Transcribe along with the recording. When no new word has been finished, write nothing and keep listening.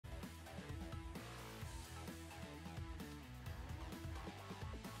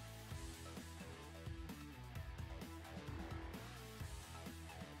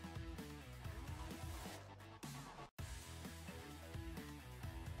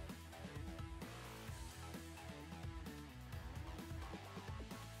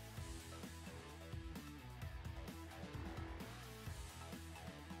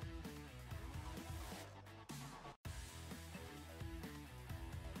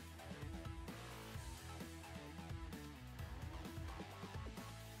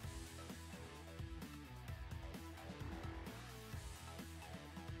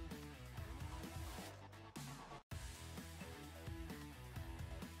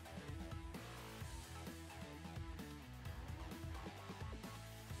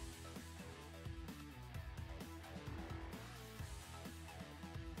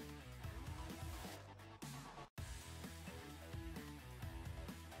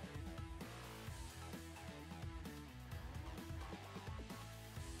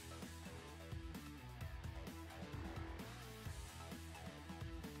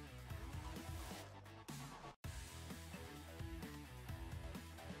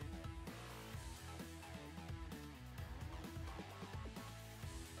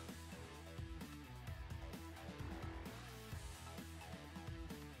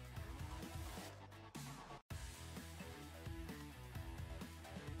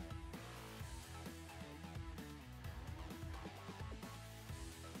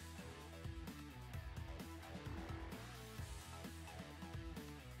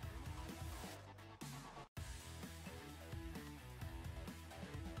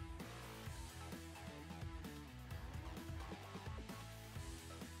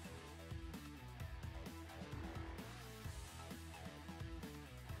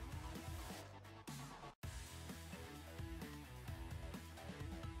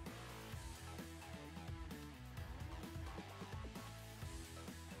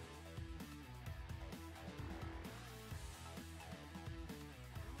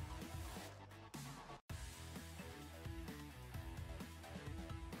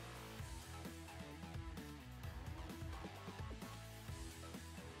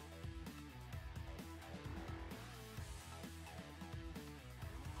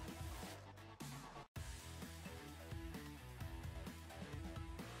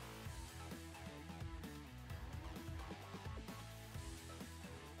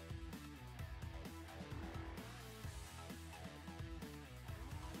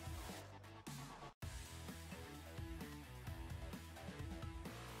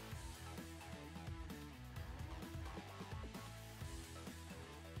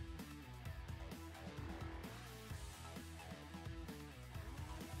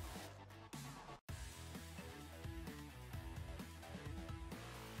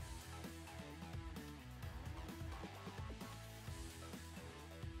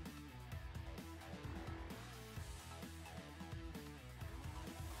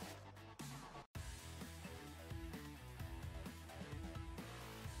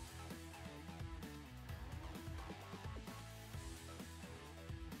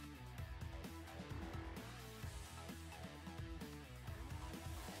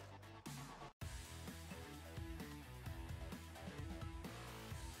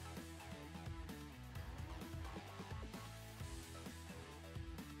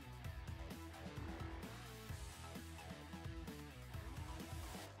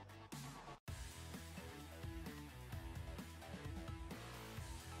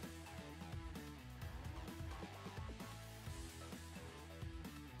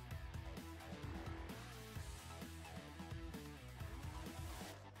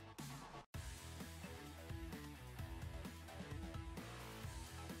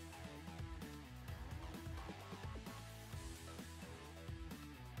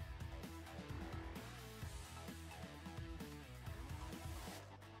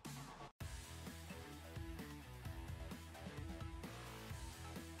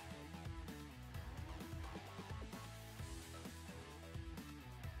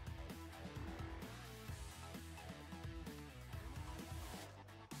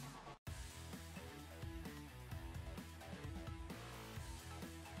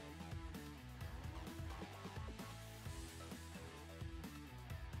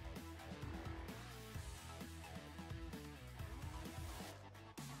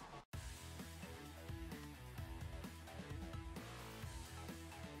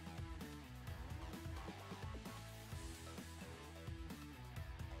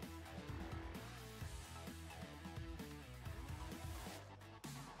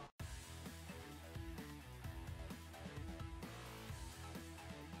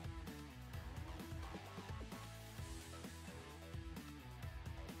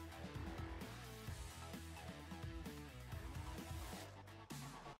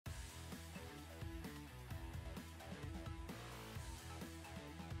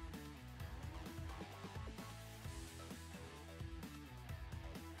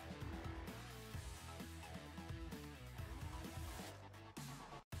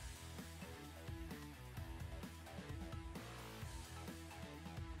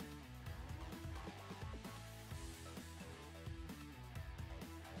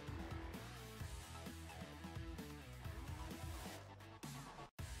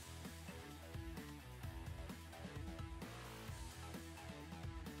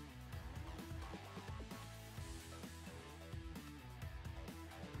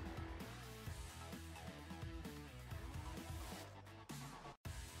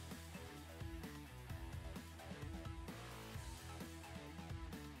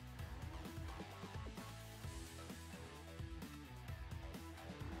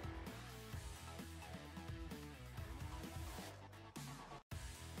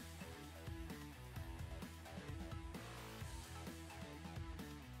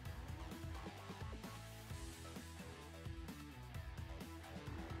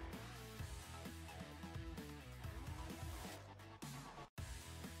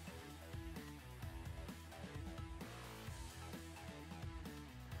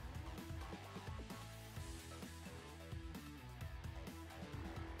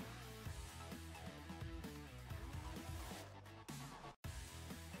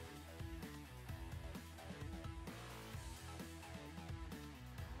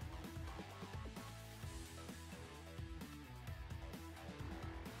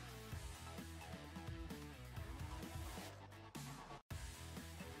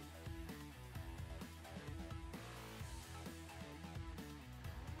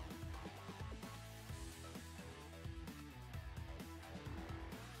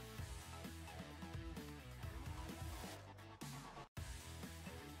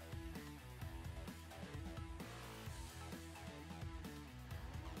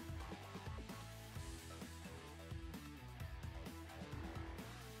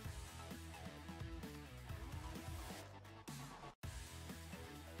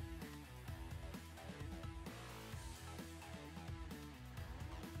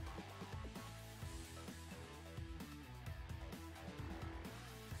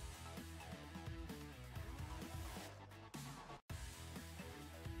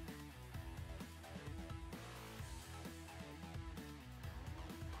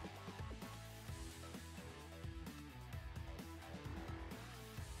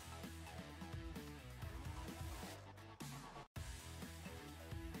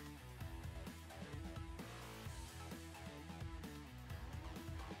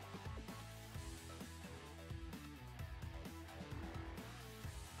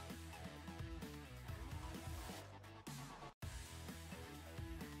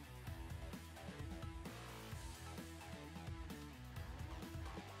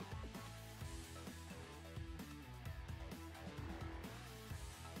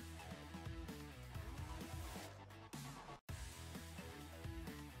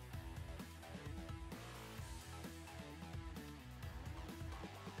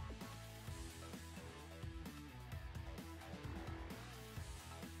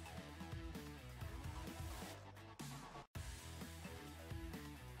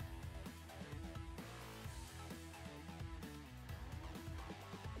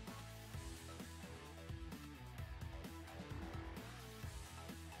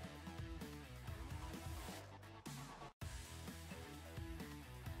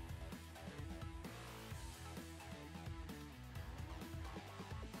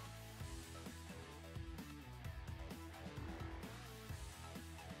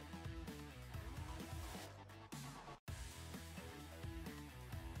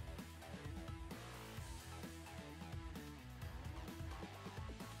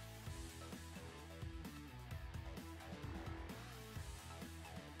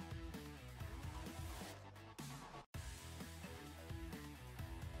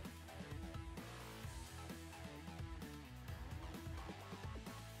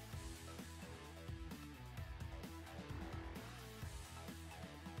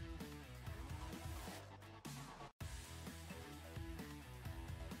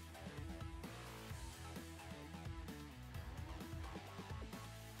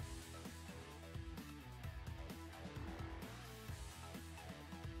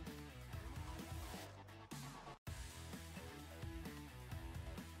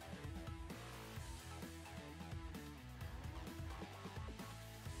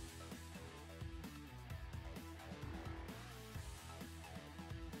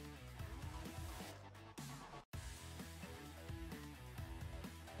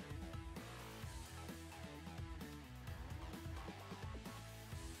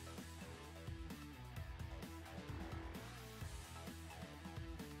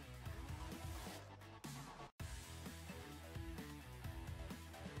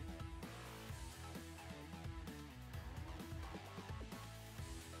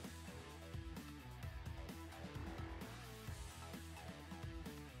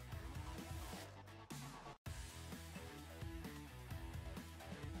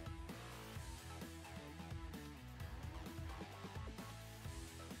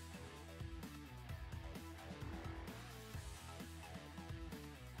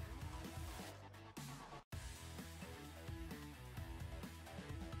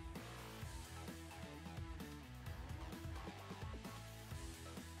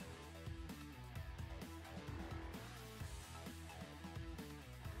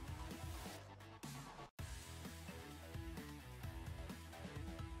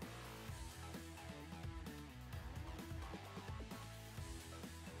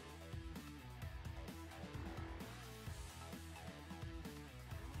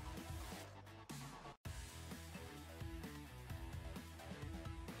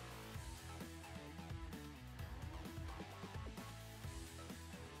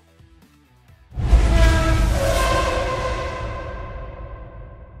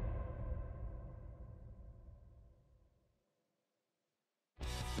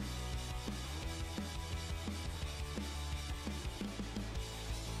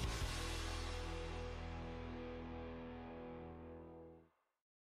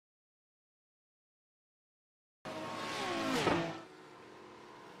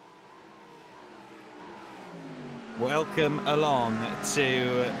welcome along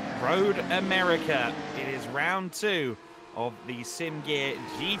to Road America. It is round 2 of the SimGear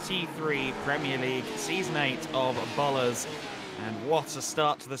GT3 Premier League Season 8 of BULERS. And what a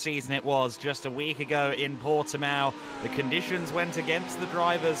start to the season it was just a week ago in Portimao. The conditions went against the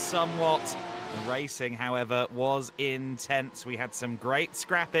drivers somewhat. The racing, however, was intense. We had some great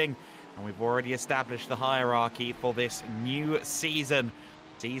scrapping, and we've already established the hierarchy for this new season.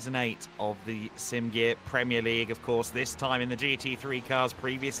 Season 8 of the SimGear Premier League, of course, this time in the GT3 cars.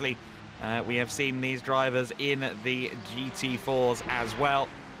 Previously, we have seen these drivers in the GT4s as well.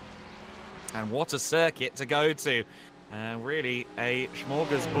 And what a circuit to go to. Really a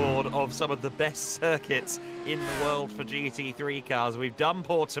smorgasbord of some of the best circuits in the world for GT3 cars. We've done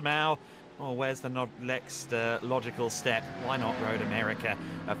Portimao. Oh, where's the next logical step? Why not Road America?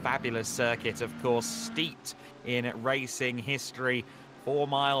 A fabulous circuit, of course, steeped in racing history. 4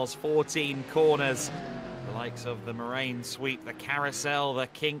 miles, 14 corners. The likes of the Moraine Sweep, the Carousel, the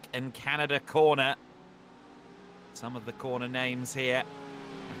Kink and Canada Corner. Some of the corner names here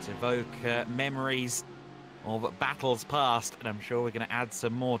to evoke memories of battles past, and I'm sure we're going to add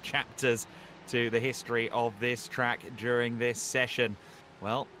some more chapters to the history of this track during this session.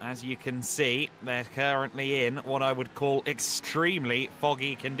 Well, as you can see, they're currently in what I would call extremely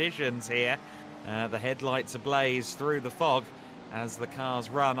foggy conditions here. The headlights ablaze through the fog as the cars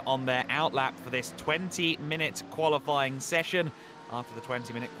run on their outlap for this 20-minute qualifying session. After the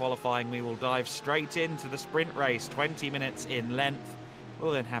 20-minute qualifying, we will dive straight into the sprint race, 20 minutes in length.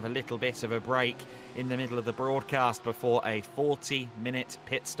 We'll then have a little bit of a break in the middle of the broadcast before a 40-minute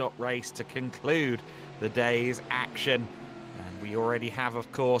pit stop race to conclude the day's action. And we already have,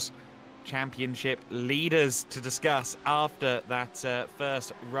 of course, championship leaders to discuss after that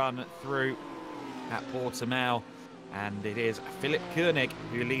first run through at Portimao. And it is Philipp Koenig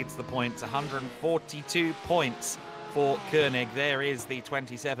who leads the points, 142 points for Koenig. There is the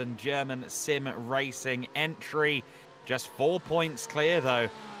 27 German sim racing entry. Just 4 points clear, though,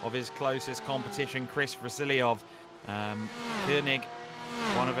 of his closest competition, Chris Vasiliov. Koenig,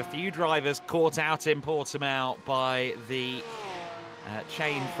 one of a few drivers caught out in Portimao by the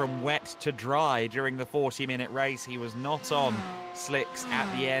chain from wet to dry during the 40-minute race. He was not on slicks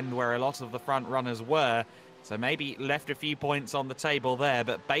at the end where a lot of the front runners were. So maybe left a few points on the table there,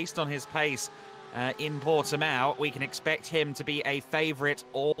 but based on his pace in Portimao, we can expect him to be a favourite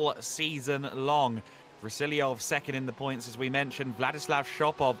all season long. Vasiliov second in the points, as we mentioned. Vladislav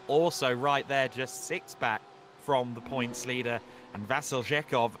Shopov also right there, just 6 back from the points leader. And Vasil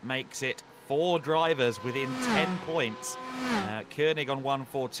Zhekov makes it 4 drivers within 10 points. Koenig on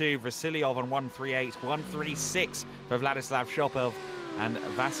 142, Vasiliov on 138, 136 for Vladislav Shopov, and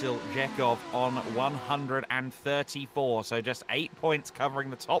Vasil Zhekov on 134. So just 8 points covering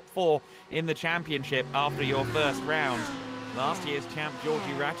the top 4 in the championship after your first round. Last year's champ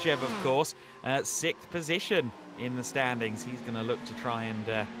Georgi Ratchev, of course, 6th position in the standings. He's going to look to try and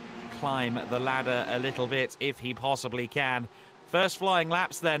climb the ladder a little bit if he possibly can. First flying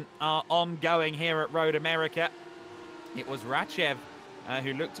laps then are ongoing here at Road America. It was Ratchev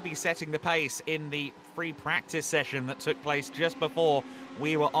who looked to be setting the pace in the free practice session that took place just before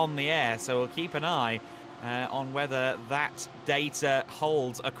we were on the air. So we'll keep an eye on whether that data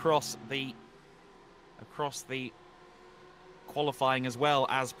holds across the qualifying as well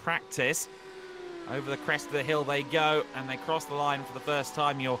as practice. Over the crest of the hill they go, and they cross the line for the first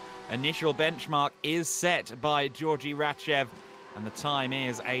time. Your initial benchmark is set by Georgi Ratchev, and the time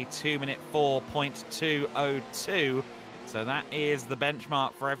is a 2-minute 4.202. So that is the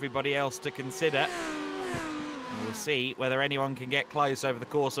benchmark for everybody else to consider. We'll see whether anyone can get close over the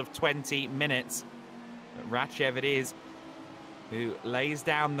course of 20 minutes. But Ratchev it is who lays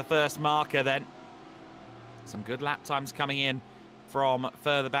down the first marker then. Some good lap times coming in from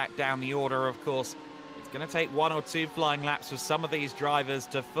further back down the order, of course. It's going to take 1 or 2 flying laps for some of these drivers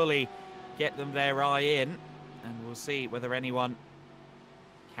to fully get them their eye in. And we'll see whether anyone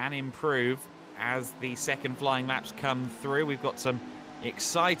can improve as the second flying laps come through. We've got some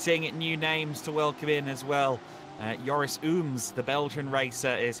exciting new names to welcome in as well. Joris Ooms, the Belgian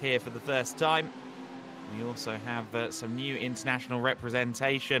racer, is here for the first time. We also have some new international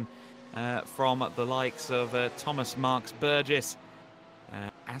representation from the likes of Thomas Marks Burgess,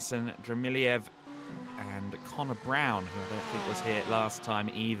 Asen Dramiliev, and Connor Brown, who I don't think was here last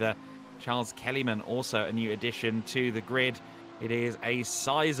time either. Charles Kellyman, also a new addition to the grid. It is a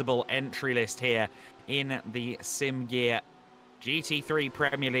sizable entry list here in the SimGear GT3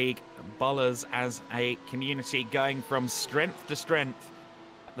 Premier League. BULERS as a community going from strength to strength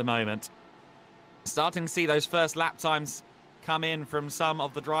at the moment. Starting to see those first lap times come in from some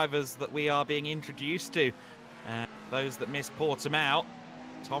of the drivers that we are being introduced to Those that missed Portimao,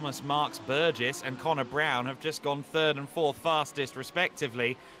 Thomas Marks Burgess and Connor Brown have just gone third and fourth fastest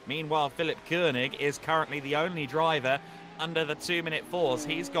respectively. Meanwhile, Philip Koenig is currently the only driver under the 2-minute force.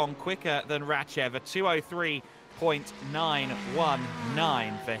 He's gone quicker than Ratchev, a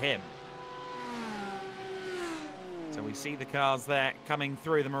 2:03.919 for him. So we see the cars there coming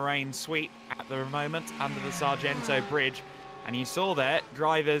through the Moraine Sweep at the moment under the Sargento Bridge. And you saw there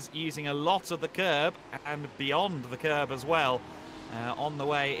drivers using a lot of the curb and beyond the curb as well on the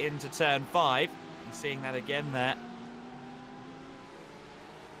way into turn 5. You're seeing that again there.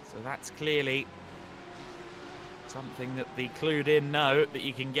 So that's clearly something that the clued in know, that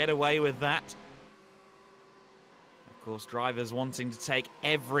you can get away with that. Of course, drivers wanting to take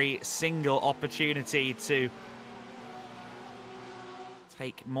every single opportunity to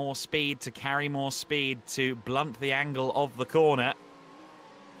take more speed, to carry more speed, to blunt the angle of the corner.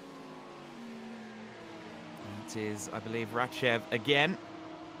 It is, I believe, Ratchev again.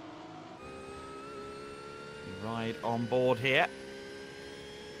 We ride on board here.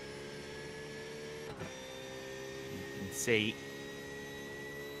 You can see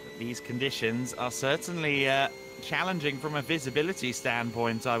that these conditions are certainly challenging from a visibility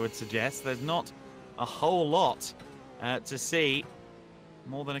standpoint, I would suggest. There's not a whole lot to see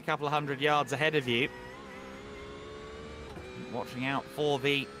more than a couple of 100 yards ahead of you. Watching out for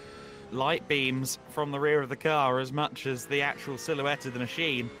the light beams from the rear of the car as much as the actual silhouette of the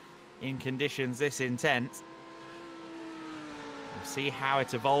machine in conditions this intense. We'll see how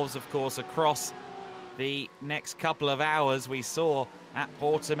it evolves, of course, across the next couple of hours. We saw at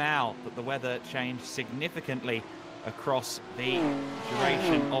Portimao that the weather changed significantly across the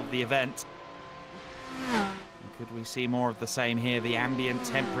duration of the event. Could we see more of the same here? The ambient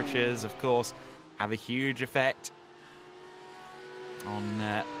temperatures, of course, have a huge effect on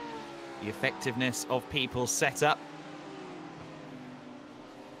the effectiveness of people's setup.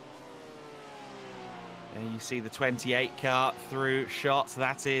 There you see the 28 car through shot.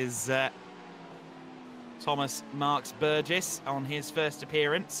 That is Thomas Marks Burgess on his first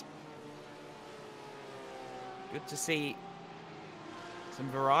appearance. Good to see some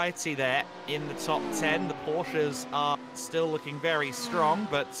variety there in the top 10. The Porsches are still looking very strong,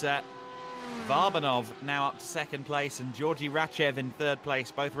 but Varbanov now up to second place and Georgi Ratchev in third place,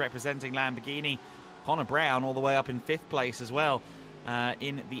 both representing Lamborghini. Connor Brown all the way up in fifth place as well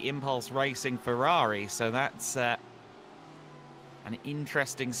in the Impulse Racing Ferrari. So that's an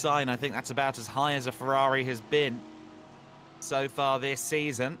interesting sign. I think that's about as high as a Ferrari has been so far this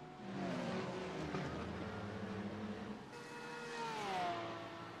season.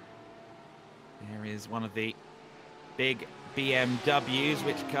 There is one of the big BMWs.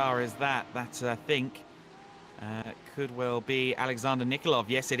 Which car is that? That, I think, could well be Alexander Nikolov.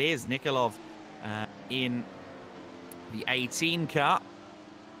 Yes, it is Nikolov in the 18 car.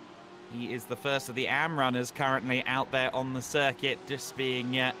 He is the first of the AM runners currently out there on the circuit, just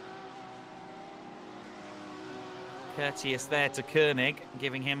being courteous there to Koenig,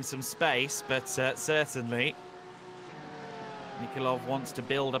 giving him some space, but certainly Nikolov wants to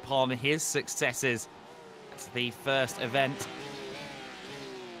build upon his successes at the first event.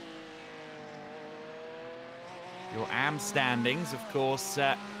 Your AM standings, of course,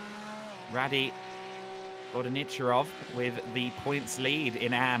 Radi Vodenicherov with the points lead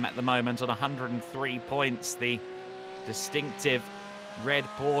in AM at the moment on 103 points. The distinctive red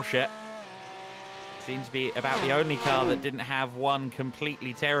Porsche seems to be about the only car that didn't have one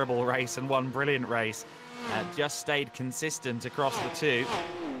completely terrible race and one brilliant race. Just stayed consistent across the two,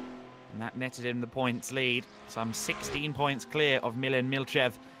 and that netted him the points lead. Some 16 points clear of Milan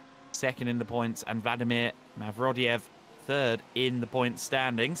Milchev, second in the points, and Vladimir Mavrodiev, third in the points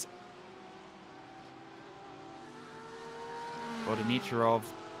standings. Vodenicherov,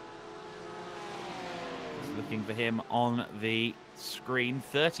 looking for him on the screen,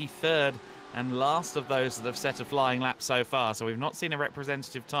 33rd and last of those that have set a flying lap so far. So we've not seen a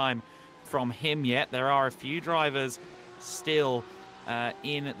representative time from him yet. There are a few drivers still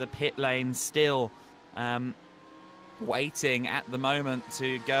in the pit lane, still waiting at the moment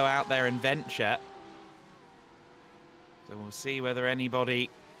to go out there and venture. So we'll see whether anybody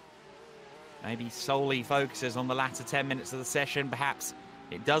maybe solely focuses on the latter 10 minutes of the session. Perhaps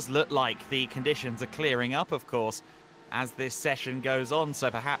it does look like the conditions are clearing up, of course, as this session goes on.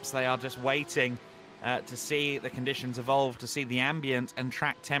 So perhaps they are just waiting to see the conditions evolve, to see the ambient and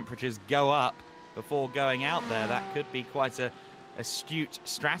track temperatures go up before going out there. That could be quite a astute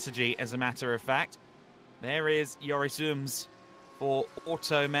strategy, as a matter of fact. There is Joris Ooms for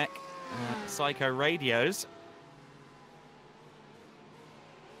Automech Psycho Radios.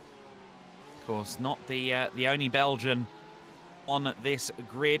 Of course, not the only Belgian on this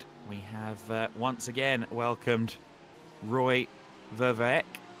grid. We have once again welcomed Roy Verveek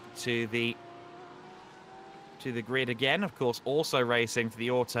to the grid again. Of course, also racing for the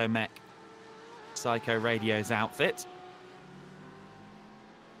Automech Psycho Radios outfit.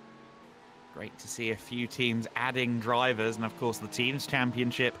 Great to see a few teams adding drivers, and of course the Teams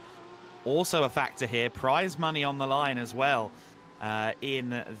Championship also a factor here. Prize money on the line as well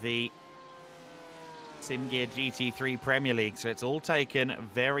in the SimGear GT3 Premier League, so it's all taken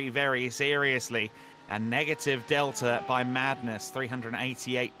very, very seriously. A negative delta by madness,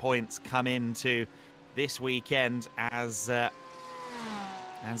 388 points come into this weekend as the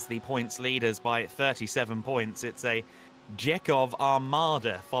points leaders by 37 points. It's a Jekov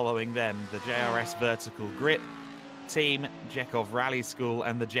Armada following them, the JRS Vertical Grip team, Jekov Rally School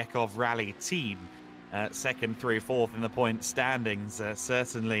and the Jekov Rally team, second through fourth in the point standings.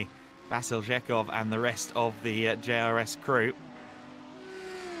 Certainly Vasil Jekov and the rest of the JRS crew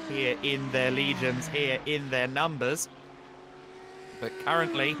here in their legions, here in their numbers. But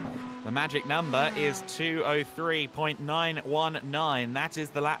currently the magic number is 2:03.919. That is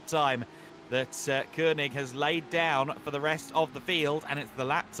the lap time that Koenig has laid down for the rest of the field, and it's the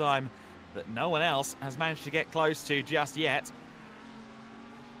lap time that no one else has managed to get close to just yet.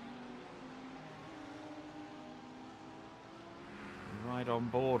 Right on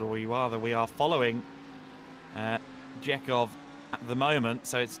board, or rather we are following Jekov at the moment.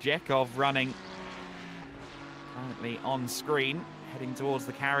 So it's Jekov running currently on screen, heading towards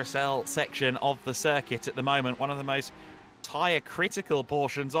the carousel section of the circuit at the moment. One of the most tyre critical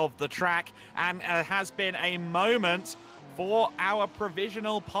portions of the track, and has been a moment for our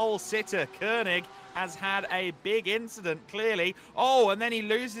provisional pole sitter. Koenig has had a big incident, clearly. Oh, and then he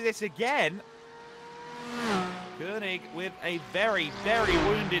loses it again. Koenig with a very, very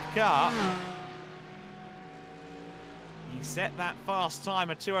wounded car. He set that fast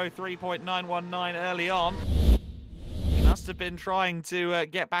time of 2:03.919 early on. He must have been trying to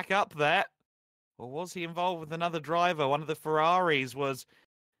get back up there. Or was he involved with another driver? One of the Ferraris was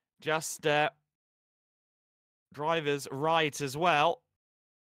just driver's right as well.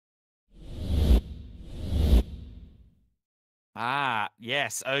 Ah,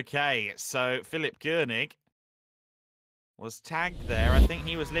 yes, okay. So Philip Koenig was tagged there. I think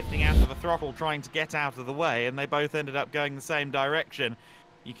he was lifting out of the throttle trying to get out of the way, and they both ended up going the same direction.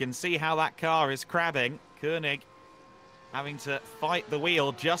 You can see how that car is crabbing. Koenig having to fight the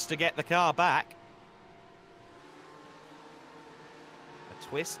wheel just to get the car back. A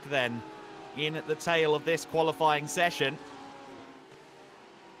twist then in at the tail of this qualifying session.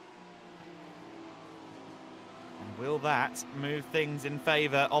 And will that move things in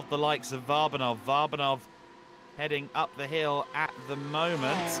favour of the likes of Varbanov? Varbanov heading up the hill at the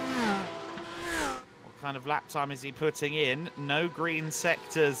moment. What kind of lap time is he putting in? No green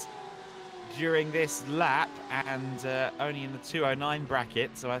sectors during this lap, and only in the 2:09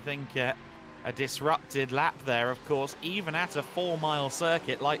 bracket, so I think a disrupted lap there. Of course, even at a 4-mile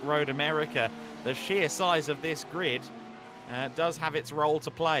circuit like Road America, the sheer size of this grid does have its role to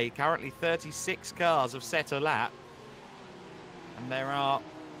play. Currently 36 cars have set a lap, and there are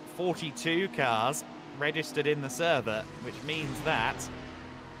 42 cars registered in the server, which means that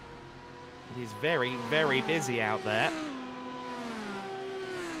it is very, very busy out there.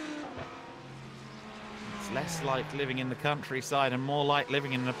 It's less like living in the countryside and more like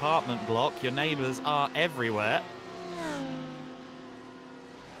living in an apartment block. Your neighbours are everywhere.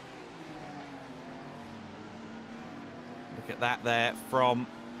 Look at that there from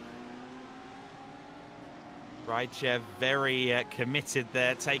Raichev, very committed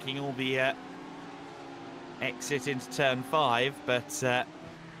there, taking all the exit into turn 5, but saw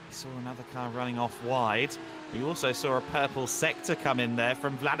another car running off wide. We also saw a purple sector come in there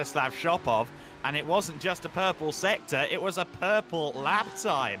from Vladislav Shopov, and it wasn't just a purple sector, it was a purple lap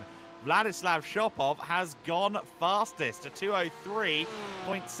time. Vladislav Shopov has gone fastest, a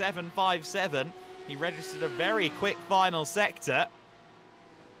 2:03.757. He registered a very quick final sector,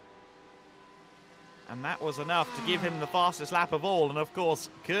 and that was enough to give him the fastest lap of all. And of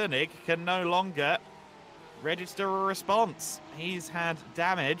course, Koenig can no longer register a response. He's had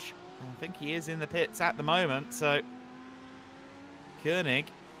damage. I think he is in the pits at the moment, so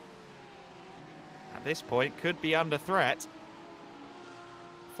Koenig at this point could be under threat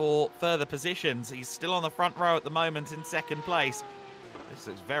for further positions. He's still on the front row at the moment in second place. This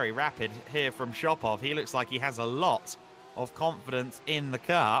looks very rapid here from Shopov. He looks like he has a lot of confidence in the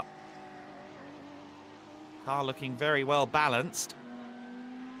car. Car looking very well balanced.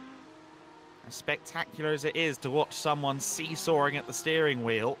 As spectacular as it is to watch someone seesawing at the steering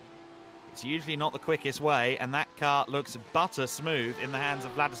wheel, It's usually not the quickest way, and that car looks butter smooth in the hands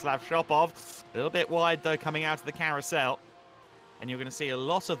of Vladislav Shopov. A little bit wide, though, coming out of the carousel. And you're going to see a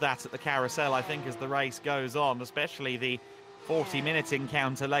lot of that at the carousel, I think, as the race goes on, especially the 40-minute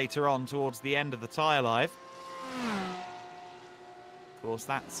encounter later on towards the end of the tyre life. Of course,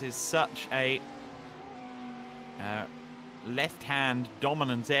 that is such a left-hand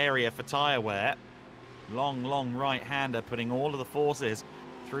dominant area for tyre wear. Long right-hander putting all of the forces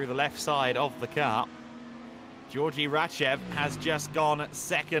through the left side of the car. Georgi Ratchev has just gone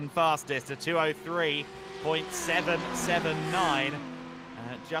second fastest, a 2:03.779.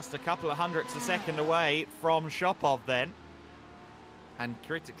 Just a couple of hundredths a second away from Shopov then. And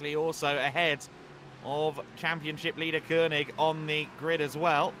critically also ahead of championship leader Koenig on the grid as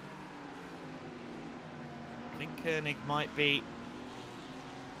well. I think Koenig might be...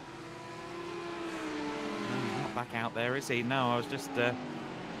 No, he's not back out there, is he? No, I was just...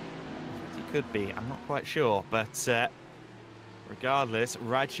 he could be, I'm not quite sure. But regardless,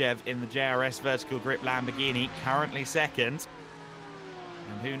 Radchev in the JRS vertical grip Lamborghini, currently second.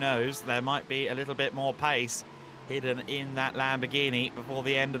 And who knows, there might be a little bit more pace hidden in that Lamborghini before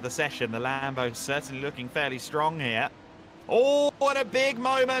the end of the session. The Lambo's certainly looking fairly strong here. Oh, what a big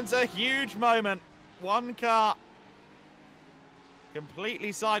moment, a huge moment. One car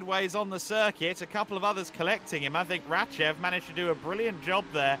completely sideways on the circuit, a couple of others collecting him. I think Ratchev managed to do a brilliant job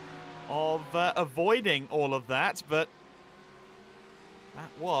there of avoiding all of that, but that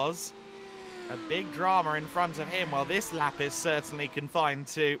was a big drama in front of him. Well, this lap is certainly confined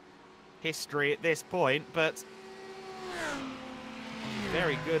to history at this point, but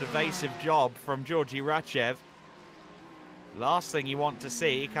very good evasive job from Georgi Ratchev. Last thing you want to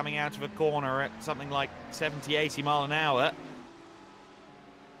see coming out of a corner at something like 70, 80 mile an hour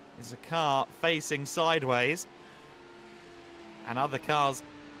is a car facing sideways and other cars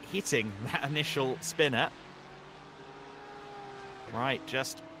hitting that initial spinner. Right,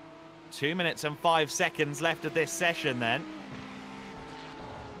 just 2 minutes and 5 seconds left of this session then.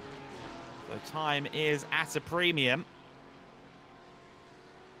 So time is at a premium.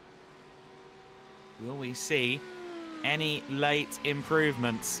 Will we see any late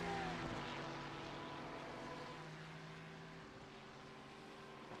improvements?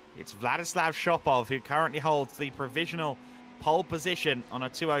 It's Vladislav Shopov who currently holds the provisional pole position on a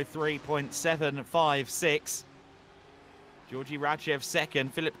 2:03.756. Georgi Ratchev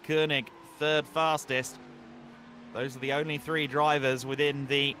second, Philip Koenig third fastest. Those are the only three drivers within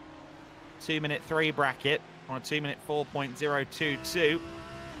the 2-minute 3 bracket. On a 2-minute 4.022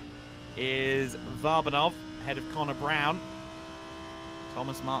 is Varbanov ahead of Connor Brown.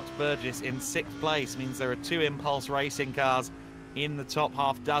 Thomas Marks Burgess in 6th place, means there are 2 Impulse Racing cars in the top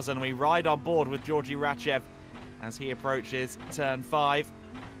half dozen. We ride on board with Georgi Ratchev as he approaches turn 5.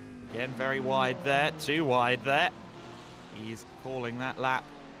 Again, very wide there, too wide there. He's calling that lap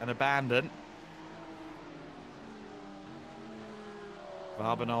an abandon.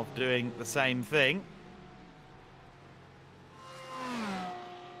 Varbanov doing the same thing.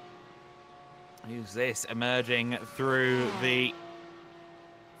 Who's this emerging through the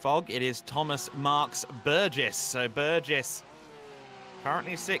fog? It is Thomas Marks Burgess. So Burgess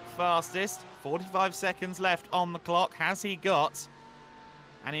currently 6th fastest, 45 seconds left on the clock. Has he got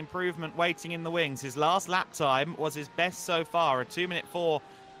an improvement waiting in the wings? His last lap time was his best so far, a 2-minute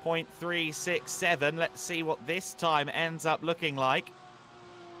 4.367. Let's see what this time ends up looking like.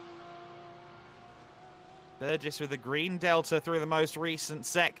 Burgess with a green delta through the most recent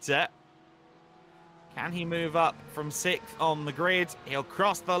sector. Can he move up from 6th on the grid? He'll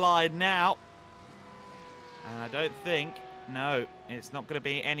cross the line now. And I don't think, no, it's not going to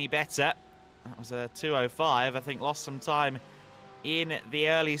be any better. That was a 2:05. I think lost some time in the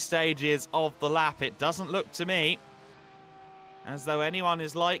early stages of the lap. It doesn't look to me as though anyone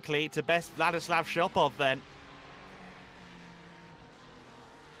is likely to best Vladislav Shopov then.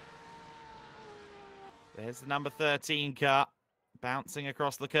 There's the number 13 car bouncing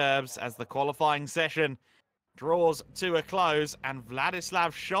across the curbs as the qualifying session draws to a close, and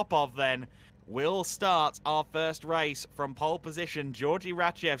Vladislav Shopov then will start our first race from pole position. Georgi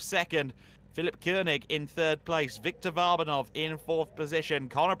Ratchev second, Philip Koenig in 3rd place, Viktor Varbanov in 4th position,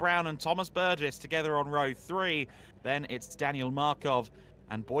 Connor Brown and Thomas Burgess together on row 3. Then it's Daniel Markov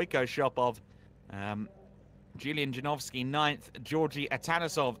and Boyko Shopov. Julian Janovsky 9th, Georgi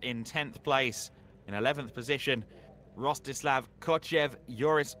Atanasov in 10th place. In 11th position, Rostislav Kochev,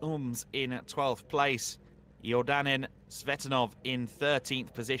 Yoris Ums in 12th place. Yordanin Svetanov in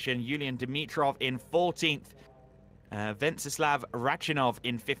 13th position. Yulian Dimitrov in 14th. Ventsislav Rachinov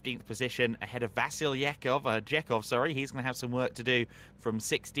in 15th position ahead of Vasil Jekov, sorry. He's going to have some work to do from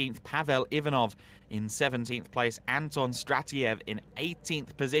 16th. Pavel Ivanov in 17th place. Anton Stratiev in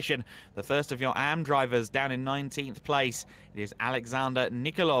 18th position. The first of your AM drivers down in 19th place. It is Alexander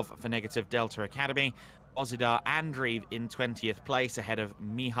Nikolov for Negative Delta Academy. Ozidar Andreev in 20th place ahead of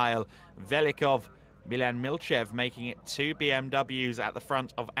Mikhail Velikov. Milan Milchev making it 2 BMWs at the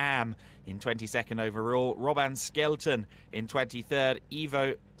front of AM in 22nd overall. Roban Skelton in 23rd.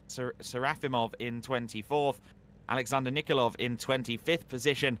 Ivo Serafimov in 24th. Alexander Nikolov in 25th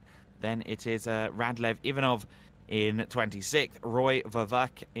position. Then it is Radlev Ivanov in 26th. Roy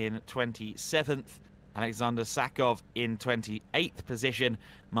Vavak in 27th. Alexander Sakov in 28th position.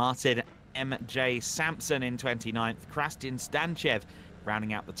 Martin M.J. Sampson in 29th. Krastin Stanchev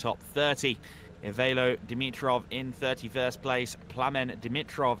rounding out the top 30. Ivelo Dimitrov in 31st place, Plamen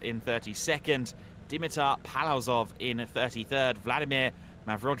Dimitrov in 32nd, Dimitar Palazov in 33rd, Vladimir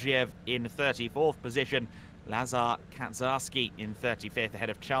Mavrodiev in 34th position, Lazar Kaczarski in 35th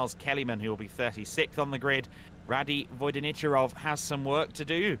ahead of Charles Kellyman, who will be 36th on the grid. Radi Vojdenicherov has some work to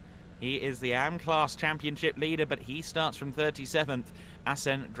do. He is the AM class championship leader, but he starts from 37th.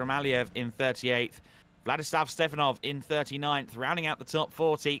 Asen Dramaliev in 38th. Vladislav Stefanov in 39th, rounding out the top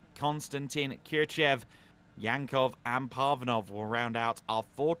 40. Konstantin Kirchev, Yankov and Parvanov will round out our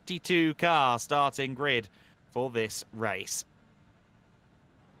 42-car starting grid for this race.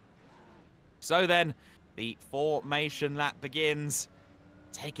 So then, the formation lap begins.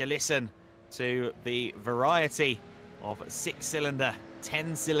 Take a listen to the variety of 6-cylinder,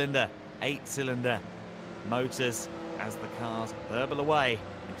 10-cylinder, 8-cylinder motors as the cars burble away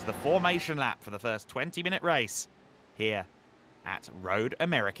into the formation lap for the first 20-minute race here at Road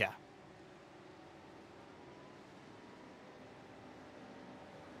America.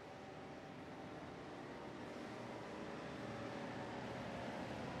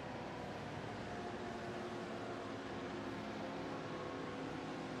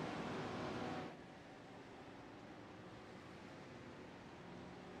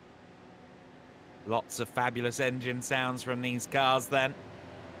 Lots of fabulous engine sounds from these cars then,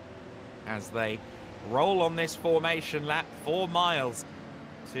 as they roll on this formation lap, 4 miles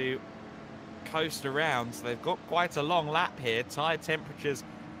to coast around. So they've got quite a long lap here. Tyre temperatures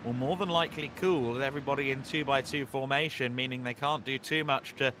will more than likely cool with everybody in 2x2 formation, meaning they can't do too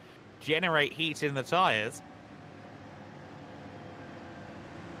much to generate heat in the tyres.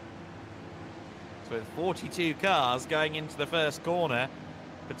 So with 42 cars going into the first corner,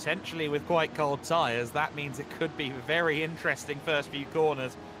 potentially with quite cold tyres, that means it could be a very interesting first few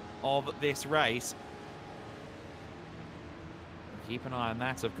corners of this race. Keep an eye on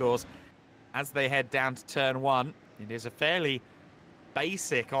that, of course, as they head down to turn 1. It is a fairly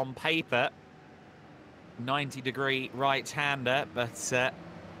basic, on paper, 90-degree right-hander, but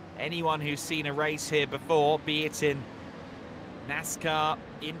anyone who's seen a race here before, be it in NASCAR,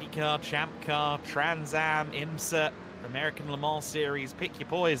 IndyCar, Champ Car, Trans Am, IMSA, American Le Mans Series, pick your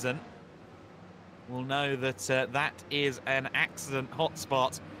poison, will know that that is an accident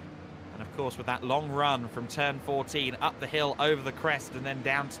hotspot. And of course, with that long run from turn 14 up the hill, over the crest, and then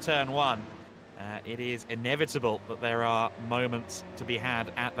down to turn 1, it is inevitable that there are moments to be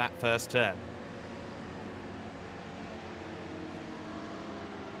had at that first turn.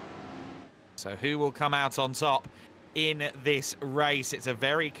 So who will come out on top in this race? It's a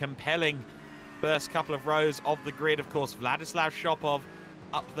very compelling first couple of rows of the grid. Of course, Vladislav Shopov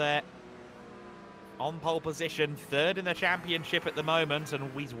up there on pole position, 3rd in the championship at the moment,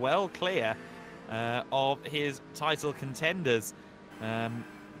 and he's well clear of his title contenders,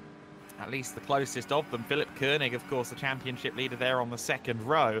 at least the closest of them. Philip Koenig, of course, the championship leader there on the 2nd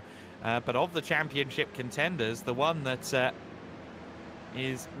row, but of the championship contenders, the one that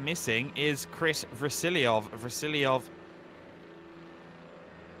is missing is Chris Vrasilyov. Vrasilyov,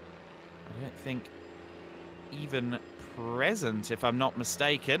 I don't think even present, if I'm not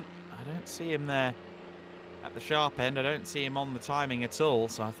mistaken. I don't see him there at the sharp end. I don't see him on the timing at all.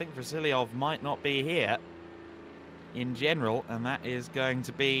 So I think Vrasilyov might not be here in general, and that is going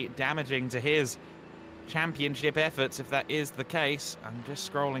to be damaging to his championship efforts if that is the case. I'm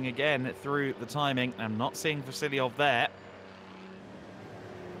just scrolling again through the timing. I'm not seeing Vrasilyov there.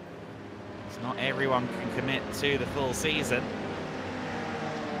 It's not everyone can commit to the full season.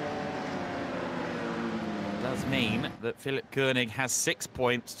 Does mean that Philip Koenig has 6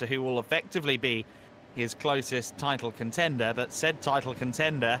 points to who will effectively be his closest title contender, but said title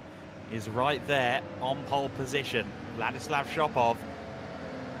contender is right there on pole position. Vladislav Shopov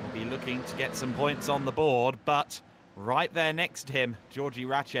will be looking to get some points on the board, but right there next to him, Georgi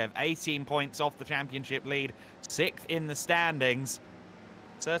Ratchev, 18 points off the championship lead, 6th in the standings.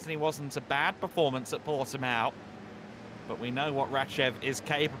 Certainly wasn't a bad performance at Portimao, but we know what Ratchev is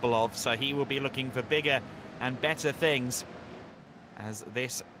capable of, so he will be looking for bigger and better things as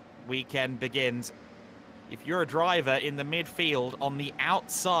this weekend begins. If you're a driver in the midfield on the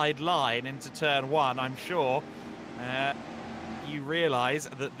outside line into turn 1, I'm sure you realise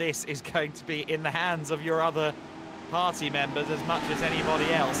that this is going to be in the hands of your other party members as much as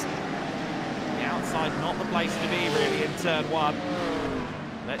anybody else. The outside not the place to be really in turn 1.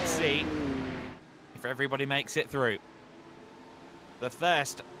 Let's see if everybody makes it through. The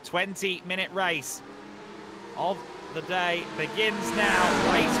first 20-minute race of the day begins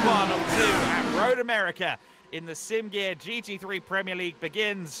now. Race 1 of 2 at Road America in the SimGear GT3 Premier League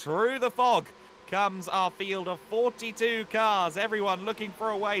begins. Through the fog comes our field of 42 cars. Everyone looking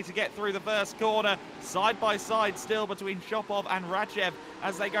for a way to get through the first corner. Side by side still between Shopov and Ratchev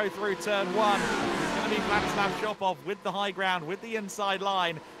as they go through turn 1. It's going to be Vladislav Shopov with the high ground, with the inside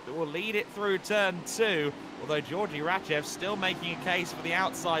line that will lead it through turn 2. Although Georgi Ratchev still making a case for the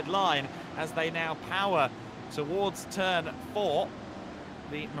outside line as they now power towards turn 4.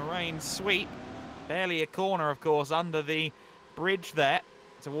 The Moraine sweep, barely a corner of course under the bridge there,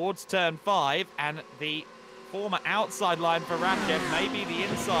 towards turn 5, and the former outside line for Ratchev, maybe the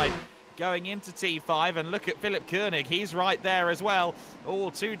inside going into T5, and look at Philip Koenig, he's right there as well. All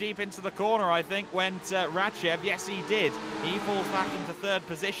too deep into the corner I think went Ratchev. Yes he did, he falls back into 3rd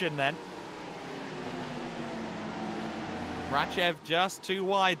position then. Ratchev just too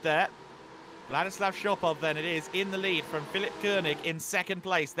wide there. Vladislav Shopov then it is in the lead from Philip Koenig in 2nd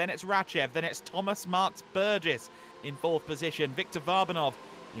place. Then it's Ratchev, then it's Thomas Marks Burgess in 4th position. Viktor Varbanov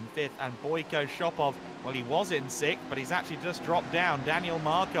in 5th, and Boyko Shopov, well, he was in 6th, but he's actually just dropped down. Daniel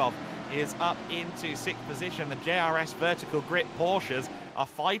Markov is up into 6th position. The JRS vertical grip Porsches are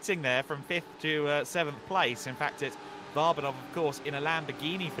fighting there from 5th to 7th place. In fact, it's Varbanov, of course, in a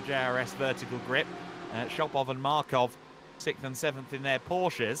Lamborghini for JRS vertical grip. Shopov and Markov 6th and 7th in their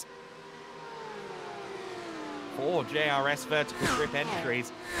Porsches. 4 JRS vertical grip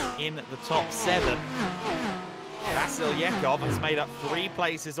entries in the top 7. Vasil Yekov has made up 3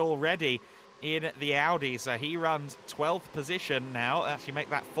 places already in the Audi, so he runs 12th position now. Actually make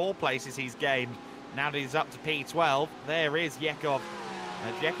that 4 places he's gained now that he's up to P12. There is Yekov,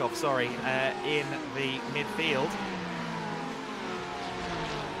 in the midfield.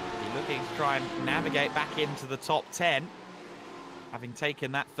 He's looking to try and navigate back into the top 10, having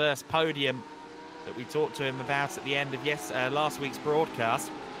taken that first podium that we talked to him about at the end of last week's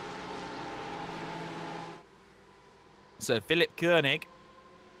broadcast. So Philip Koenig,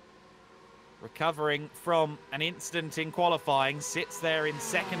 recovering from an incident in qualifying, sits there in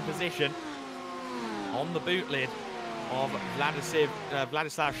 2nd position on the boot lid of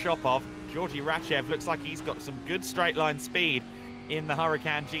Vladislav Shopov. Georgi Ratchev looks like he's got some good straight line speed in the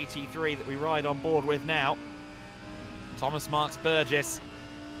Huracan GT3 that we ride on board with now. Thomas Marks Burgess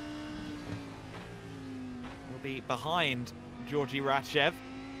will be behind Georgi Ratchev.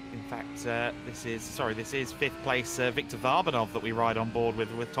 In fact, this is 5th place Viktor Varbanov that we ride on board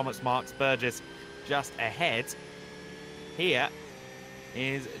with Thomas Marks Burgess just ahead. Here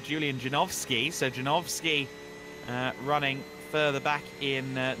is Julian Janovsky. So Janovsky running further back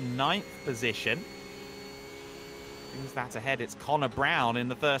in 9th position. Brings that ahead. It's Connor Brown in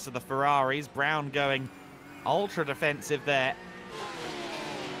the first of the Ferraris. Brown going ultra defensive there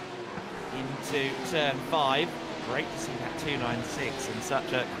into turn 5. Great to see that 296 in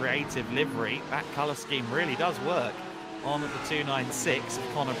such a creative livery. That colour scheme really does work on the 296 of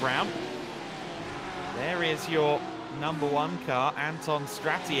Connor Brown. There is your number 1 car, Anton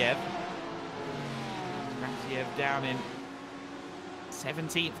Stratiev. Stratiev down in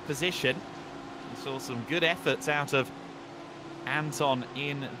 17th position. We saw some good efforts out of Anton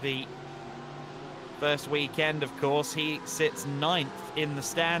in the first weekend, of course. He sits 9th in the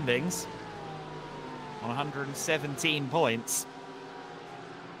standings on 117 points.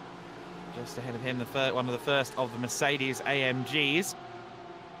 Just ahead of him, one of the first of the Mercedes AMGs.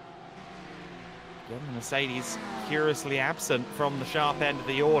 Again, the Mercedes curiously absent from the sharp end of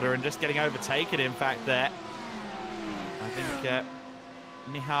the order and just getting overtaken, in fact, there. I think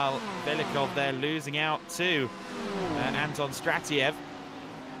Michal Velikov there losing out to Anton Stratiev.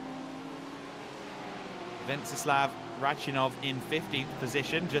 Venceslav Radchinov in 15th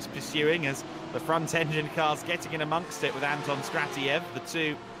position, just pursuing as the front engine cars getting in amongst it with Anton Stratiev. The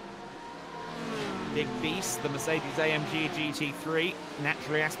 2 big beasts, the Mercedes AMG GT3,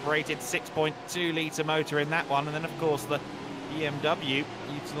 naturally aspirated 6.2 litre motor in that one, and then of course the BMW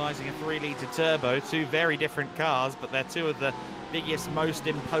utilising a 3-litre turbo, two very different cars, but they're two of the biggest, most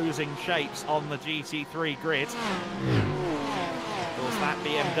imposing shapes on the GT3 grid. Of course, that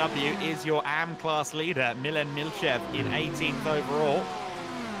BMW is your AM class leader, Milan Milchev, in 18th overall.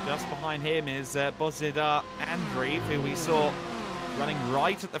 Just behind him is Božidar Andreev, who we saw running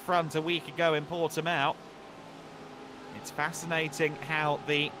right at the front a week ago in Portimao. It's fascinating how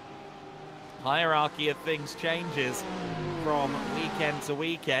the hierarchy of things changes from weekend to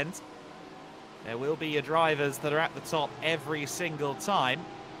weekend. There will be your drivers that are at the top every single time.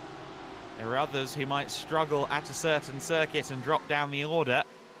 There are others who might struggle at a certain circuit and drop down the order.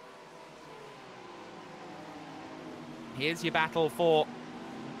 Here's your battle for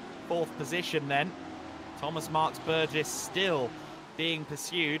fourth position then. Thomas Marks Burgess still being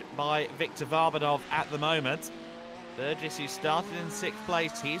pursued by Viktor Varbanov at the moment. Burgess, who started in 6th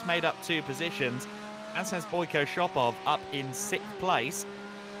place, he's made up 2 positions, as has Boyko Shopov up in 6th place.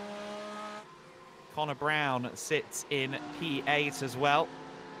 Connor Brown sits in P8 as well.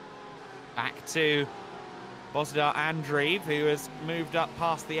 Back to Božidar Andreev, who has moved up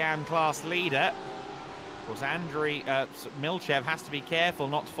past the AM class leader. Of course, Milchev has to be careful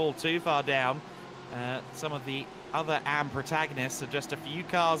not to fall too far down. Some of the other AM protagonists are just a few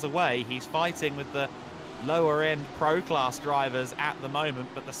cars away. He's fighting with the lower-end pro-class drivers at the moment,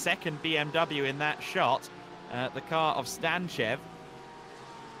 but the second BMW in that shot, the car of Stanchev,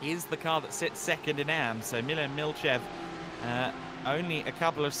 is the car that sits second in AM. So Milan Milchev only a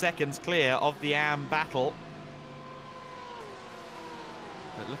couple of seconds clear of the AM battle.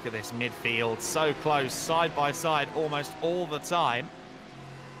 But look at this midfield, so close, side by side, almost all the time.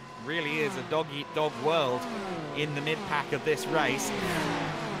 Really is a dog-eat-dog world in the mid-pack of this race.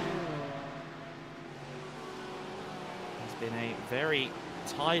 It's been a very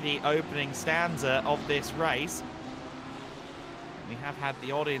tidy opening stanza of this race. We have had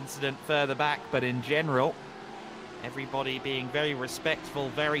the odd incident further back, but in general, everybody being very respectful,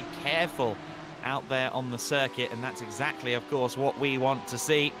 very careful out there on the circuit, and that's exactly, of course, what we want to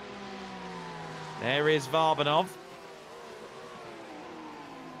see. There is Varbanov.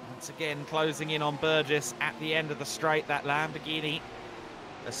 Once again, closing in on Burgess at the end of the straight. That Lamborghini,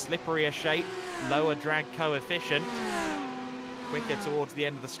 a slipperier shape, lower drag coefficient. Quicker towards the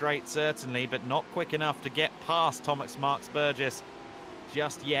end of the straight, certainly, but not quick enough to get past Thomas Marks Burgess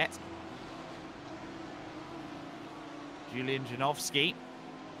just yet. Julian Janowski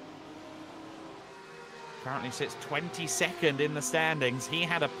currently sits 22nd in the standings. He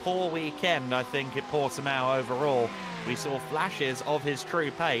had a poor weekend, I think, at Portimao overall. We saw flashes of his true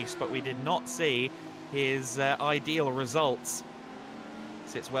pace, but we did not see his ideal results.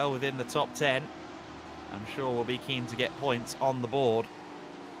 Sits well within the top 10. I'm sure we'll be keen to get points on the board.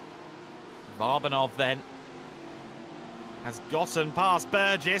 Varbanov then has gotten past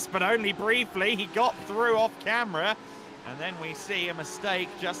Burgess, but only briefly. He got through off camera, and then we see a mistake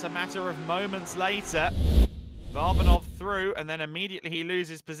just a matter of moments later. Varbanov through, and then immediately he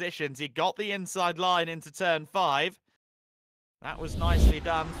loses positions. He got the inside line into turn 5. That was nicely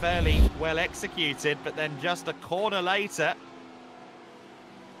done, fairly well executed, but then just a corner later,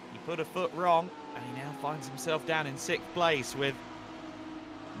 he put a foot wrong, and he now finds himself down in 6th place with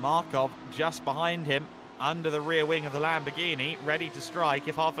Markov just behind him, under the rear wing of the Lamborghini, ready to strike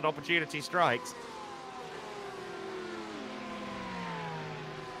if half an opportunity strikes.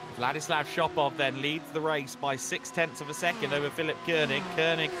 Vladislav Shopov then leads the race by 0.6 of a second over Philip Koenig.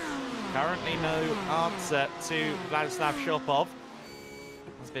 Koenig currently no answer to Vladislav Shopov.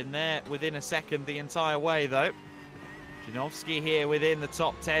 Has been there within a second the entire way, though. Janowski here within the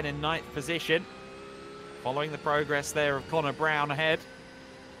top 10 in 9th position, following the progress there of Connor Brown ahead.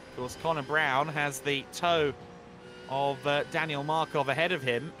 Of course, Connor Brown has the toe of Daniel Markov ahead of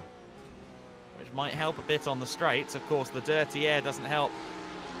him, which might help a bit on the straights. Of course, the dirty air doesn't help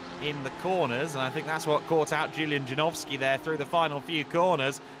in the corners, and I think that's what caught out Julian Janowski there through the final few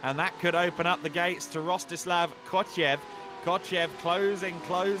corners, and that could open up the gates to Rostislav Kotchev. Kotchev closing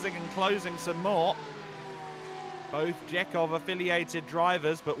and closing some more. Both Jekov affiliated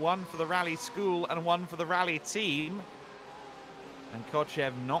drivers, but one for the rally school and one for the rally team. And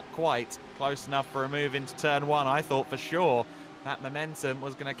Kotchev not quite close enough for a move into turn 1. I thought for sure that momentum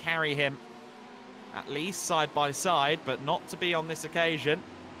was going to carry him at least side by side, but not to be on this occasion.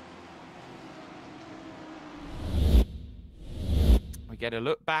 We get a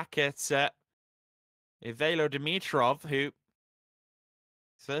look back at Ivaylo Dimitrov, who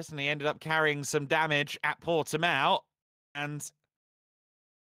certainly ended up carrying some damage at Portimao, and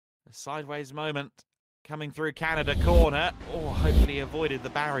a sideways moment coming through Canada corner. Oh, hopefully avoided the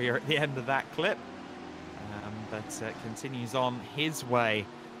barrier at the end of that clip. but continues on his way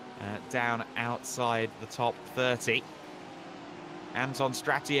down outside the top 30. Anton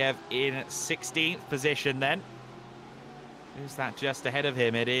Stratiev in 16th position then. Who's that just ahead of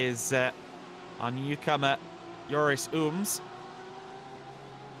him? It is our newcomer, Joris Ooms.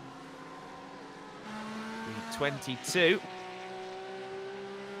 The 22.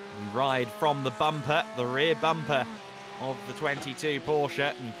 We ride from the bumper, the rear bumper of the 22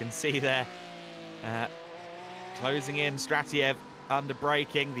 Porsche. And you can see there, closing in, Stratiev under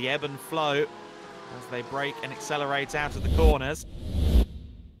braking, the ebb and flow as they brake and accelerate out of the corners.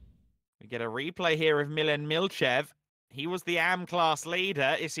 We get a replay here of Milen Milchev. He was the AM class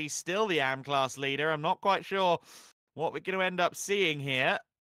leader. Is he still the AM class leader? I'm not quite sure what we're going to end up seeing here.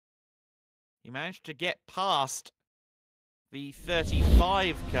 He managed to get past the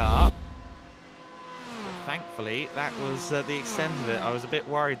 35 car. But thankfully, that was the extent of it. I was a bit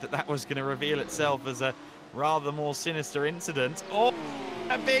worried that that was going to reveal itself as a rather more sinister incident. Oh,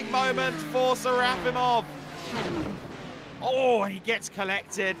 a big moment for Serafimov. Oh, he gets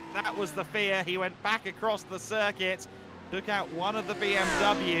collected. That was the fear. He went back across the circuit, took out one of the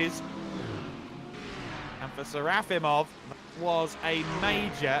BMWs. And for Serafimov, that was a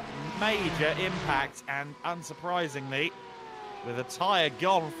major, major impact. And unsurprisingly, with a tyre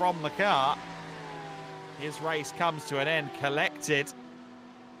gone from the car, his race comes to an end, collected.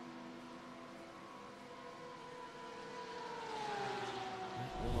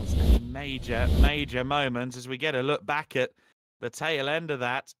 That was a major, major moment. As we get a look back at the tail end of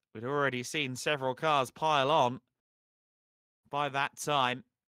that, we'd already seen several cars pile on by that time.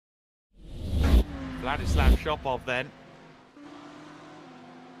 Vladislav Shopov then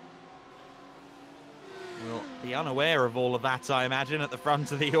will be unaware of all of that, I imagine, at the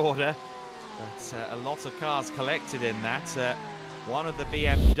front of the order. But a lot of cars collected in that. One of the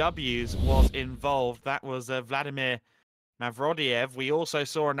BMWs was involved. That was Vladimir Mavrodiev. We also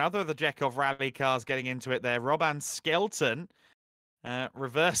saw another of the Chekhov rally cars getting into it there. Roban Skelton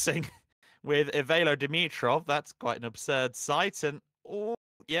reversing with Ivalo Dimitrov. That's quite an absurd sight. And, oh,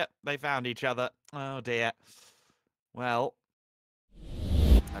 yep, they found each other. Oh, dear. Well,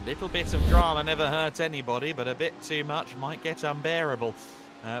 a little bit of drama never hurt anybody, but a bit too much might get unbearable.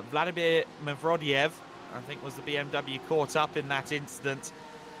 Vladimir Mavrodiev, I think, was the BMW caught up in that incident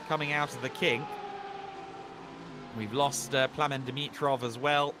coming out of the kink. We've lost Plamen Dimitrov as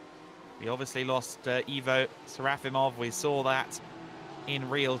well. We obviously lost Ivo Serafimov. We saw that in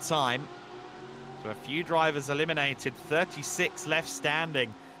real time. So a few drivers eliminated, 36 left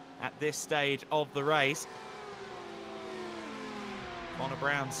standing at this stage of the race. Connor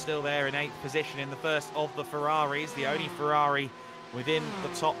Brown's still there in 8th position in the first of the Ferraris, the only Ferrari within the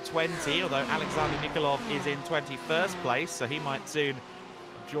top 20, although Alexander Nikolov is in 21st place, so he might soon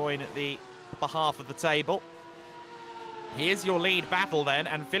join the upper half of the table. Here's your lead battle then,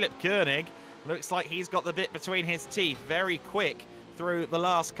 and Philip Koenig looks like he's got the bit between his teeth, very quick through the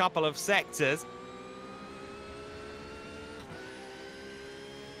last couple of sectors.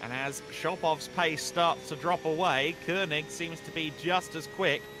 And as Shopov's pace starts to drop away, Koenig seems to be just as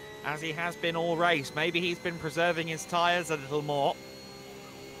quick as he has been all race. Maybe he's been preserving his tyres a little more.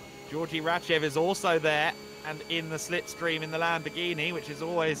 Georgi Rachev is also there and in the slipstream in the Lamborghini, which is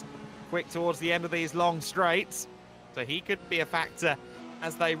always quick towards the end of these long straights. So he could be a factor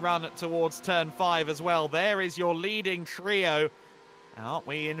as they run towards turn 5 as well. There is your leading trio. Aren't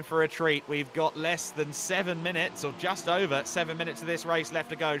we in for a treat? We've got less than 7 minutes, or just over 7 minutes of this race left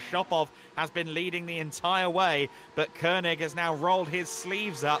to go. Shopov has been leading the entire way, but Koenig has now rolled his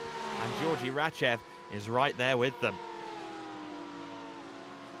sleeves up, and Georgi Rachev is right there with them.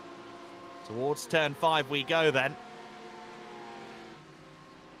 Towards turn 5 we go then.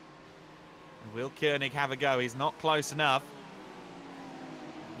 Will Koenig have a go? He's not close enough.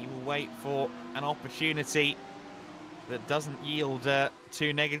 He will wait for an opportunity that doesn't yield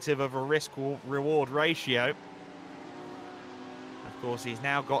too negative of a risk-reward ratio. Of course, he's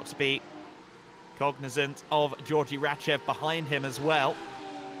now got to be cognizant of Georgi Rachev behind him as well.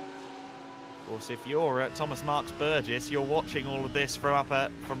 Of course, if you're Thomas Marks Burgess, you're watching all of this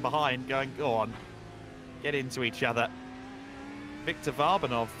from behind, going, go on, get into each other. Viktor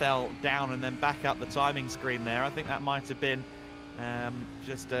Varbanov fell down and then back up the timing screen there. I think that might have been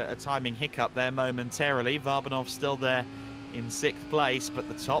just a timing hiccup there momentarily. Varbanov still there in 6th place, but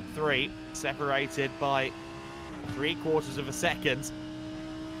the top 3 separated by 3/4 of a second.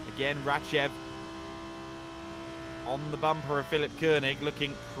 Again, Rachev on the bumper of Philip Koenig,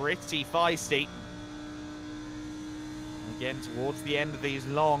 looking pretty feisty. Again, towards the end of these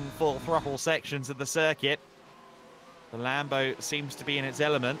long full throttle sections of the circuit, the Lambo seems to be in its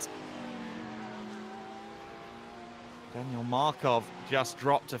element. Daniel Markov just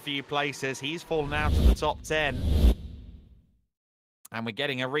dropped a few places. He's fallen out of the top 10. And we're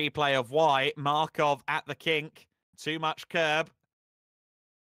getting a replay of why. Markov at the kink. Too much curb.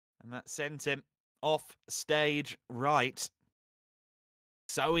 And that sent him off stage right.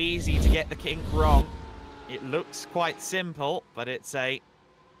 So easy to get the kink wrong. It looks quite simple, but it's a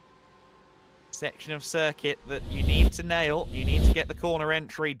section of circuit that you need to nail. You need to get the corner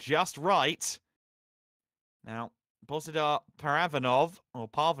entry just right. Now, Bozidar Parvanov,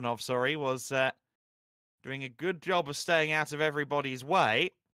 was doing a good job of staying out of everybody's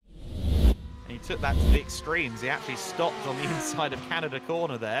way. And he took that to the extremes. He actually stopped on the inside of Canada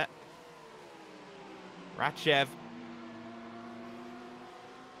corner there. Rachev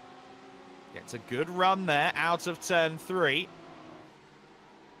gets a good run there out of turn 3.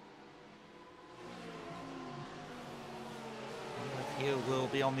 He will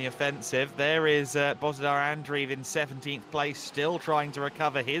be on the offensive. There is Bozidar Andreev in 17th place, still trying to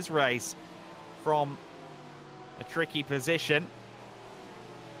recover his race from a tricky position.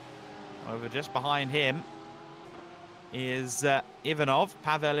 Over just behind him is Ivanov,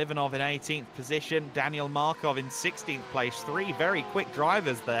 Pavel Ivanov in 18th position, Daniel Markov in 16th place. 3 very quick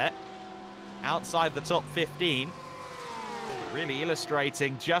drivers there outside the top 15. Really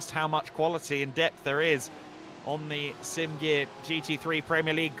illustrating just how much quality and depth there is on the SimGear GT3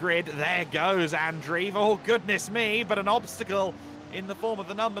 Premier League grid. There goes Andreev. Oh, goodness me, but an obstacle in the form of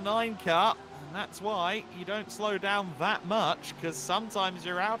the number 9 car. And that's why you don't slow down that much, because sometimes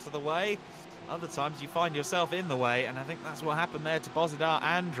you're out of the way, other times you find yourself in the way, and I think that's what happened there to Bozidar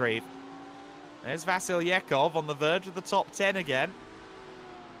Andreev. There's Vasil Yekov on the verge of the top 10 again,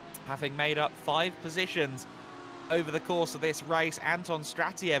 having made up 5 positions over the course of this race. Anton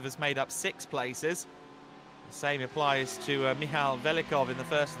Stratiev has made up 6 places. The same applies to Michal Velikov in the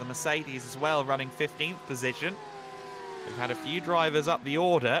first of the Mercedes as well, running 15th position. We've had a few drivers up the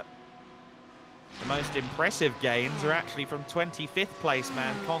order. The most impressive gains are actually from 25th place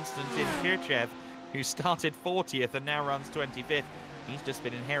man Konstantin Kirchev, who started 40th and now runs 25th. He's just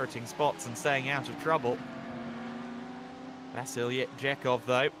been inheriting spots and staying out of trouble. Vasil Jekov,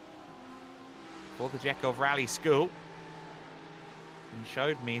 though, for the Jekov Rally School. He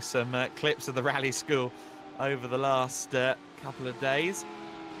showed me some clips of the Rally School over the last couple of days.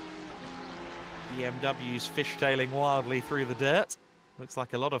 BMW's fishtailing wildly through the dirt. Looks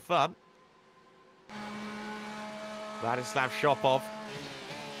like a lot of fun. Vladislav Shopov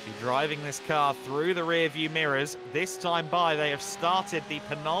driving this car through the rear view mirrors. This time by, they have started the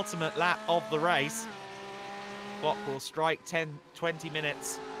penultimate lap of the race. Clock will strike 20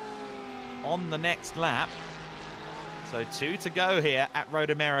 minutes on the next lap. So 2 to go here at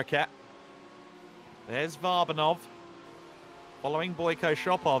Road America. There's Varbanov following Boyko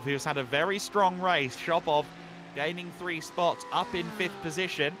Shopov, who's had a very strong race. Shopov gaining 3 spots, up in 5th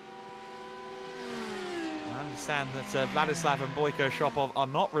position. I understand that Vladislav and Boyko Shopov are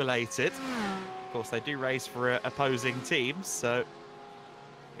not related. Of course, they do race for opposing teams, so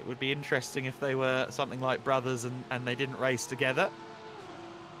it would be interesting if they were something like brothers and they didn't race together.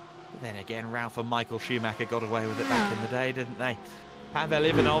 But then again, Ralph and Michael Schumacher got away with it back in the day, didn't they? Pavel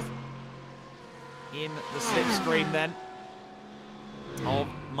Ivanov in the slipstream then of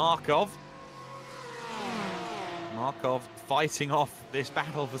Markov. Markov fighting off this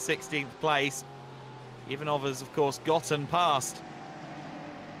battle for 16th place. Ivanov has, of course, gotten past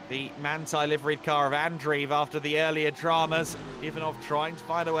the Manti liveried car of Andreev after the earlier dramas. Ivanov trying to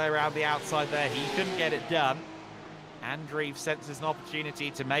find a way around the outside there. He couldn't get it done. Andreev senses an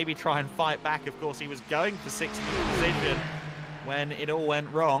opportunity to maybe try and fight back. Of course, he was going for 16th position when it all went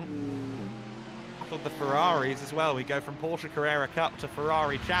wrong. Of the Ferraris as well. We go from Porsche Carrera Cup to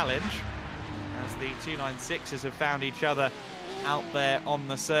Ferrari Challenge as the 296s have found each other out there on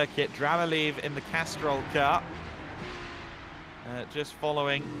the circuit. Dramalev in the Castrol car, just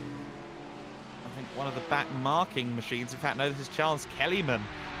following, I think, one of the back marking machines. In fact, no, this is Charles Kellyman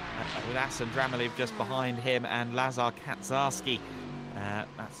with Asen Dramalev just behind him, and Lazar Kaczarski.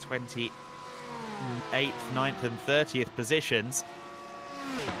 That's 28th, 9th and 30th positions.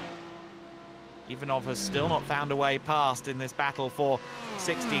 Ivanov has still not found a way past in this battle for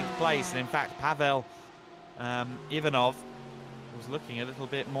 16th place. And in fact, Pavel Ivanov was looking a little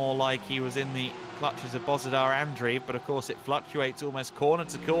bit more like he was in the clutches of Bozidar Andreev, but of course it fluctuates almost corner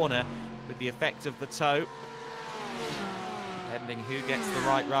to corner with the effect of the toe, depending who gets the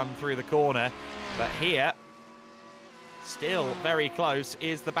right run through the corner. But here, still very close,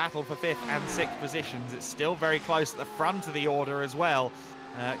 is the battle for 5th and 6th positions. It's still very close at the front of the order as well.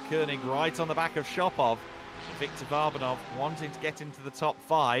 Koenig right on the back of Shopov. Viktor Varbanov wanting to get into the top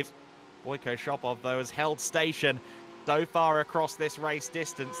 5. Boyko Shopov, though, has held station so far across this race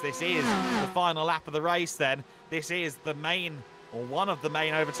distance. This is the final lap of the race then. This is the main, or one of the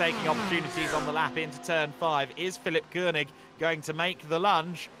main overtaking opportunities on the lap into turn 5. Is Philipp Koenig going to make the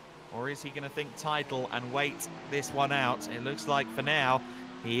lunge, or is he going to think title and wait this one out? It looks like for now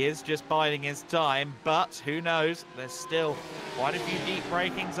he is just biding his time, but who knows? There's still quite a few deep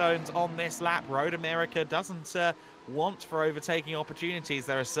braking zones on this lap. Road America doesn't want for overtaking opportunities.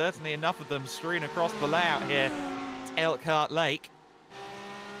 There are certainly enough of them strewn across the layout here at Elkhart Lake.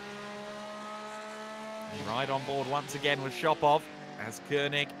 And right on board once again with Shopov as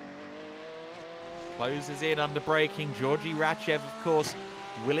Koenig closes in under braking. Georgi Ratchev, of course,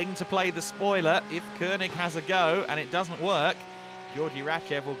 willing to play the spoiler. If Koenig has a go and it doesn't work, Georgi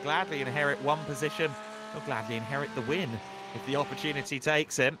Ratchev will gladly inherit one position. He'll gladly inherit the win if the opportunity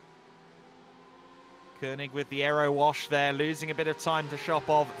takes him. Koenig with the aero wash there, losing a bit of time to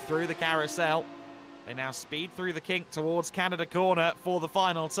Shopov through the carousel. They now speed through the kink towards Canada Corner for the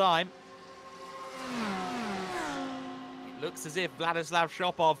final time. It looks as if Vladislav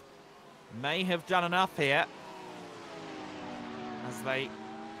Shopov may have done enough here as they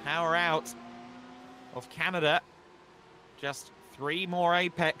power out of Canada. Just 3 more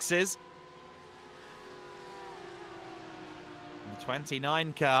apexes. The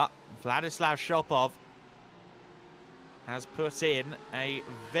 29 car, Vladislav Shopov, has put in a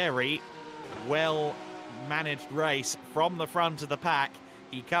very well-managed race from the front of the pack.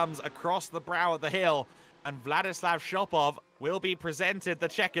 He comes across the brow of the hill, and Vladislav Shopov will be presented the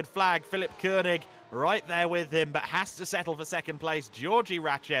checkered flag. Philipp Koenig right there with him, but has to settle for second place. Georgi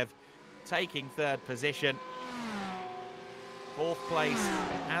Ratchev taking 3rd position. 4th place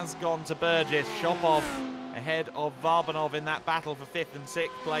has gone to Burgess. Shopov ahead of Varbanov in that battle for 5th and 6th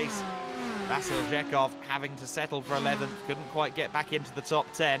place. Vasil Zhekov having to settle for 11th, couldn't quite get back into the top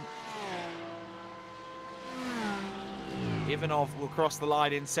 10. Ivanov will cross the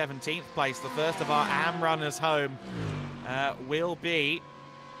line in 17th place. The first of our AM runners home will be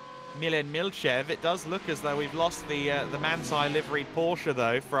Milen Milchev. It does look as though we've lost the Manti livery Porsche,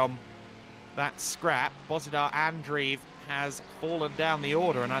 though, from that scrap. Bozidar Andreev has fallen down the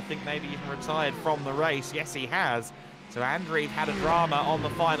order, and I think maybe even retired from the race. Yes, he has. So Andreev had a drama on the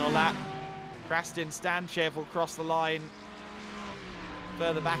final lap. Krastin Stanchev will cross the line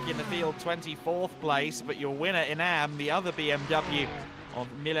further back in the field, 24th place, but your winner in AM, the other BMW of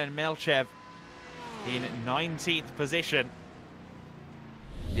Milen Milchev, in 19th position.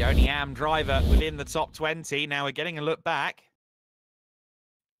 The only AM driver within the top 20. Now we're getting a look back.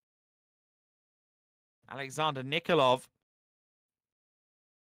 Alexander Nikolov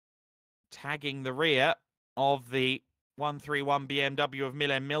tagging the rear of the 131 BMW of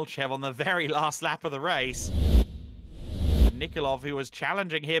Milen Milchev on the very last lap of the race. Nikolov, who was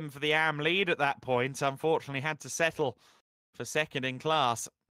challenging him for the AM lead at that point, unfortunately had to settle for 2nd in class.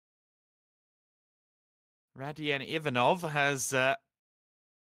 Radian Ivanov has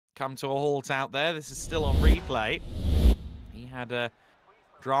come to a halt out there. This is still on replay. He had a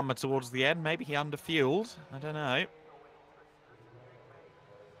drama towards the end. Maybe he underfueled. I don't know.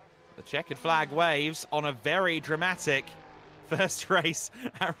 The checkered flag waves on a very dramatic first race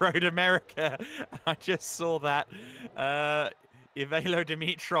at Road America. I just saw that. Ivaylo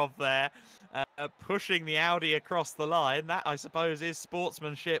Dimitrov there pushing the Audi across the line. That, I suppose, is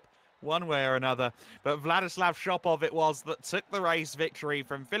sportsmanship one way or another. But Vladislav Shopov it was that took the race victory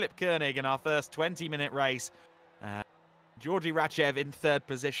from Philipp Koenig in our first 20-minute race. Georgi Ratchev in 3rd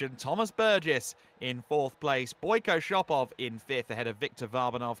position, Thomas Burgess in 4th place, Boyko Shopov in 5th ahead of Viktor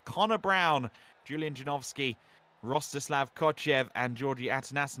Varbanov, Connor Brown, Julian Janovsky, Rostislav Kochev and Georgi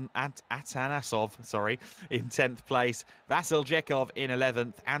Atanasov in 10th place, Vasil Zhekov in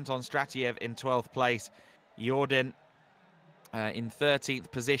 11th, Anton Stratiev in 12th place, Jordan in 13th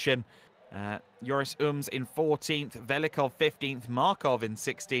position, Joris Ums in 14th, Velikov 15th, Markov in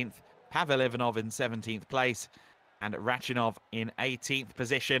 16th, Pavel Ivanov in 17th place, and Rachinov in 18th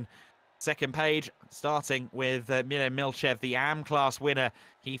position. Second page, starting with Milen Milchev, the AM class winner.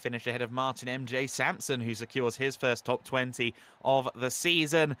 He finished ahead of Martin MJ Sampson, who secures his first top 20 of the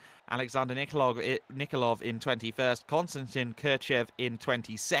season. Alexander Nikolov in 21st, Konstantin Kirchev in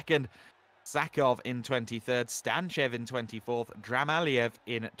 22nd, Zakov in 23rd, Stanchev in 24th, Dramaliev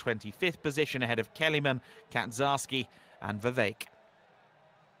in 25th position ahead of Kellyman, Kaczarski and Vivek.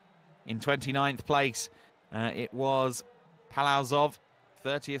 In 29th place, it was Palauzov,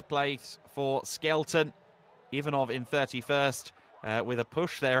 30th place for Skelton, Ivanov in 31st, with a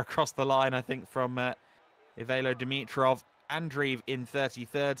push there across the line, I think, from Ivaylo Dimitrov, Andreev in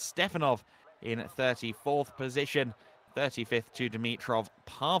 33rd, Stefanov in 34th position, 35th to Dimitrov,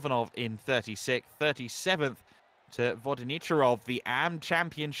 Parvanov in 36th, 37th to Vodenicherov, the AM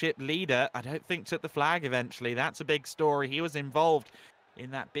Championship leader. I don't think took the flag eventually. That's a big story. He was involved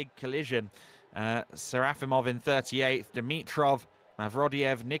in that big collision. Serafimov in 38th, Dimitrov,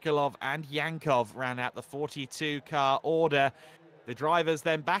 Mavrodiev, Nikolov and Yankov ran out the 42-car order. The drivers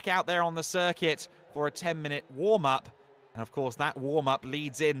then back out there on the circuit for a 10-minute warm-up. And of course, that warm-up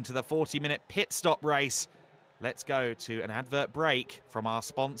leads into the 40-minute pit stop race. Let's go to an advert break from our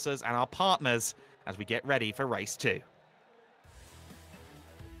sponsors and our partners as we get ready for race 2.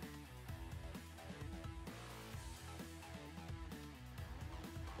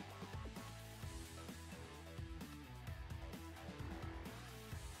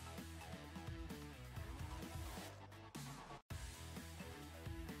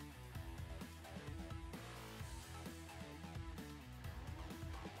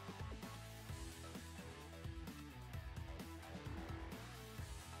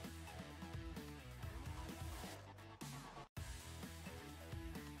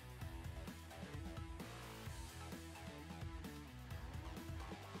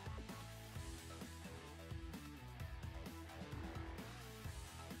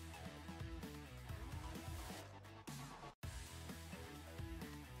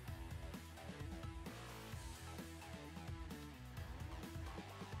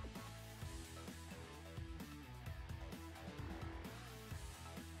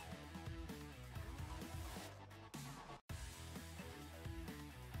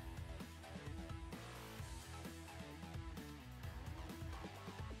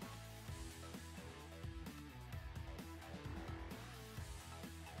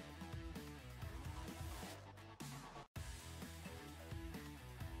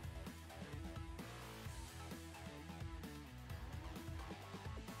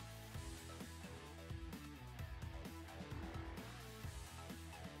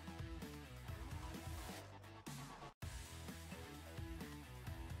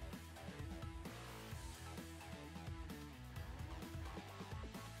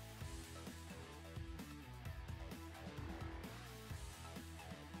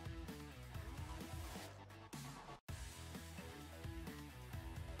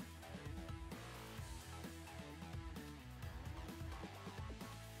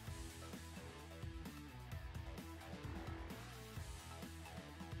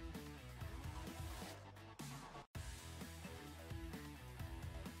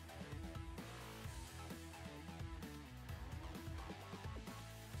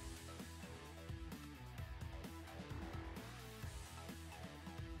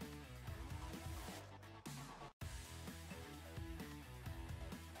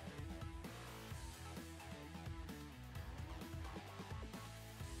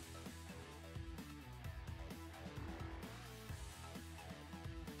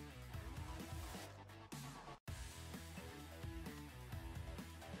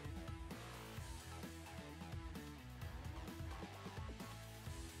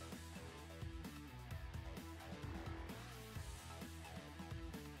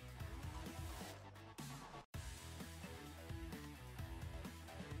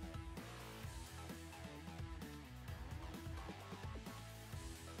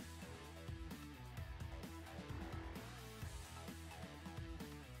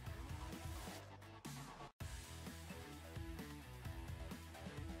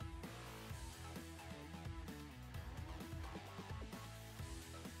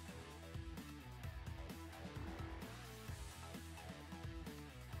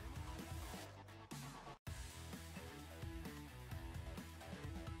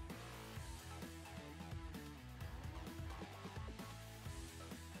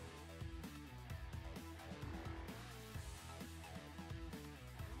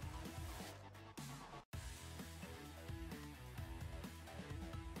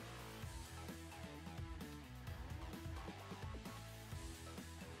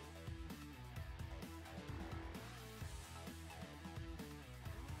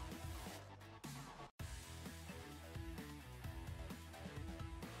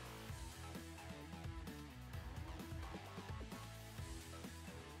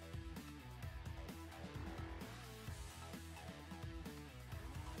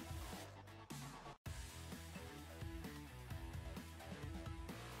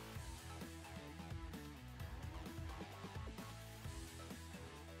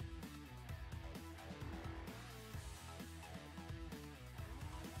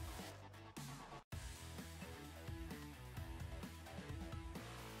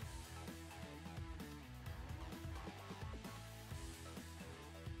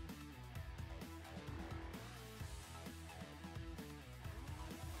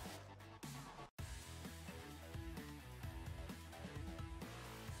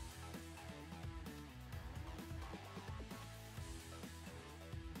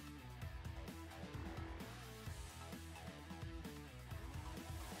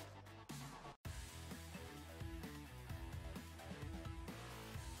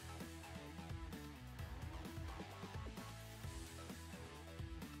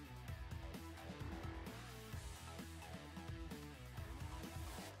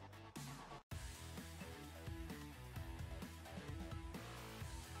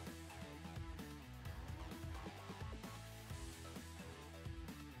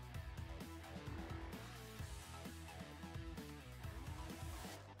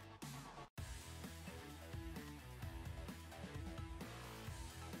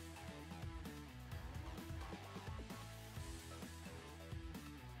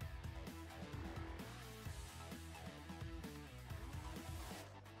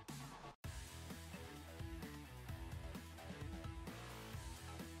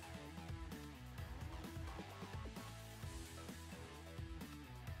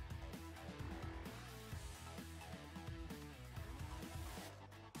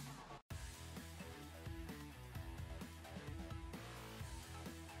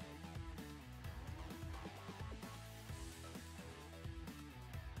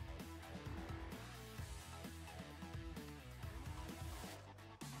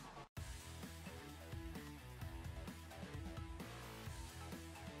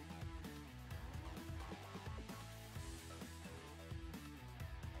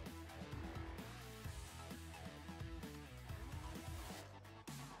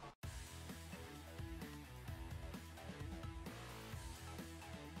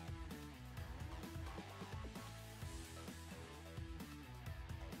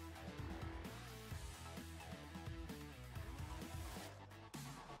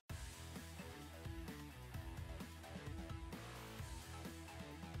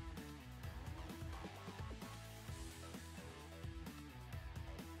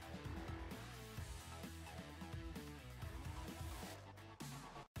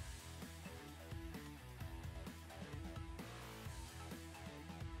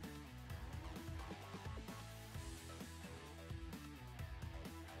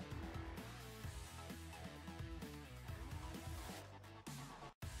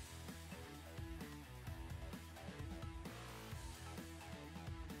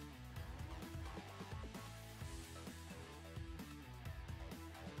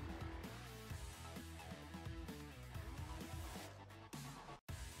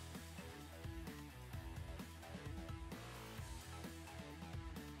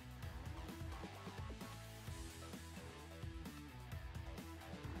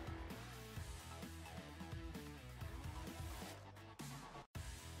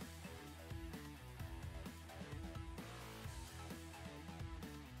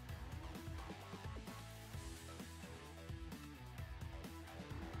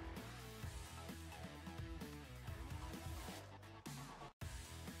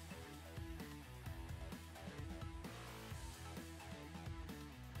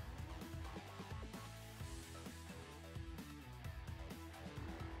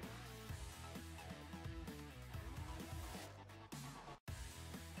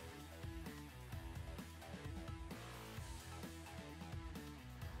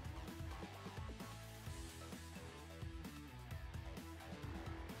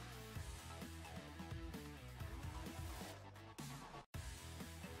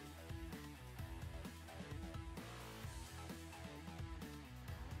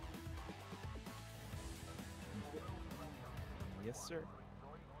 Yes, sir.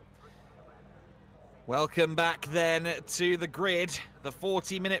 Welcome back then to the grid. The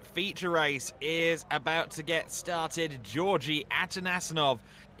 40-minute feature race is about to get started. Georgi Atanasov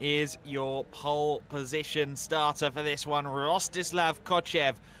is your pole position starter for this one. Rostislav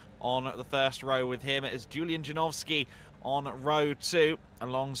Kochev on the first row with him as Julian Janovsky on row 2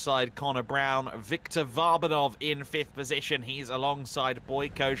 alongside Connor Brown. Viktor Varbanov in 5th position. He's alongside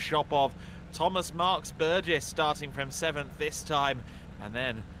Boyko Shopov. Thomas Marks Burgess starting from 7th this time. And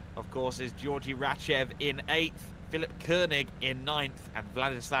then, of course, is Georgi Rachev in 8th, Philip Koenig in 9th, and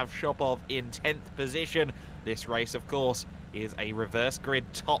Vladislav Shopov in 10th position. This race, of course, is a reverse grid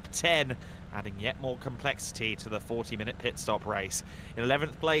top 10, adding yet more complexity to the 40-minute pit stop race. In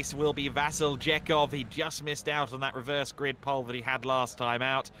 11th place will be Vasil Jekov. He just missed out on that reverse grid pole that he had last time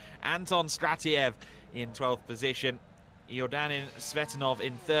out. Anton Stratiev in 12th position. Iordanin Svetanov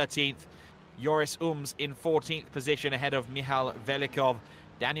in 13th. Joris Ums in 14th position ahead of Michal Velikov.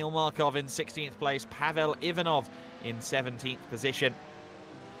 Daniel Markov in 16th place. Pavel Ivanov in 17th position.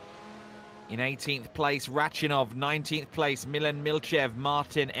 In 18th place, Rachinov. 19th place, Milan Milchev.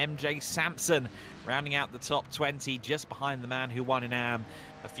 Martin MJ Sampson rounding out the top 20, just behind the man who won in Am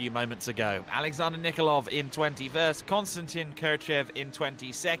a few moments ago. Alexander Nikolov in 21st. Konstantin Kirchev in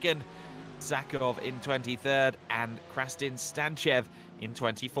 22nd. Zakov in 23rd. And Krastin Stanchev in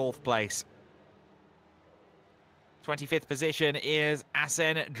 24th place. 25th position is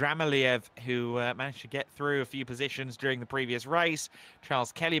Asen Dramaliev, who managed to get through a few positions during the previous race.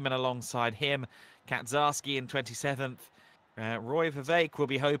 Charles Kellyman alongside him. Kaczarski in 27th. Roy Vivek will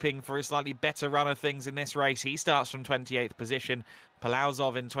be hoping for a slightly better run of things in this race. He starts from 28th position.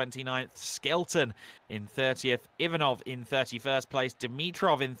 Palauzov in 29th. Skelton in 30th. Ivanov in 31st place.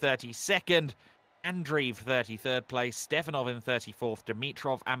 Dimitrov in 32nd. Andreev 33rd place, Stefanov in 34th,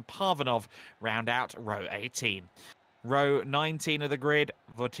 Dimitrov and Parvanov round out row 18. Row 19 of the grid,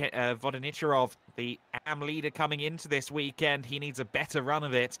 Vodenicherov, the AM leader coming into this weekend. He needs a better run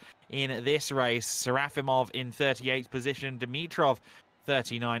of it in this race. Serafimov in 38th position, Dimitrov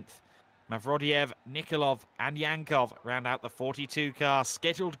 39th. Mavrodiev, Nikolov and Yankov round out the 42-car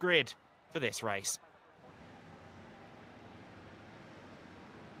scheduled grid for this race.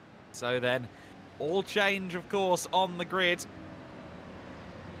 So then, all change, of course, on the grid.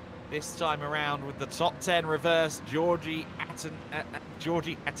 This time around with the top 10 reverse, Georgi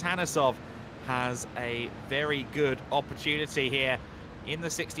Atanasov has a very good opportunity here in the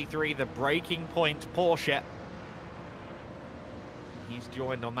 63, the Breaking Point Porsche. He's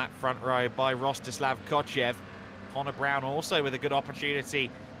joined on that front row by Rostislav Kochev. Connor Brown also with a good opportunity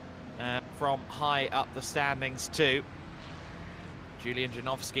from high up the standings too. Julian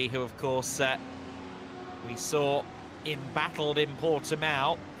Janovsky, who of course we saw battled in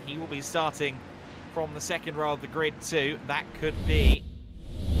Portimao. He will be starting from the second row of the grid too. That could be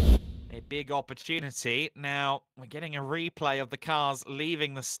a big opportunity. Now, we're getting a replay of the cars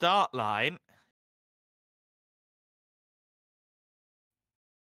leaving the start line.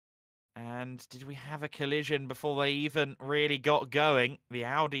 And did we have a collision before they even really got going? The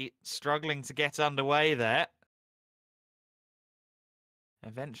Audi struggling to get underway there.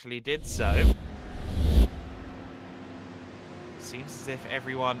 Eventually did so. Seems as if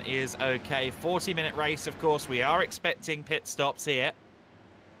everyone is okay. 40-minute race, of course. We are expecting pit stops here.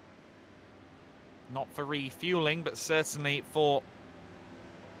 Not for refueling, but certainly for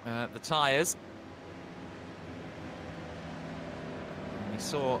the tyres. We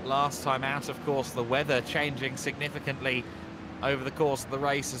saw last time out, of course, the weather changing significantly over the course of the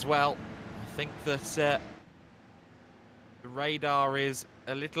race as well. I think that the radar is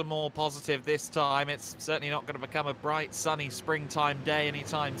a little more positive this time. It's certainly not going to become a bright, sunny springtime day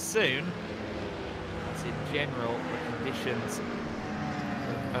anytime soon. But in general, the conditions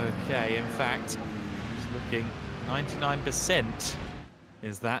look okay. In fact, just looking 99%,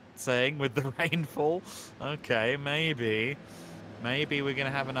 is that saying, with the rainfall? Okay, maybe we're going to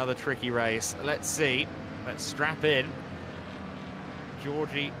have another tricky race. Let's see. Let's strap in.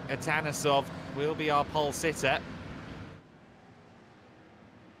 Georgi Atanasov will be our pole sitter.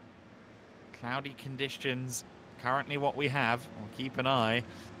 Cloudy conditions, currently what we have. We'll keep an eye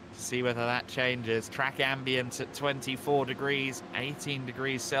to see whether that changes. Track ambient at 24 degrees, 18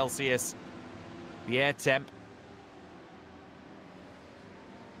 degrees Celsius. The air temp.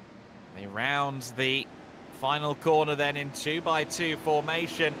 They round the final corner then in 2x2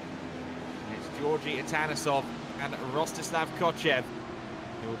 formation. It's Georgi Atanasov and Rostislav Kochev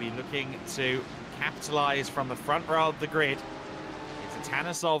who will be looking to capitalize from the front row of the grid.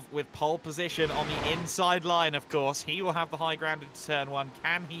 Atanasov with pole position on the inside line, of course. He will have the high ground into turn one.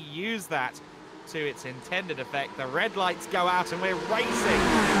 Can he use that to its intended effect. The red lights go out and we're racing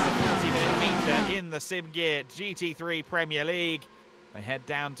the 40-minute feature in the SimGear GT3 Premier League. They head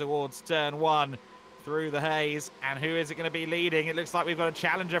down towards turn 1 through the haze, and who is it going to be leading? It looks like we've got a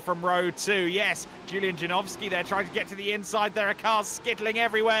challenger from row 2. Yes, Julian Janowski there trying to get to the inside. There are cars skittling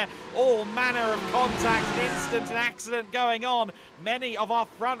everywhere, all manner of contact, an instant and accident going on. Many of our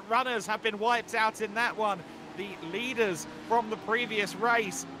front runners have been wiped out in that one. The leaders from the previous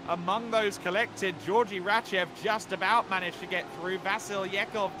race, among those collected, Georgi Ratchev just about managed to get through. Vasil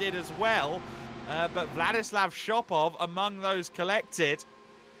Yekov did as well, but Vladislav Shopov among those collected.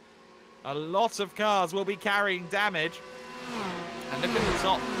 A lot of cars will be carrying damage. And look at the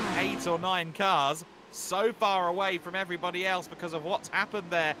top 8 or 9 cars, so far away from everybody else because of what's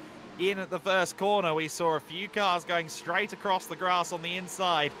happened there in at the first corner. We saw a few cars going straight across the grass on the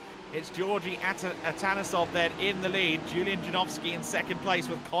inside. It's Georgi Atanasov then in the lead. Julian Janowski in second place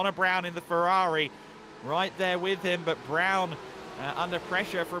with Connor Brown in the Ferrari right there with him. But Brown under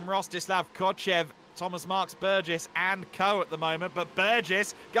pressure from Rostislav Kochev, Thomas Marks Burgess and co at the moment, but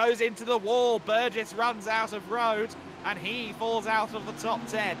Burgess goes into the wall. Burgess runs out of road and he falls out of the top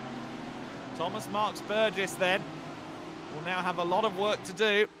 10. Thomas Marks Burgess then will now have a lot of work to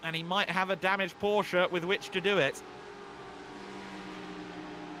do, and he might have a damaged Porsche with which to do it.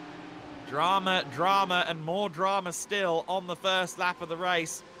 Drama, drama, and more drama still on the first lap of the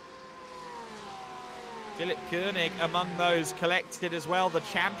race. Philip Koenig among those collected as well, the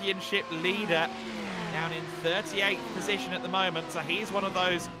championship leader, down in 38th position at the moment. So he's one of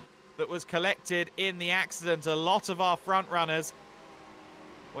those that was collected in the accident. A lot of our front runners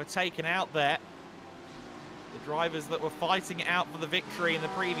were taken out there. The drivers that were fighting it out for the victory in the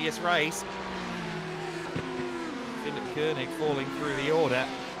previous race. Philip Koenig falling through the order.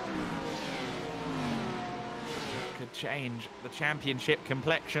 Could change the championship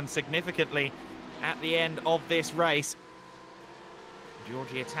complexion significantly at the end of this race.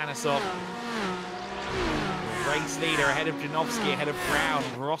 Georgi Atanasov, race leader, ahead of Janowski, ahead of Brown.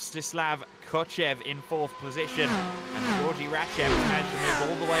 Rostislav Kochev in 4th position. And Georgi Ratchev managed to move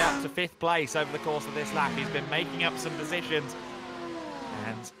all the way up to 5th place over the course of this lap. He's been making up some positions,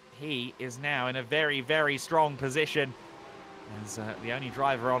 and he is now in a very, very strong position as the only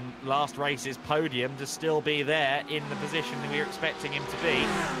driver on last race's podium to still be there in the position that we were expecting him to be.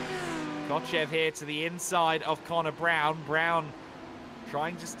 Kochev here to the inside of Connor Brown. Brown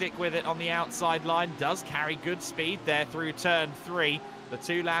trying to stick with it on the outside line, does carry good speed there through turn 3. The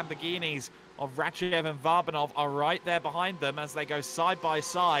 2 Lamborghinis of Ratchev and Varbanov are right there behind them as they go side by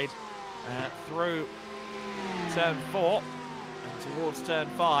side through turn 4 and towards turn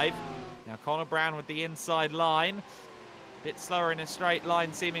 5. Now Connor Brown with the inside line, a bit slower in a straight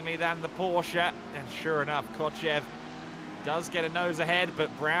line seemingly than the Porsche, and sure enough Kochev does get a nose ahead, but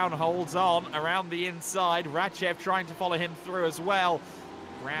Brown holds on around the inside. Ratchev trying to follow him through as well.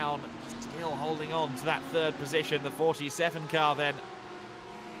 Brown still holding on to that 3rd position. The 47 car then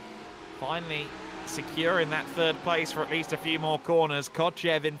finally securing that 3rd place for at least a few more corners.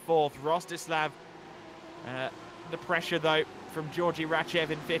 Kochev in 4th. Rostislav, the pressure though from Georgi Ratchev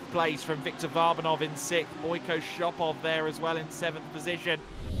in 5th place, from Viktor Varbanov in 6th. Boyko Shopov there as well in 7th position.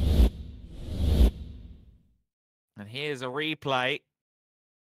 And here's a replay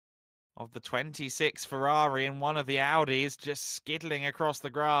of the 26 Ferrari and one of the Audis just skidding across the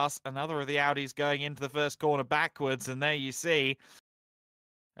grass. Another of the Audis going into the first corner backwards. And there you see,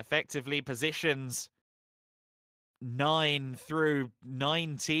 effectively positions 9 through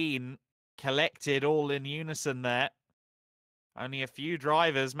 19 collected all in unison there. Only a few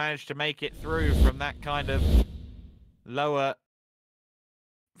drivers managed to make it through from that kind of lower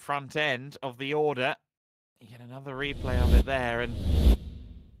front end of the order. You get another replay of it there, and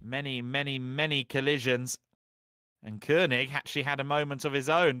many, many, many collisions. And Koenig actually had a moment of his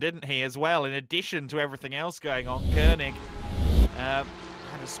own, didn't he, as well? In addition to everything else going on, Koenig had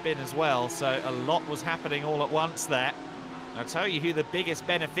a spin as well, so a lot was happening all at once there. I'll tell you who the biggest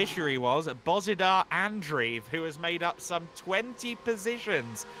beneficiary was, Bozidar Andreev, who has made up some 20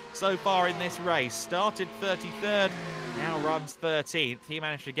 positions so far in this race. Started 33rd, now runs 13th. He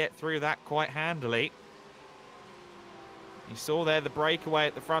managed to get through that quite handily. You saw there the breakaway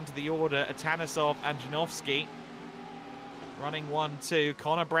at the front of the order, Atanasov and Janowski running 1-2.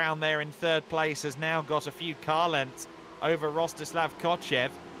 Connor Brown there in 3rd place has now got a few car lengths over Rostislav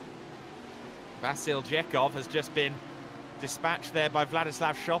Kochev. Vasil Jekov has just been dispatched there by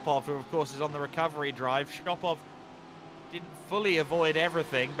Vladislav Shopov, who of course is on the recovery drive. Shopov didn't fully avoid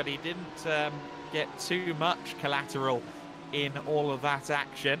everything, but he didn't get too much collateral in all of that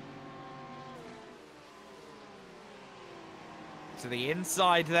action. To the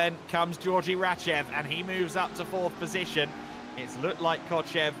inside then comes Georgi Ratchev, and he moves up to 4th position. It's looked like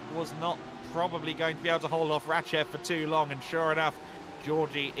Kochev was not probably going to be able to hold off Ratchev for too long, and sure enough,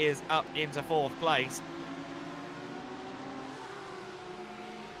 Georgi is up into 4th place.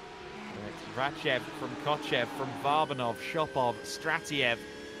 Ratchev from Kochev, from Varbanov, Shopov, Stratiev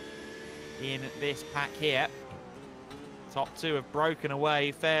in this pack here. Top 2 have broken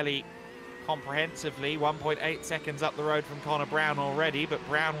away fairly comprehensively. 1.8 seconds up the road from Connor Brown already, but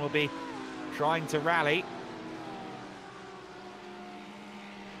Brown will be trying to rally.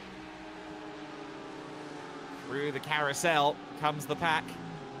 Through the carousel comes the pack.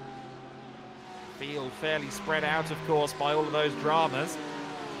 Field fairly spread out, of course, by all of those dramas.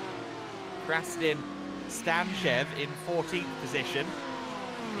 Krastin Stanchev in 14th position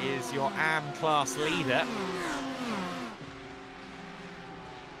is your AM class leader.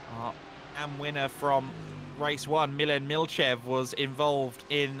 Our AM winner from race 1, Milen Milchev, was involved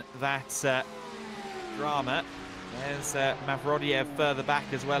in that drama. There's Mavrodiev further back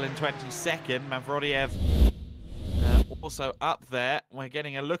as well in 22nd. Mavrodiev also up there. We're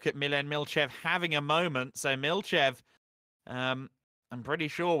getting a look at Milen Milchev having a moment. So Milchev, I'm pretty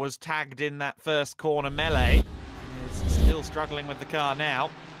sure, was tagged in that first corner melee. He's still struggling with the car now.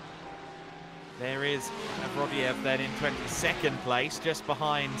 There is Mavrodiev then in 22nd place, just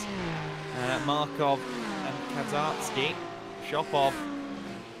behind Markov and Kazatsky. Shopov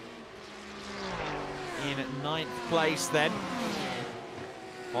in 9th place then,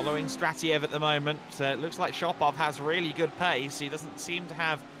 following Stratiev at the moment. It looks like Shopov has really good pace. He doesn't seem to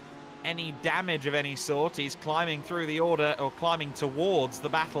have any damage of any sort. He's climbing through the order, or climbing towards the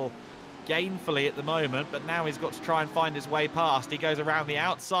battle gainfully at the moment, but now he's got to try and find his way past. He goes around the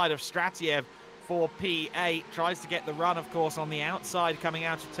outside of Stratiev for P8, tries to get the run, of course, on the outside coming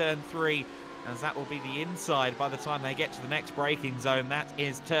out of turn 3, as that will be the inside by the time they get to the next braking zone. That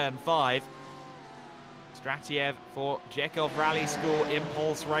is turn 5. Stratiev for Jekov Rally School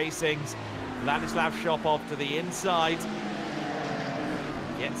Impulse Racing's Vladislav Shopov to the inside.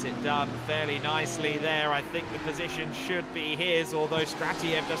 Gets it done fairly nicely there. I think the position should be his, although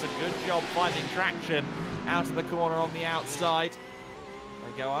Stratiev does a good job finding traction out of the corner on the outside.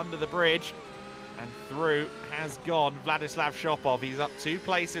 They go under the bridge, and through has gone Vladislav Shopov. He's up 2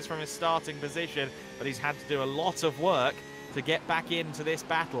 places from his starting position, but he's had to do a lot of work to get back into this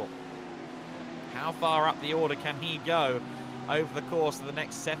battle. How far up the order can he go over the course of the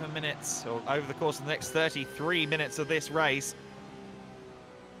next 7 minutes, or over the course of the next 33 minutes of this race?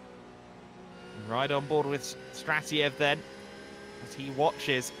 Right on board with Stratiev then, as he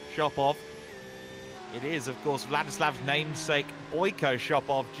watches Shopov. It is, of course, Vladislav's namesake Boyko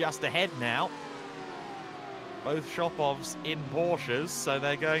Shopov just ahead now. Both Shopovs in Porsches, so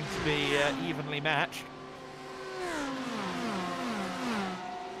they're going to be evenly matched.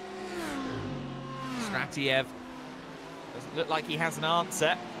 Stratiev doesn't look like he has an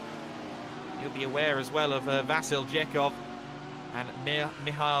answer. He'll be aware as well of Vasil Jekov and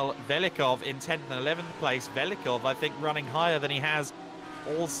Mikhail Velikov in 10th and 11th place. Velikov, I think, running higher than he has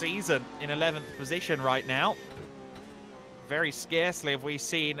all season in 11th position right now. Very scarcely have we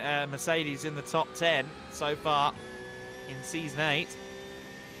seen Mercedes in the top 10 so far in season 8.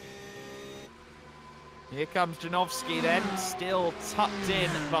 Here comes Janovsky then, still tucked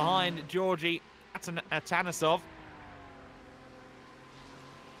in behind Georgi Atanasov.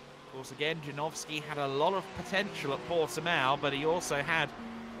 Of course, again, Janovsky had a lot of potential at Portimao, but he also had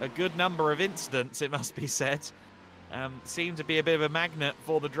a good number of incidents, it must be said. Seemed to be a bit of a magnet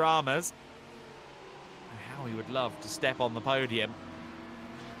for the dramas. How he would love to step on the podium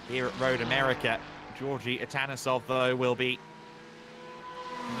here at Road America. Georgi Atanasov, though, will be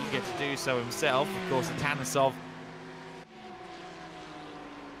eager to do so himself. Of course, Atanasov,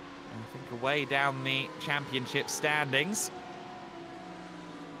 I think, away down the championship standings.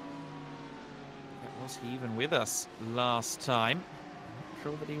 Was he even with us last time? I'm not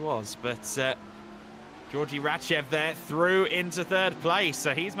sure that he was, but Georgi Ratchev there through into 3rd place,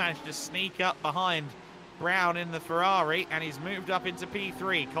 so he's managed to sneak up behind Brown in the Ferrari, and he's moved up into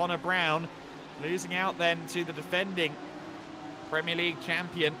P3. Connor Brown losing out then to the defending Premier League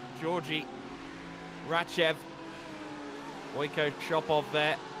champion Georgi Ratchev. Boyko Shopov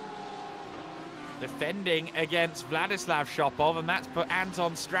there defending against Vladislav Shopov, and that's put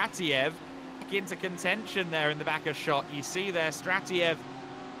Anton Stratiev into contention there in the back of shot. You see there Stratiev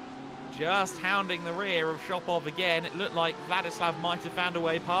just hounding the rear of Shopov again. It looked like Vladislav might have found a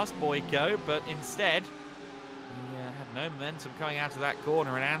way past Boyko, but instead he had no momentum coming out of that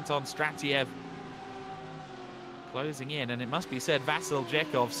corner, and Anton Stratiev closing in, and it must be said Vasil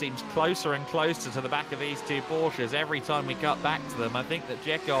Jekov seems closer and closer to the back of these two Porsches every time we cut back to them. I think that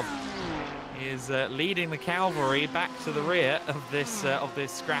Jekov is leading the cavalry back to the rear of this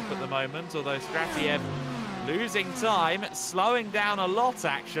scrap at the moment, although Stratiev losing time, slowing down a lot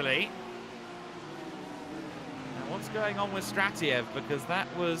actually. Now what's going on with Stratiev, because that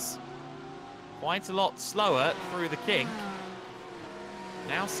was quite a lot slower through the kink.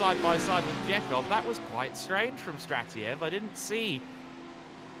 Now side by side with Jekov. That was quite strange from Stratiev. I didn't see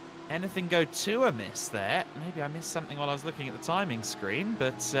anything go too amiss there. Maybe I missed something while I was looking at the timing screen,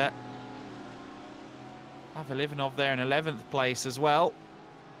 but Avelivanov there in 11th place as well.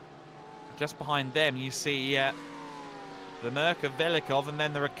 Just behind them you see the Merc of Velikov, and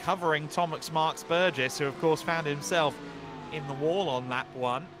then the recovering Tomax Marks Burgess, who of course found himself in the wall on lap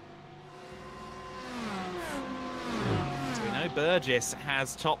 1. Burgess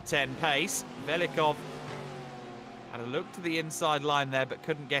has top 10 pace. Velikov had a look to the inside line there, but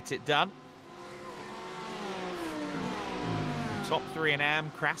couldn't get it done. Top 3 in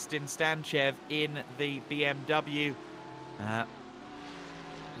AM, Krastin Stanchev in the BMW.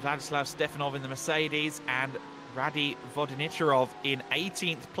 Vladislav Stefanov in the Mercedes, and Radi Vodinicherov in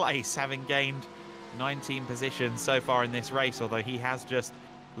 18th place, having gained 19 positions so far in this race, although he has just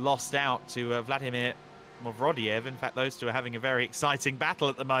lost out to Vladimir Movrodiev. In fact, those two are having a very exciting battle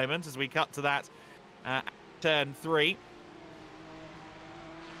at the moment as we cut to that turn 3.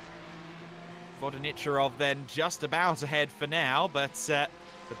 Vodinicherov then just about ahead for now, but the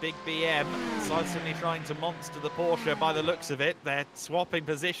big BM certainly trying to monster the Porsche by the looks of it. They're swapping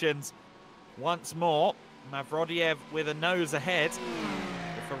positions once more. Mavrodiev with a nose ahead.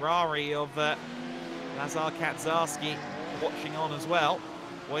 The Ferrari of Lazar Kaczarski watching on as well.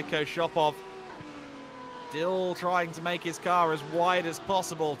 Boyko Shopov still trying to make his car as wide as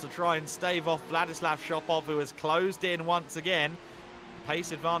possible to try and stave off Vladislav Shopov, who has closed in once again.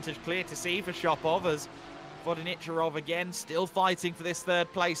 Pace advantage clear to see for Shopov, as Vodinicherov again still fighting for this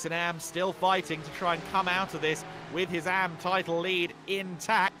 3rd place in AM, still fighting to try and come out of this with his AM title lead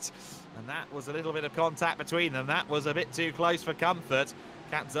intact. And that was a little bit of contact between them. That was a bit too close for comfort.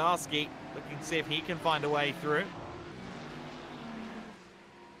 Kaczarski looking to see if he can find a way through,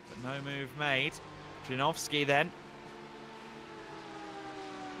 but no move made. Janovski then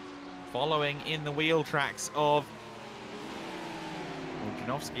following in the wheel tracks of, or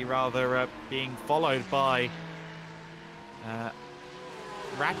Janovski rather, being followed by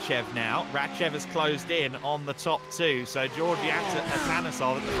Radchev now. Radchev has closed in on the top 2, so Georgi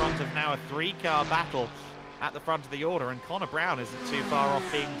Atanasov at the front of now a 3-car battle at the front of the order, and Connor Brown isn't too far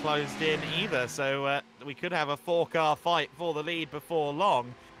off being closed in either, so we could have a 4-car fight for the lead before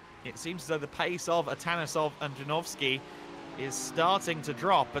long. It seems as though the pace of Atanasov and Janovski is starting to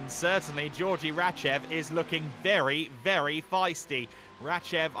drop, and certainly Georgi Radchev is looking very, very feisty.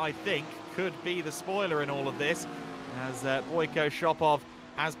 Radchev, I think, could be the spoiler in all of this, as Boyko Shopov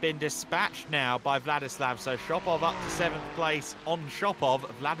has been dispatched now by Vladislav. So Shopov up to 7th place on Shopov,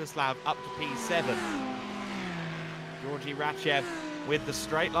 Vladislav up to P7. Georgi Radchev with the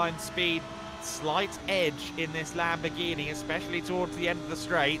straight line speed, slight edge in this Lamborghini, especially towards the end of the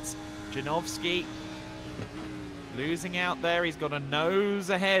straights. Janovski losing out there. He's got a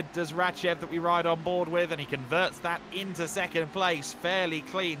nose ahead, does Radchev, that we ride on board with, and he converts that into 2nd place. Fairly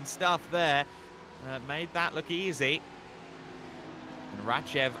clean stuff there. Made that look easy. And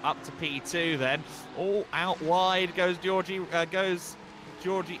Radchev up to P2 then. All out wide goes Georgi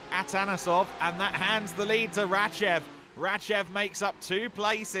Atanasov, and that hands the lead to Radchev. Radchev makes up 2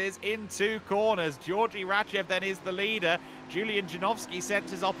 places in 2 corners. Georgi Radchev then is the leader. Julian Janovski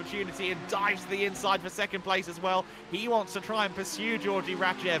sensed his opportunity and dives to the inside for 2nd place as well. He wants to try and pursue Georgi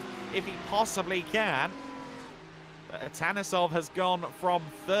Radchev if he possibly can. But Atanasov has gone from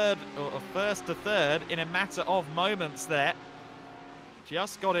 1st to 3rd in a matter of moments there.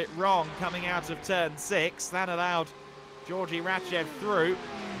 Just got it wrong coming out of turn 6. That allowed Georgi Radchev through.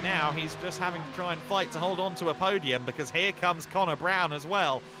 Now he's just having to try and fight to hold on to a podium, because here comes Connor Brown as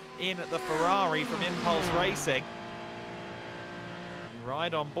well in the Ferrari from Impulse Racing.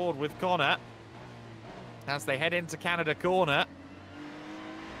 Right on board with Connor as they head into Canada Corner.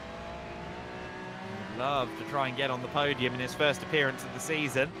 Love to try and get on the podium in his first appearance of the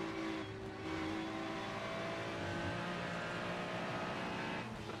season.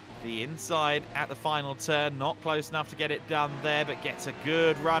 The inside at the final turn, not close enough to get it done there, but gets a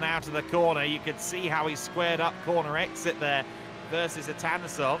good run out of the corner. You could see how he squared up corner exit there versus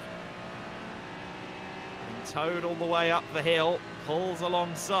Atanasov. And towed all the way up the hill, pulls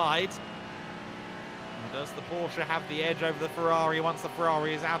alongside. And does the Porsche have the edge over the Ferrari once the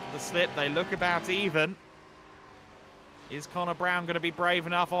Ferrari is out of the slip? They look about even. Is Connor Brown going to be brave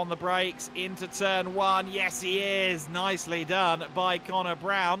enough on the brakes into turn one? Yes, he is. Nicely done by Connor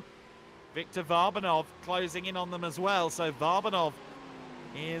Brown. Viktor Varbanov closing in on them as well. So Varbanov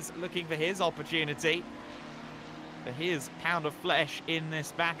is looking for his opportunity, for his pound of flesh in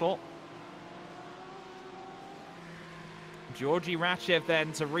this battle. Georgi Ratchev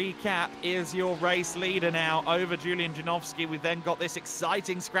then, to recap, is your race leader now over Julian Janowski. We've then got this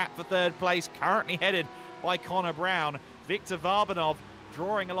exciting scrap for third place, currently headed by Connor Brown. Viktor Varbanov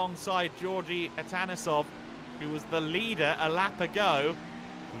drawing alongside Georgi Atanesov, who was the leader a lap ago.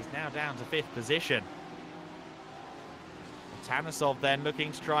 He's now down to 5th position. Atanesov then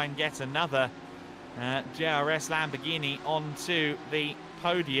looking to try and get another JRS Lamborghini onto the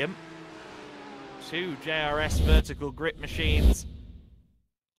podium. 2 JRS vertical grip machines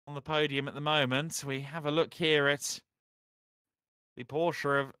on the podium at the moment. We have a look here at the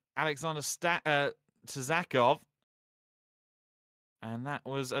Porsche of Alexander Tzakov. And that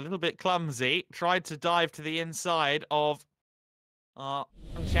was a little bit clumsy. Tried to dive to the inside of our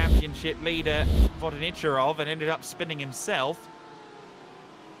championship leader, Vodenicherov, and ended up spinning himself.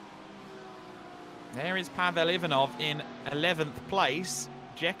 There is Pavel Ivanov in 11th place.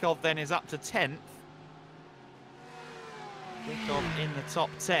 Jekov then is up to 10th. Jekov in the top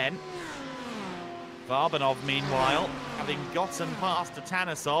 10. Varbanov, meanwhile, having gotten past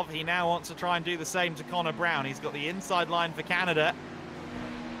Atanesov, he now wants to try and do the same to Connor Brown. He's got the inside line for Canada.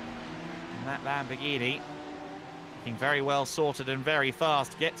 And that Lamborghini, looking very well sorted and very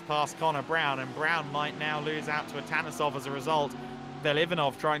fast, gets past Connor Brown, and Brown might now lose out to Atanesov as a result.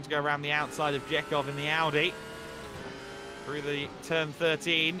 Belivanov trying to go around the outside of Jekov in the Audi. Through the turn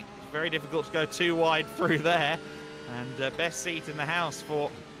 13, very difficult to go too wide through there. And best seat in the house for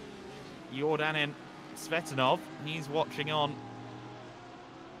Yordanin Svetanov. He's watching on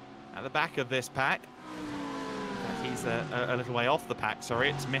at the back of this pack. He's a little way off the pack,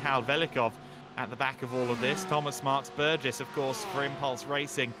 sorry. It's Mihail Velikov at the back of all of this. Thomas Marks Burgess, of course, for Impulse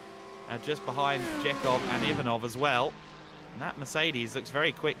Racing, just behind Jekov and Ivanov as well. And that Mercedes looks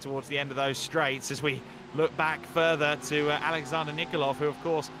very quick towards the end of those straights as we look back further to Alexander Nikolov, who, of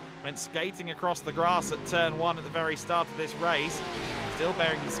course, went skating across the grass at turn one at the very start of this race. Still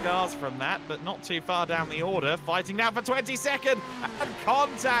bearing the scars from that, but not too far down the order. Fighting now for 22nd, and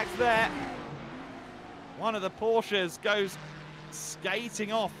contact there. One of the Porsches goes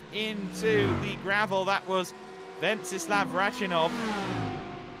skating off into the gravel. That was Ventsislav Rachinov.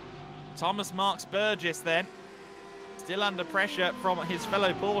 Thomas Marks Burgess then, still under pressure from his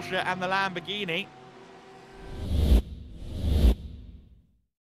fellow Porsche and the Lamborghini.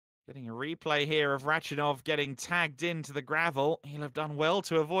 Getting a replay here of Rachinov getting tagged into the gravel. He'll have done well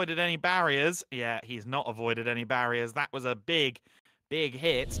to avoid any barriers. Yeah, he's not avoided any barriers. That was a big, big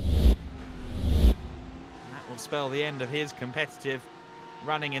hit. And that will spell the end of his competitive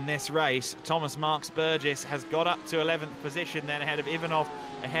running in this race. Thomas Marks Burgess has got up to 11th position then, ahead of Ivanov,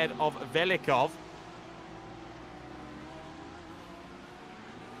 ahead of Velikov.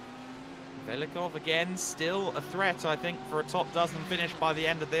 Velikov again, still a threat, I think, for a top dozen finish by the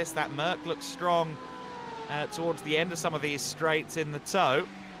end of this. That Merc looks strong towards the end of some of these straights in the toe.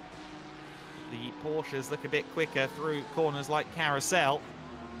 The Porsches look a bit quicker through corners like Carousel.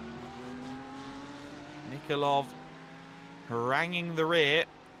 Nikolov haranguing the rear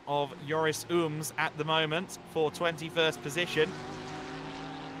of Joris Ooms at the moment for 21st position.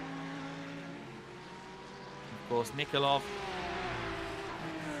 Of course, Nikolov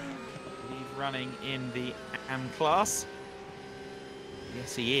running in the AM class.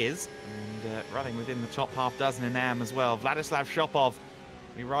 Yes, he is. And running within the top half dozen in AM as well. Vladislav Shopov,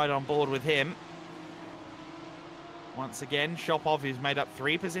 we ride on board with him. Once again, Shopov, who's made up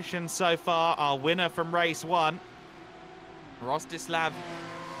 3 positions so far, our winner from race 1. Rostislav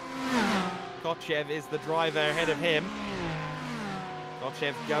Kochev is the driver ahead of him.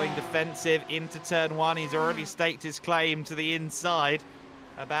 Kochev going defensive into turn 1. He's already staked his claim to the inside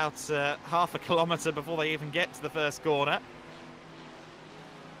about half a kilometre before they even get to the first corner.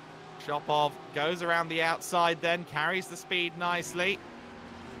 Shopov goes around the outside then, carries the speed nicely.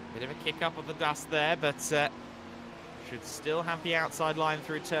 Bit of a kick up of the dust there, but should still have the outside line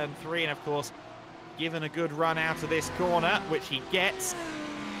through turn 3. And of course, given a good run out of this corner, which he gets,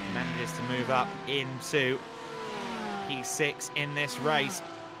 manages to move up into P6 in this race.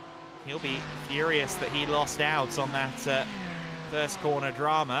 He'll be furious that he lost out on that first corner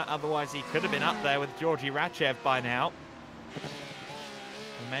drama. Otherwise, he could have been up there with Georgi Ratchev by now.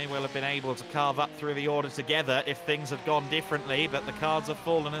 He may well have been able to carve up through the order together if things had gone differently, but the cards have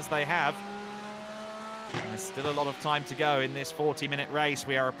fallen as they have. And there's still a lot of time to go in this 40-minute race.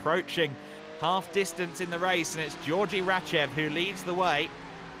 We are approaching half distance in the race, and it's Georgi Rachev who leads the way.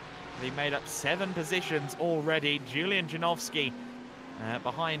 He made up 7 positions already. Julian Janowski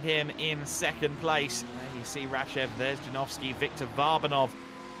behind him in second place. There you see Rachev, there's Janowski, Viktor Varbanov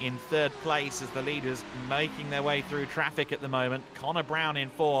in third place as the leaders making their way through traffic at the moment. Connor Brown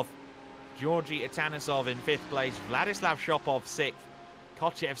in fourth, Georgi Atanisov in fifth place, Vladislav Shopov sixth,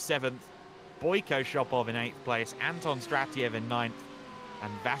 Kochev seventh, Boyko Shopov in eighth place, Anton Stratiev in ninth,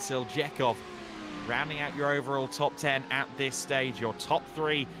 and Vasil Jekov rounding out your overall top 10 at this stage. Your top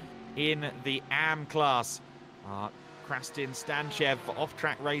 3 in the AM class are Krastin Stanchev for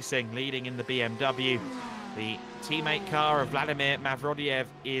off-track racing leading in the BMW. The teammate car of Vladimir Mavrodiev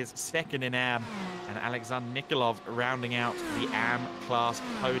is second in AM, and Alexander Nikolov rounding out the AM class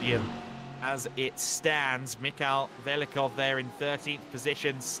podium. As it stands, Mikhail Velikov there in 13th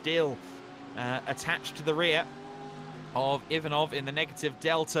position, still attached to the rear of Ivanov in the negative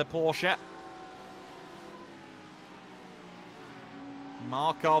Delta Porsche.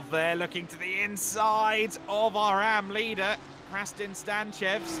 Markov there looking to the inside of our AM leader, Krastin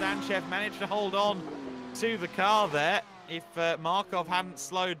Stanchev. Stanchev managed to hold on to the car there. If Markov hadn't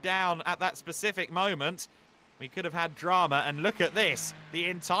slowed down at that specific moment, we could have had drama. And look at this, the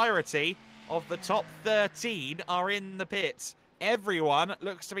entirety of the top 13 are in the pits. Everyone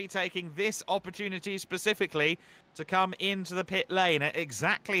looks to be taking this opportunity specifically to come into the pit lane at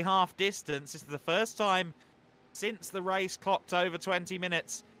exactly half distance. This is the first time since the race clocked over 20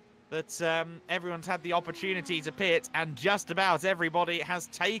 minutes that everyone's had the opportunity to pit, and just about everybody has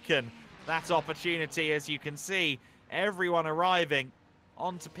taken that opportunity. As you can see, everyone arriving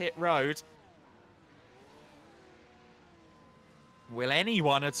onto pit road. Will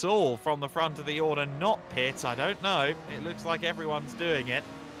anyone at all from the front of the order not pit? I don't know. It looks like everyone's doing it.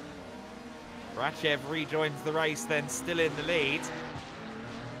 Rachev rejoins the race then, still in the lead.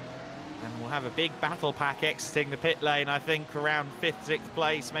 And we'll have a big battle pack exiting the pit lane, I think, around 5th, 6th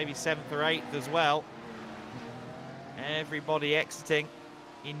place, maybe 7th or 8th as well. Everybody exiting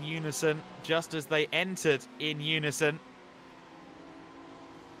in unison, just as they entered in unison.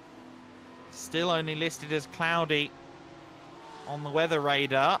 Still only listed as cloudy on the weather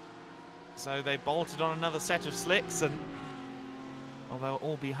radar, so they bolted on another set of slicks, and well, they'll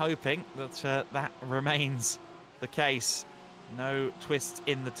all be hoping that that remains the case. No twists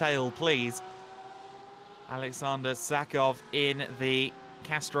in the tail, please. Alexander Sakov in the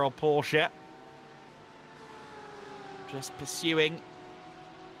Castrol Porsche, just pursuing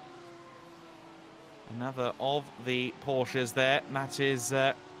another of the Porsches there. That is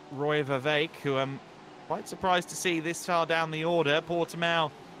Roy Vivek, who I'm quite surprised to see this far down the order.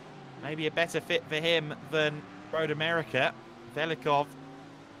 Portimao, maybe a better fit for him than Road America. Velikov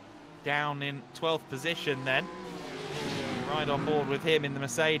down in 12th position then. Right on board with him in the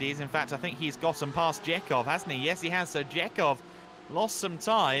Mercedes. In fact, I think he's gotten past Jekov, hasn't he? Yes, he has. So Jekov lost some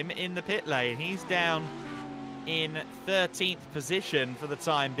time in the pit lane. He's down in 13th position for the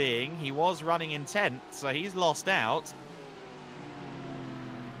time being. He was running in 10th, so he's lost out.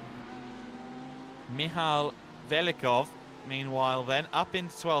 Michal Velikov, meanwhile, then up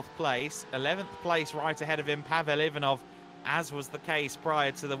into 12th place. 11th place right ahead of him, Pavel Ivanov, as was the case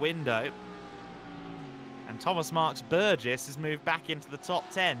prior to the window. And Thomas Marks Burgess has moved back into the top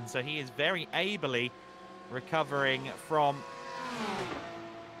 10, so he is very ably recovering from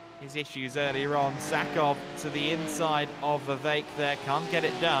his issues earlier on. Sakov to the inside of Vivek there, can't get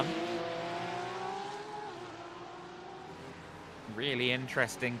it done. Really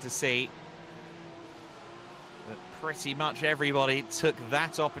interesting to see that pretty much everybody took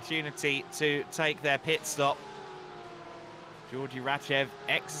that opportunity to take their pit stop. Georgi Rachev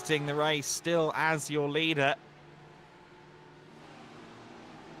exiting the race still as your leader.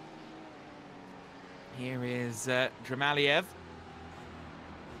 Here is Dramaliev.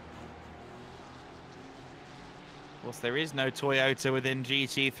 Of course, there is no Toyota within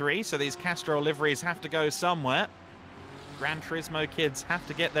GT3, so these Castrol liveries have to go somewhere. Gran Turismo kids have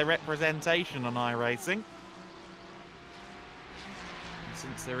to get their representation on iRacing.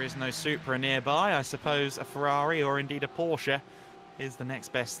 Since there is no Supra nearby, I suppose a Ferrari or indeed a Porsche is the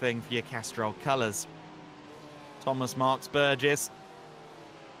next best thing for your Castrol colours. Thomas Marks Burgess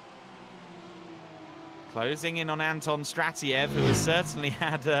closing in on Anton Stratiev, who has certainly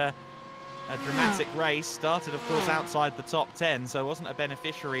had a dramatic race. Started, of course, outside the top 10, so wasn't a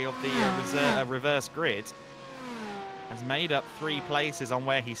beneficiary of the reverse grid. Has made up 3 places on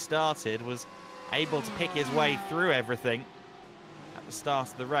where he started, was able to pick his way through everything at the start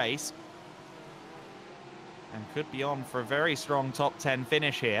of the race, and could be on for a very strong top 10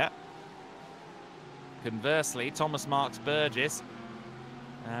 finish here. Conversely, Thomas Marks Burgess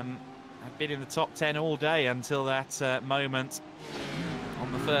have been in the top 10 all day until that moment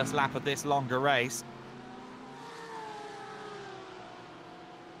on the first lap of this longer race.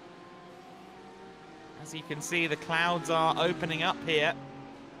 As you can see, the clouds are opening up here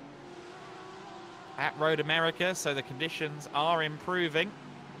at Road America, so the conditions are improving.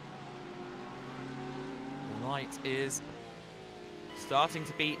 The light is starting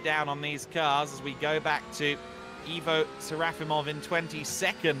to beat down on these cars as we go back to Ivo Serafimov in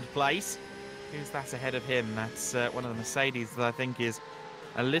 22nd place. Who's that ahead of him? That's one of the Mercedes that I think is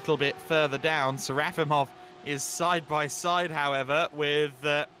a little bit further down. Serafimov is side by side, however, with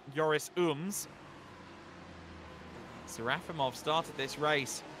Joris Ooms. Serafimov started this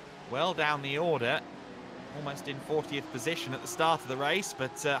race well down the order, almost in 40th position at the start of the race,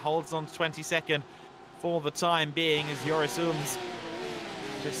 but holds on to 22nd for the time being as Joris Ooms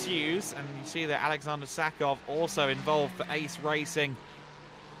pursues. And you see that Alexander Sakov also involved for Ace Racing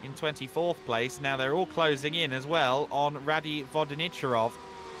in 24th place. Now they're all closing in as well on Radi Vodenicherov.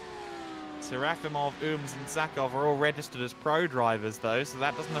 Serafimov, Ooms and Sakov are all registered as pro drivers though, so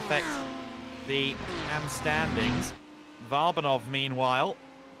that doesn't affect the AM standings. Varbanov, meanwhile,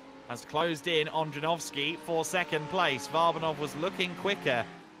 has closed in on Janovski for second place. Varbanov was looking quicker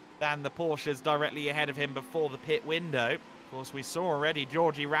than the Porsches directly ahead of him before the pit window. Of course, we saw already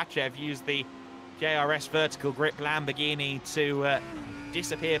Georgi Rachev use the JRS vertical grip Lamborghini to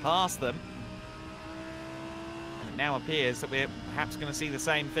disappear past them. And it now appears that we're perhaps going to see the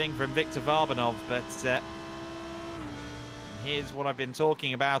same thing from Viktor Varbanov, but here's what I've been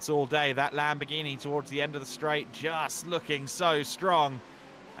talking about all day. That Lamborghini towards the end of the straight just looking so strong.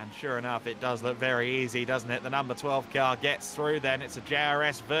 And sure enough, it does look very easy, doesn't it? The number 12 car gets through then. It's a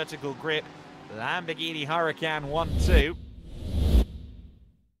JRS vertical grip Lamborghini Huracan 1-2.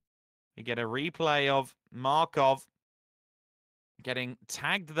 You get a replay of Markov getting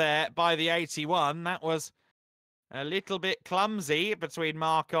tagged there by the 81. That was a little bit clumsy between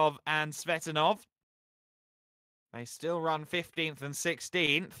Markov and Svetanov. They still run 15th and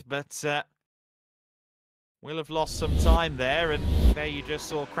 16th, but will have lost some time there. And there you just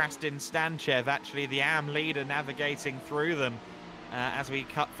saw Krastin Stanchev, actually the AM leader, navigating through them as we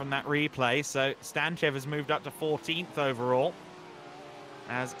cut from that replay. So Stanchev has moved up to 14th overall,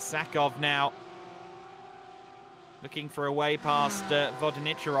 as Sakov now looking for a way past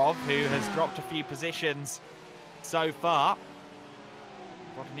Vodenicherov, who has dropped a few positions so far.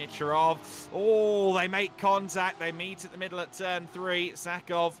 Vodenicherov, oh, they make contact. They meet at the middle at turn 3.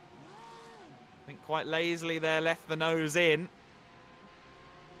 Sakov, I think quite lazily there, left the nose in.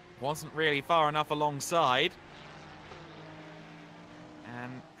 Wasn't really far enough alongside.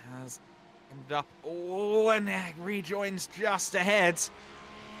 And has ended up, oh, and rejoins just ahead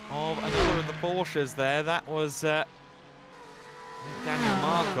of another of the Porsches there. That was Daniel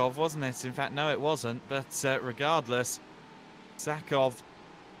Markov, wasn't it? In fact, no, it wasn't. But regardless, Sakov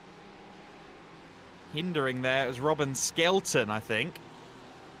hindering there. It was Robin Skelton, I think.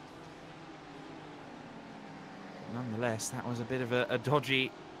 Nonetheless, that was a bit of a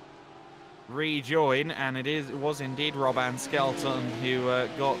dodgy rejoin, and it was indeed Robin Skelton who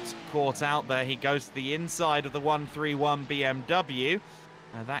got caught out there. He goes to the inside of the 131 BMW.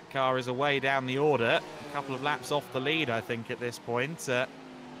 That car is away down the order, a couple of laps off the lead, I think, at this point.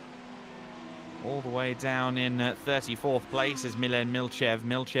 All the way down in 34th place is Milen Milchev.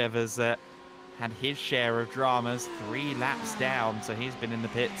 Milchev has had his share of dramas, 3 laps down, so he's been in the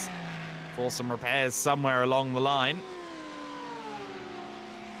pits for some repairs somewhere along the line.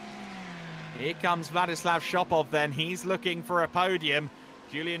 Here comes Vladislav Shopov then. He's looking for a podium.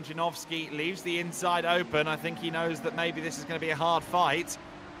 Julian Janovski leaves the inside open. I think he knows that maybe this is going to be a hard fight.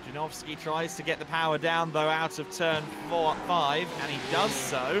 Janovski tries to get the power down, though, out of turn 5, and he does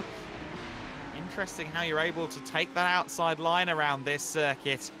so. Interesting how you're able to take that outside line around this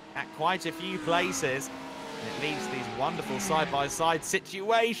circuit at quite a few places. And it leads to these wonderful side-by-side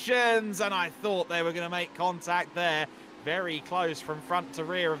situations, and I thought they were going to make contact there. Very close from front to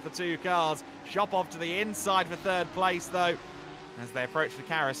rear of the two cars. Shopov to the inside for third place, though. As they approach the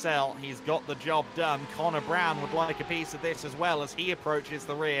carousel, he's got the job done. Connor Brown would like a piece of this as well as he approaches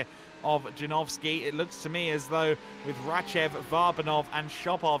the rear of Janovski. It looks to me as though with Rachev, Varbanov and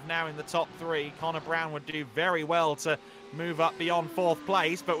Shopov now in the top 3, Connor Brown would do very well to move up beyond 4th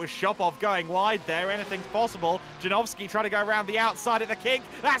place, but with Shopov going wide there, anything's possible. Janovski trying to go around the outside at the kink.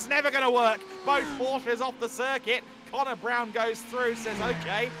 That's never going to work. Both Porsches off the circuit. Connor Brown goes through, says,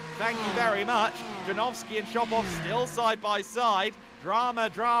 okay, thank you very much. Janovski and Shopov still side by side. Drama,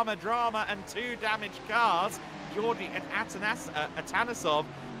 drama, drama, and 2 damaged cars. Georgi and Atanasov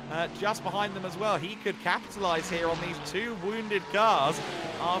just behind them as well. He could capitalise here on these two wounded cars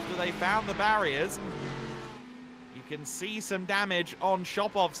after they found the barriers. You can see some damage on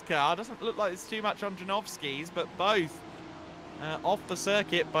Shopov's car. Doesn't look like it's too much on Janowski's, but both off the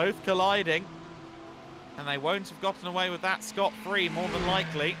circuit, both colliding. And they won't have gotten away with that scot-free, more than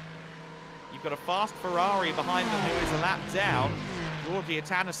likely. You've got a fast Ferrari behind them who is a lap down. Georgi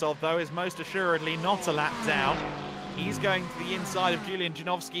Atanesov, though, is most assuredly not a lap down. He's going to the inside of Julian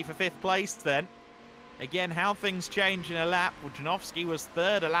Janowski for 5th place then. Again, how things change in a lap. Well, Janowski was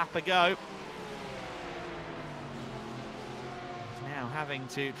 3rd a lap ago. He's now having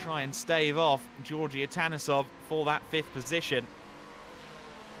to try and stave off Georgi Atanesov for that 5th position.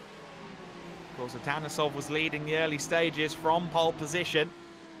 Of course, Atanesov was leading the early stages from pole position,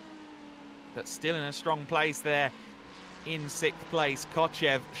 but still in a strong place there in 6th place.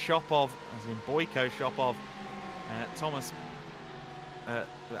 Kochev, Shopov, as in Boyko Shopov,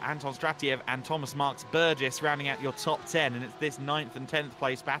 Anton Stratiev and Thomas Marks Burgess rounding out your top 10. And it's this 9th and 10th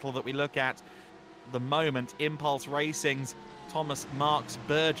place battle that we look at the moment. Impulse Racing's Thomas Marks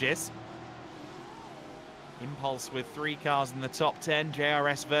Burgess. Impulse with 3 cars in the top 10.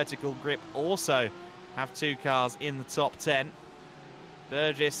 JRS Vertical Grip also have 2 cars in the top 10.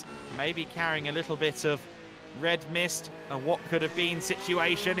 Burgess maybe carrying a little bit of red mist, a what could have been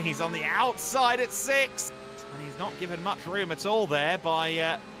situation. He's on the outside at 6th, and he's not given much room at all there by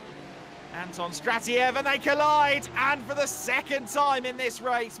Anton Stratiev, and they collide. And for the 2nd time in this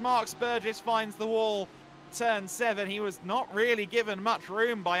race, Marks Burgess finds the wall, turn 7. He was not really given much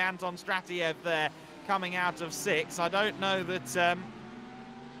room by Anton Stratiev there, coming out of 6th. I don't know that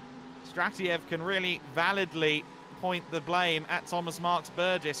Stratiev can really validly point the blame at Thomas Marks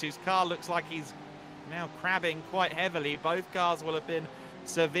Burgess, whose car looks like he's now crabbing quite heavily. Both cars will have been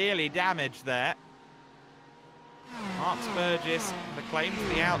severely damaged there. Marks Burgess, the claim to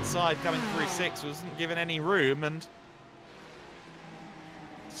the outside coming through 6th, wasn't given any room, and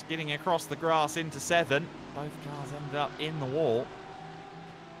skidding across the grass into 7th. Both cars ended up in the wall.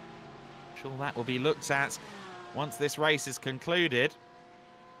 Sure, that will be looked at once this race is concluded.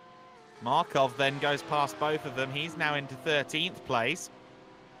 Markov then goes past both of them. He's now into 13th place.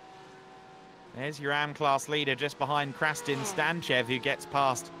 There's your AM class leader just behind Krastin Stanchev, who gets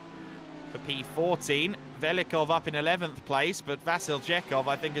past for P14. Velikov up in 11th place, but Vasil Jekov,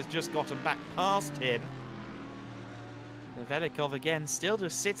 I think, has just gotten back past him. Velikov again still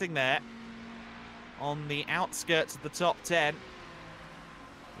just sitting there on the outskirts of the top 10.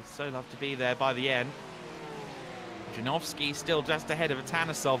 He'd so love to be there by the end. Janowski still just ahead of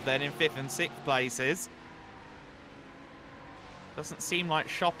Atanesov then in 5th and 6th places. Doesn't seem like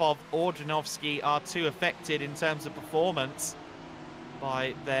Shopov or Janowski are too affected in terms of performance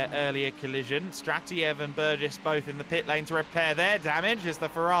by their earlier collision. Stratiev and Burgess both in the pit lane to repair their damage as the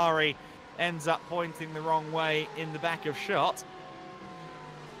Ferrari ends up pointing the wrong way in the back of shot.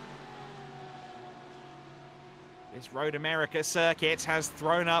 This Road America circuit has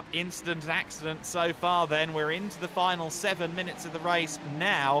thrown up instant accidents so far then. We're into the final 7 minutes of the race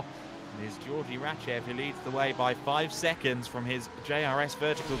now. It is Georgi Rachev who leads the way by 5 seconds from his JRS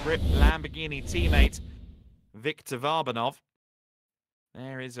Vertical Grip Lamborghini teammate, Viktor Varbanov.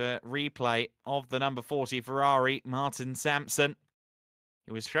 There is a replay of the number 40 Ferrari, Martin Sampson,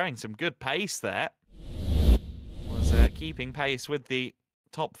 who was showing some good pace there. Was keeping pace with the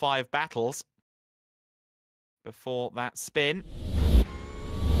top 5 battles before that spin.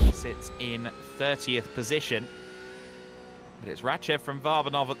 He sits in 30th position. But it's Rachev from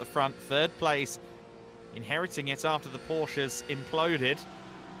Varbanov at the front, 3rd place, inheriting it after the Porsches imploded.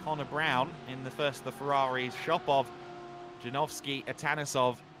 Connor Brown in the first of the Ferraris, Shopov, Janowski,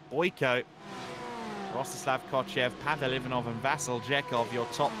 Atanesov, Boyko, Rostislav Kochev, Pavel Ivanov and Vasil Jekov, your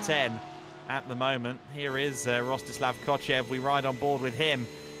top 10 at the moment. Here is Rostislav Kochev. We ride on board with him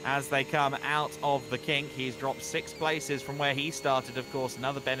as they come out of the kink. He's dropped 6 places from where he started, of course,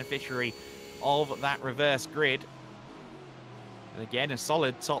 another beneficiary of that reverse grid. And again, a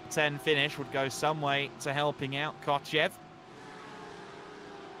solid top 10 finish would go some way to helping out Kochev.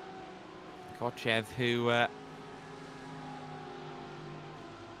 Kochev, who I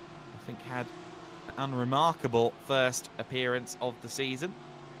think had an unremarkable first appearance of the season.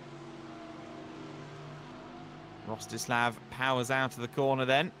 Rostislav powers out of the corner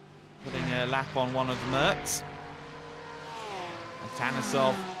then, putting a lap on one of the Mercs.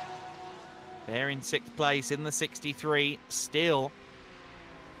 Atanesov there in 6th place in the 63, still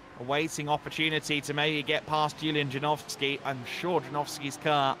awaiting opportunity to maybe get past Julian Janowski. I'm sure Janowski's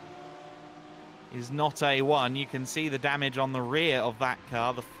car is not A1. You can see the damage on the rear of that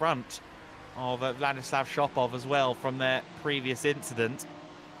car, the front of Vladislav Shopov as well from their previous incident.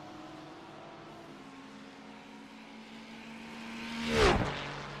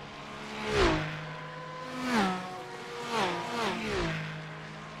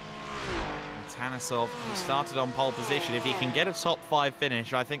 Anisov, who started on pole position. If he can get a top 5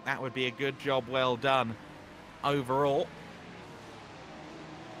 finish, I think that would be a good job well done overall.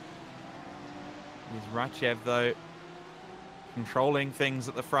 Is Rachev, though, controlling things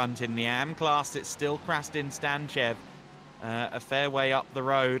at the front. In the AM class, it's still Krastin Stanchev, a fair way up the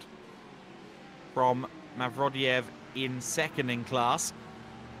road from Mavrodiev in second in class.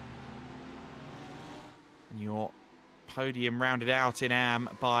 And your podium rounded out in AM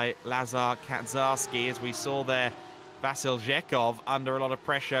by Lazar Kaczarski, as we saw there Vasil Zhekov under a lot of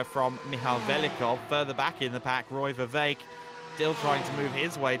pressure from Michal Velikov. Further back in the pack, Roy Vivek still trying to move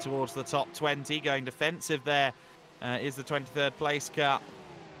his way towards the top 20. Going defensive there is the 23rd place car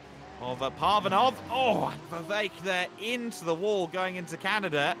of Parvanov. Oh, Vivek there into the wall going into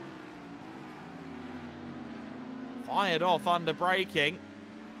Canada. Fired off under braking.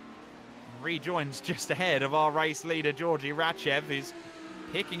 Rejoins just ahead of our race leader, Georgi Rachev, who's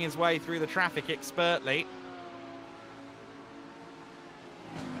picking his way through the traffic expertly.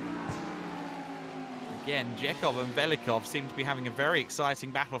 Again, Zhekov and Velikov seem to be having a very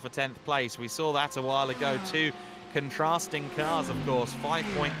exciting battle for 10th place. We saw that a while ago. Two contrasting cars, of course.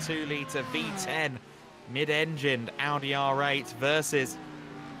 5.2 litre V10 mid-engined Audi R8 versus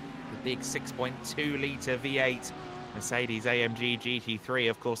the big 6.2 litre V8 Mercedes AMG GT3,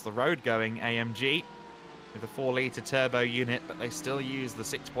 of course the road-going AMG with a 4 litre turbo unit, but they still use the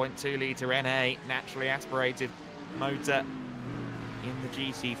 6.2 litre NA naturally aspirated motor in the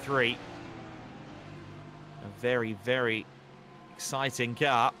GT3. A very, very exciting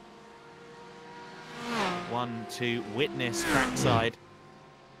car. One to witness trackside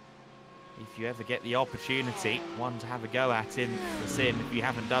if you ever get the opportunity. One to have a go at in the sim if you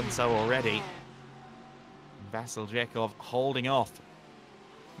haven't done so already. Vasil Zhekov holding off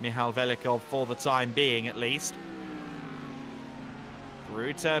Michal Velikov for the time being, at least.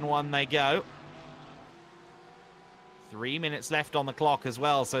 Through turn 1 they go. 3 minutes left on the clock as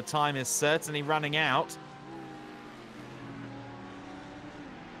well, so time is certainly running out.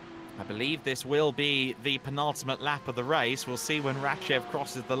 I believe this will be the penultimate lap of the race. We'll see when Rachev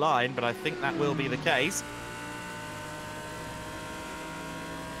crosses the line, but I think that will be the case.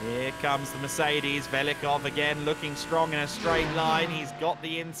 Here comes the Mercedes. Velikov again looking strong in a straight line. He's got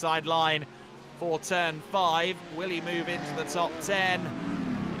the inside line for turn 5. Will he move into the top 10?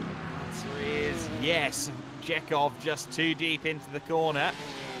 Answer is yes. Zhekov just too deep into the corner.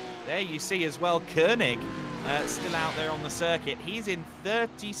 There you see as well Koenig still out there on the circuit. He's in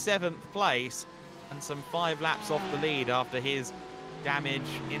 37th place and some 5 laps off the lead after his damage,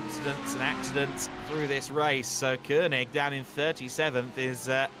 incidents and accidents through this race. So Koenig down in 37th is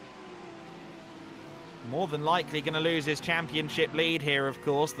more than likely going to lose his championship lead here, of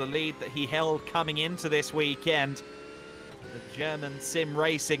course, the lead that he held coming into this weekend. The German sim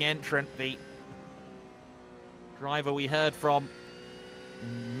racing entrant, the driver we heard from,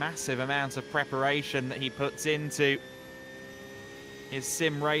 massive amounts of preparation that he puts into his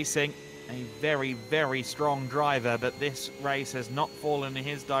sim racing. A very, very strong driver, but this race has not fallen in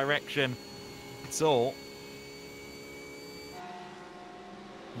his direction at all.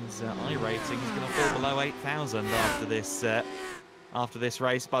 His I rating is going to fall below 8,000 after this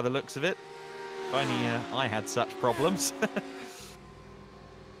race, by the looks of it. If only I had such problems.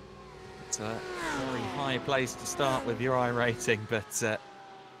 It's a very high place to start with your I rating, but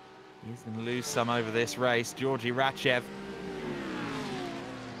he's going to lose some over this race. Georgi Rachev,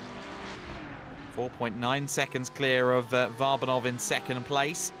 4.9 seconds clear of Varbanov in second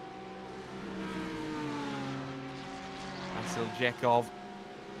place. Vasil Zhekov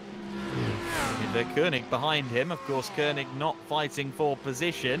and Koenig behind him. Of course, Koenig not fighting for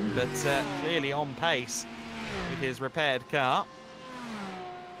position, but clearly on pace with his repaired car.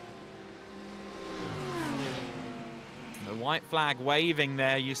 The white flag waving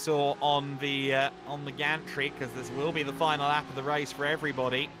there you saw on the gantry, because this will be the final lap of the race for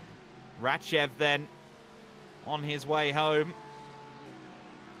everybody. Rachev then on his way home.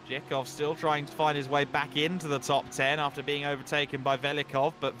 Zhekov still trying to find his way back into the top 10 after being overtaken by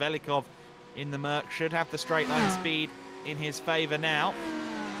Velikov, but Velikov in the Merc should have the straight line speed in his favour now.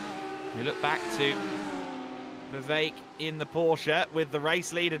 We look back to Vivek in the Porsche with the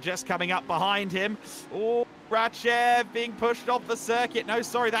race leader just coming up behind him. Oh, Rachev being pushed off the circuit. No,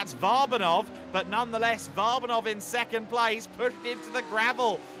 sorry, that's Varbanov, but nonetheless, Varbanov in second place, pushed into the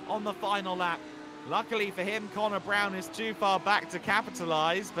gravel on the final lap. Luckily for him, Connor Brown is too far back to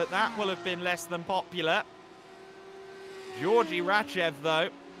capitalise, but that will have been less than popular. Georgi Rachev, though,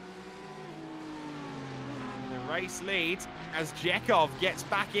 the race lead as Zhekov gets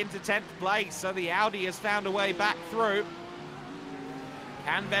back into 10th place, so the Audi has found a way back through.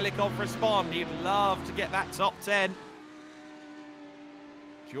 Can Velikov respond? He'd love to get that top 10.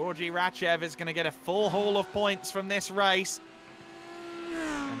 Georgi Ratchev is going to get a full haul of points from this race.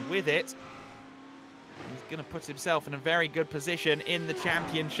 And with it, he's going to put himself in a very good position in the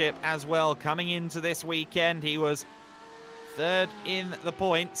championship as well. Coming into this weekend, he was third in the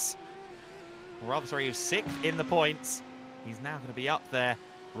points. Or rather, sorry, he was sixth in the points. He's now going to be up there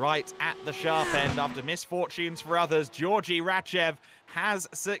right at the sharp end after misfortunes for others. Georgi Ratchev has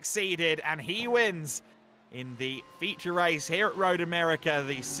succeeded and he wins in the feature race here at Road America,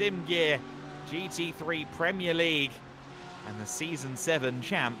 the Sim Gear GT3 Premier League, and the Season 7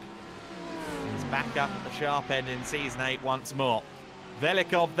 champ is back up at the sharp end in Season 8 once more.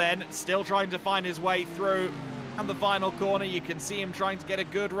 Velikov then still trying to find his way through and the final corner. You can see him trying to get a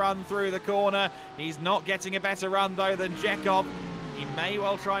good run through the corner. He's not getting a better run though than Jekov. He may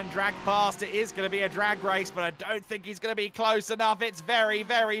well try and drag past. It is going to be a drag race, but I don't think he's going to be close enough. It's very,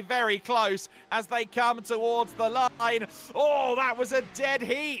 very, very close as they come towards the line. Oh, that was a dead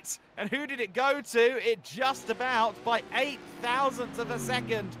heat. And who did it go to? It just about, by 0.008 of a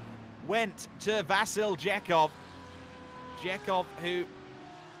second, went to Vasil Jekov. Jekov, who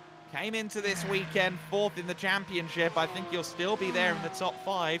came into this weekend fourth in the championship. I think he'll still be there in the top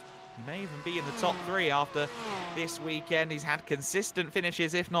 5. He may even be in the top 3 after this weekend. He's had consistent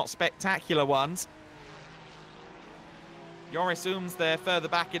finishes, if not spectacular ones. Joris Ooms there further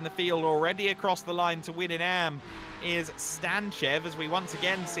back in the field, already across the line to win in Am is Stanchev, as we once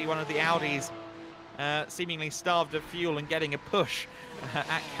again see one of the Audis seemingly starved of fuel and getting a push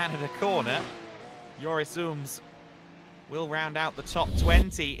at Canada Corner. Joris Ooms will round out the top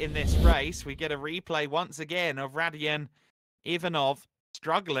 20 in this race. We get a replay once again of Radian Ivanov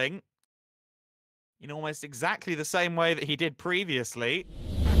struggling in almost exactly the same way that he did previously.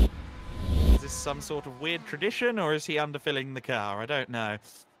 Is this some sort of weird tradition, or is he underfilling the car? I don't know.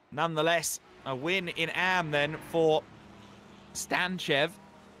 Nonetheless, a win in Am then for Stanchev.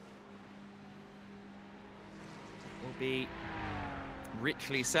 Will be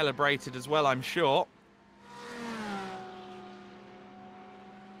richly celebrated as well, I'm sure.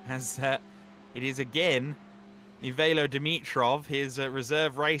 As it is again Ivaylo Dimitrov, his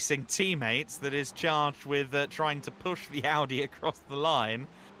reserve racing teammates, that is charged with trying to push the Audi across the line.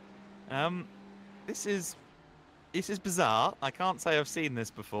 This is bizarre. I can't say I've seen this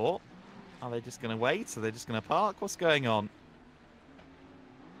before. Are they just going to wait? Are they just going to park? What's going on?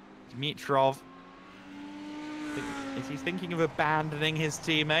 Dimitrov, is he thinking of abandoning his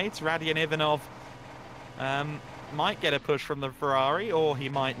teammates? Radian Ivanov might get a push from the Ferrari, or he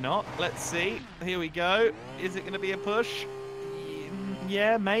might not. Let's see. Here we go. Is it going to be a push?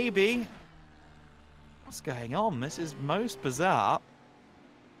 Yeah, maybe. What's going on? This is most bizarre.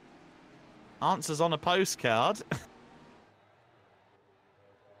 Answers on a postcard.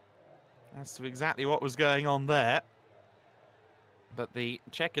 As to exactly what was going on there. But the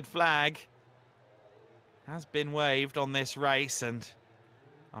checkered flag has been waved on this race, and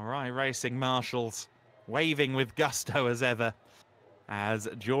RI Racing marshals waving with gusto as ever, as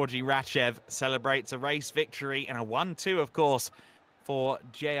Georgi Ratchev celebrates a race victory and a 1-2, of course, for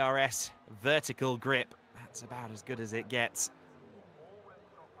JRS Vertical Grip. That's about as good as it gets.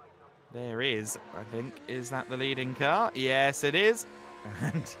 There is, I think, is that the leading car? Yes, it is.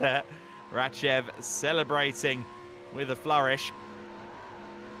 And Ratchev celebrating with a flourish.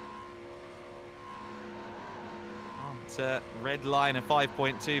 Not red line a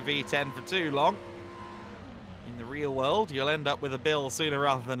 5.2 V10 for too long. In the real world, you'll end up with a bill sooner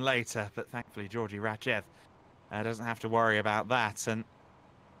rather than later, but thankfully Georgi Ratchev doesn't have to worry about that. And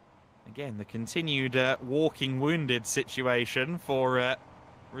again, the continued walking wounded situation for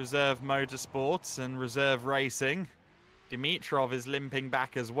Reserve Motorsports and Reserve Racing. Dimitrov is limping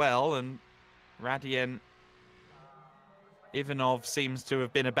back as well, and Radian Ivanov seems to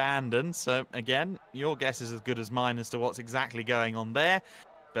have been abandoned. So again, your guess is as good as mine as to what's exactly going on there.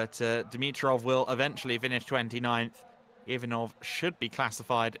 But Dimitrov will eventually finish 29th. Ivanov should be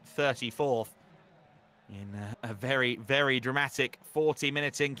classified 34th in a very, very dramatic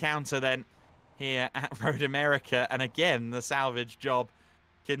 40-minute encounter then here at Road America. And again, the salvage job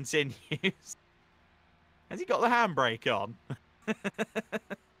continues. Has he got the handbrake on?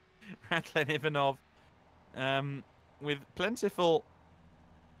 Radlen Ivanov, with plentiful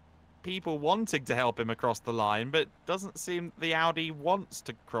people wanting to help him across the line, but doesn't seem the Audi wants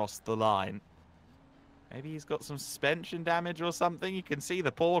to cross the line. Maybe he's got some suspension damage or something. You can see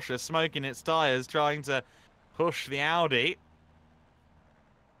the Porsche smoking its tyres, trying to push the Audi.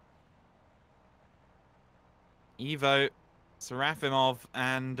 Ivo Serafimov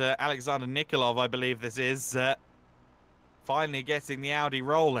and Alexander Nikolov, I believe this is, finally getting the Audi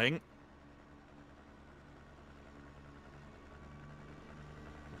rolling.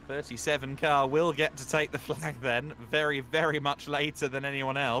 37 car will get to take the flag then, very, very much later than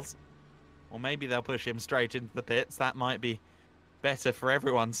anyone else. Or maybe they'll push him straight into the pits. That might be better for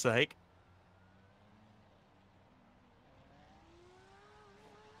everyone's sake.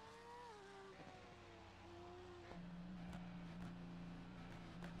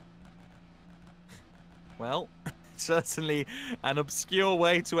 Well, certainly an obscure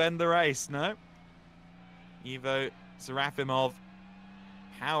way to end the race, no? Ivo Serafimov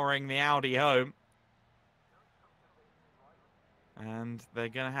powering the Audi home. And they're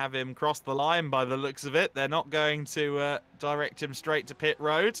going to have him cross the line by the looks of it. They're not going to direct him straight to pit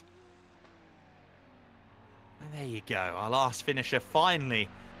road. And there you go. Our last finisher finally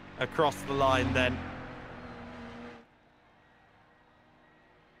across the line then.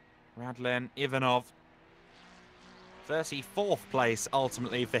 Radlen Ivanov. 34th place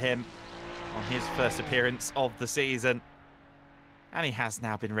ultimately for him on his first appearance of the season. And he has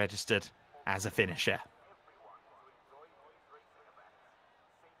now been registered as a finisher.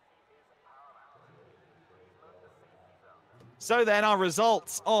 So then our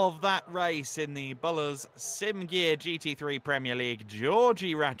results of that race in the BULERS Sim Gear GT3 Premier League.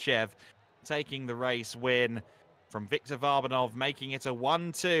 Georgi Ratchev taking the race win from Viktor Varbanov, making it a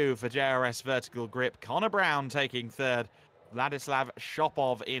 1-2 for JRS Vertical Grip. Connor Brown taking third. Vladislav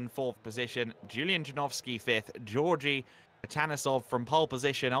Shopov in fourth position. Julian Janovsky fifth. Georgi Tanisov from pole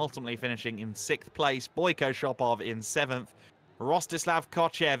position, ultimately finishing in sixth place. Boyko Shopov in seventh. Rostislav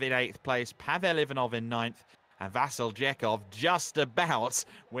Kochev in eighth place. Pavel Ivanov in ninth. And Vasil Jekov just about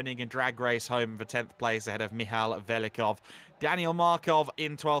winning a drag race home for 10th place ahead of Mihail Velikov. Daniel Markov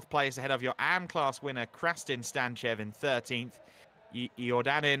in 12th place ahead of your AM class winner Krastin Stanchev in 13th.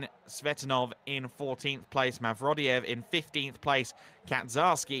 Yordanin Svetanov in 14th place. Mavrodiev in 15th place.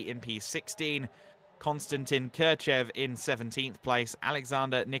 Kaczarski in P16. Konstantin Kirchev in 17th place.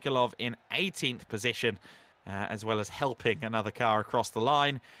 Alexander Nikolov in 18th position. As well as helping another car across the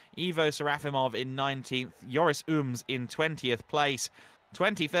line. Ivo Serafimov in 19th, Yoris Ums in 20th place.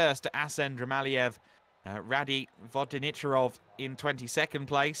 21st to Asen Dramaliev. Radi Vodinicherov in 22nd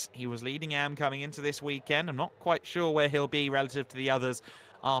place. He was leading AM coming into this weekend. I'm not quite sure where he'll be relative to the others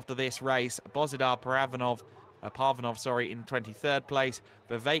after this race. Bozidar Parvanov in 23rd place.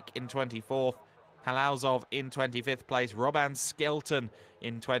 Vivek in 24th. Halauzov in 25th place. Roban Skelton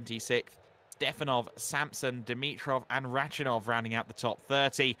in 26th. Stefanov, Samson, Dimitrov and Rachinov rounding out the top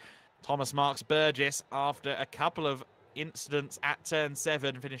 30. Thomas Marks Burgess, after a couple of incidents at turn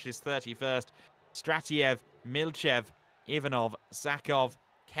 7, finishes 31st. Stratiev, Milchev, Ivanov, Sakov,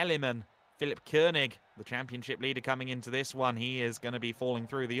 Kellyman, Philip Koenig, the championship leader coming into this one. He is going to be falling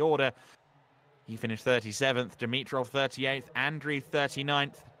through the order. He finished 37th. Dimitrov 38th. Andriy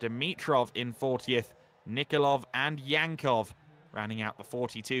 39th. Dimitrov in 40th. Nikolov and Yankov rounding out the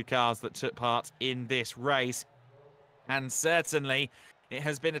 42 cars that took part in this race. And certainly it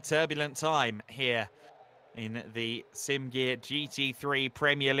has been a turbulent time here in the Sim Gear GT3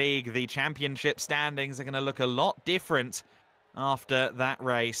 Premier League. The championship standings are going to look a lot different after that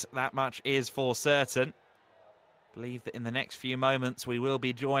race. That much is for certain. I believe that in the next few moments we will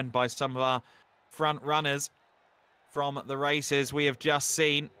be joined by some of our front runners from the races we have just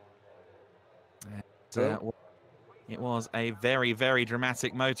seen. It was a very, very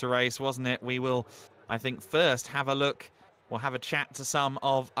dramatic motor race, wasn't it? We will, I think, first have a look, we'll have a chat to some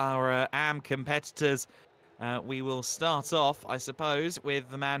of our AM competitors. We will start off, I suppose, with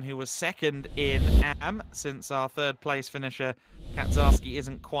the man who was second in AM, since our third place finisher, Kaczarski,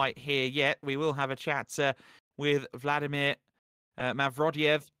 isn't quite here yet. We will have a chat with Vladimir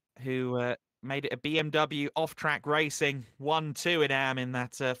Mavrodiev, who made it a BMW off-track racing 1-2 in AM in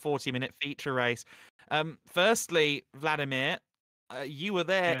that 40-minute feature race. Firstly, Vladimir, you were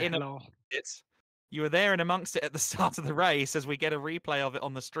there You were there and amongst it at the start of the race, as we get a replay of it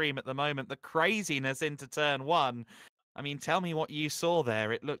on the stream at the moment. The craziness into turn 1. I mean, tell me what you saw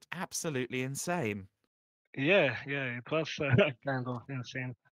there. It looked absolutely insane. Yeah, it was kind of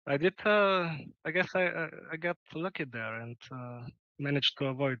insane. I guess I got lucky there and managed to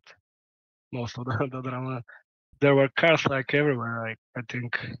avoid most of the drama. There were cars like everywhere. I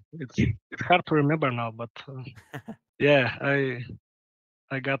think it's hard to remember now, but yeah,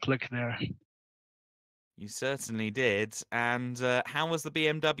 I got lucky there. You certainly did. And how was the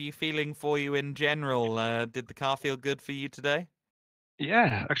BMW feeling for you in general? Did the car feel good for you today?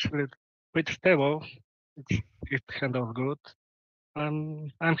 Yeah, actually, it's pretty stable. It handles good.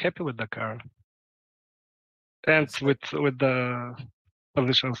 I'm happy with the car, and with the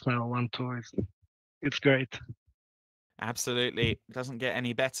positions now 1-2, it's great. Absolutely. Doesn't get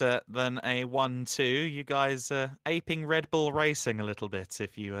any better than a 1-2. You guys aping Red Bull Racing a little bit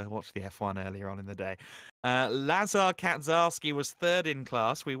if you watched the F1 earlier on in the day. Lazar Kaczarski was third in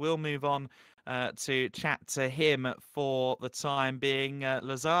class. We will move on to chat to him for the time being.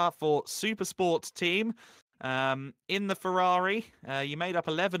 Lazar for Supersport team in the Ferrari. You made up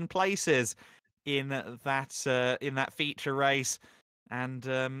 11 places in that feature race.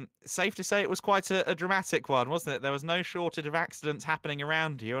 And safe to say it was quite a dramatic one, wasn't it? There was no shortage of accidents happening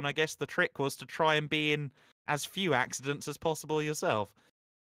around you, and I guess the trick was to try and be in as few accidents as possible yourself.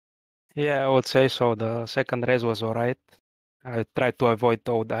 Yeah, I would say so. The second race was all right. I tried to avoid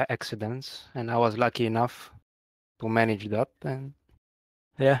all the accidents, and I was lucky enough to manage that. And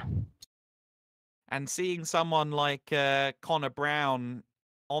yeah. And seeing someone like Connor Brown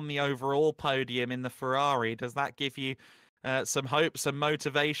on the overall podium in the Ferrari, does that give you some hope, some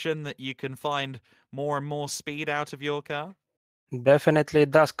motivation that you can find more and more speed out of your car? Definitely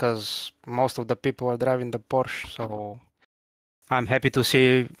it does, because most of the people are driving the Porsche, so I'm happy to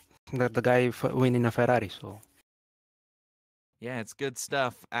see the guy winning a Ferrari. So yeah, it's good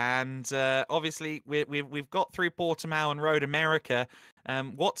stuff. And obviously, we've got through Portimao and Road America.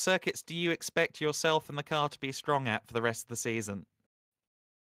 What circuits do you expect yourself and the car to be strong at for the rest of the season?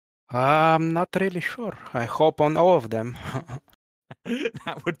 I'm not really sure. I hope on all of them.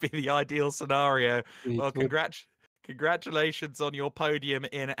 That would be the ideal scenario. Well, It would. congratulations on your podium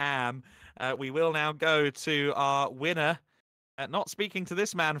in AM. We will now go to our winner. Not speaking to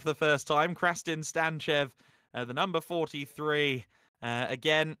this man for the first time, Krastin Stanchev, the number 43.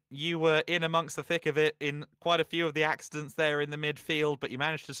 Again, you were in amongst the thick of it in quite a few of the accidents there in the midfield, but you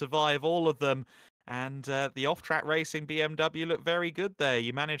managed to survive all of them. And the off-track racing BMW looked very good there.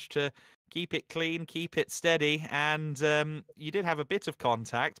 You managed to keep it clean, keep it steady, and you did have a bit of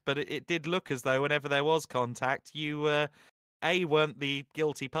contact, but it did look as though whenever there was contact, you A, weren't the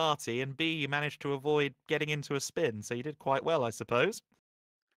guilty party, and B, you managed to avoid getting into a spin. So you did quite well, I suppose.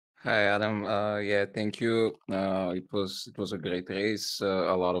 Hi Adam, yeah, thank you. It was a great race.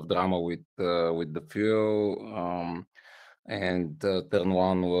 A lot of drama with the fuel, and turn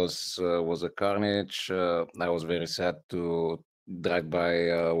one was a carnage. I was very sad to drive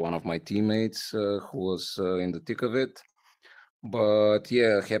by one of my teammates who was in the thick of it. But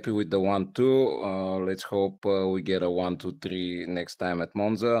yeah, happy with the 1-2. Let's hope we get a 1-2-3 next time at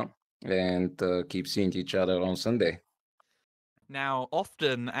Monza, and keep seeing each other on Sunday. Now,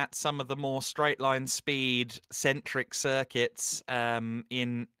 often at some of the more straight line speed centric circuits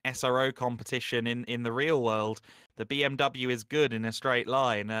in SRO competition in the real world, the BMW is good in a straight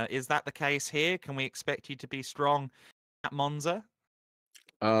line. Is that the case here? Can we expect you to be strong at Monza?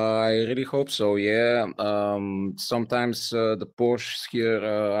 I really hope so. Yeah. Sometimes the Porsches here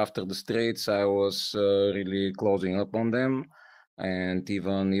after the straights, I was really closing up on them, and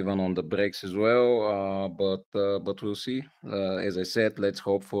even on the brakes as well. But we'll see. As I said, let's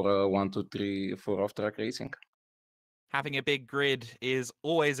hope for a 1-2-3 for off-track racing. Having a big grid is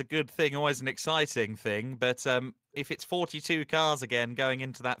always a good thing, always an exciting thing. But if it's 42 cars again going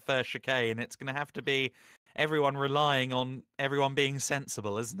into that first chicane, it's going to have to be everyone relying on everyone being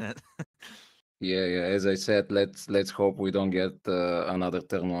sensible, isn't it? Yeah. As I said, let's hope we don't get another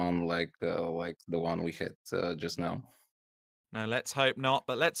turn one like the one we had just now. No, let's hope not.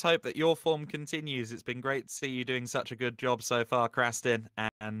 But let's hope that your form continues. It's been great to see you doing such a good job so far, Krastin,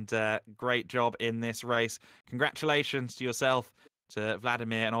 and great job in this race. Congratulations to yourself, to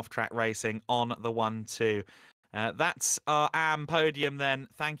Vladimir, and off-track racing on the 1-2. That's our AM podium then.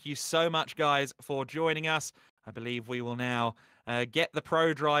 Thank you so much, guys, for joining us. I believe we will now get the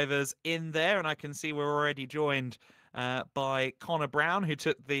pro drivers in there, and I can see we're already joined by Connor Brown, who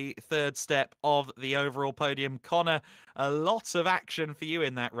took the third step of the overall podium. Connor, a lot of action for you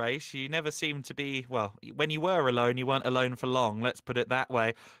in that race. You never seemed to be, well, when you were alone, you weren't alone for long, let's put it that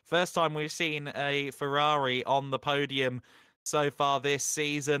way. First time we've seen a Ferrari on the podium so far this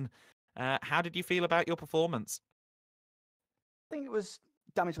season. How did you feel about your performance? I think it was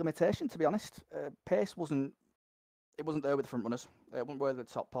damage limitation, to be honest. Pace wasn't there with the front runners. It wasn't with the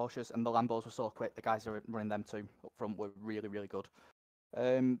top Porsches, and the Lambos were so quick. The guys who were running them too up front were really, really good.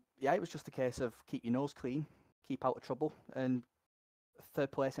 Yeah, it was just a case of keep your nose clean, keep out of trouble, and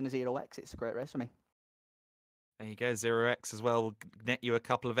third place in a 0x. It's a great race for me. There you go, 0x as well will net you a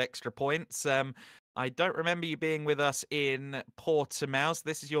couple of extra points. I don't remember you being with us in Portimao. So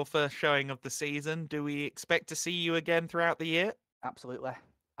this is your first showing of the season. Do we expect to see you again throughout the year? Absolutely,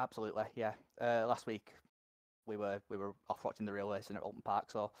 yeah. Last week we were off watching the real racing at Alton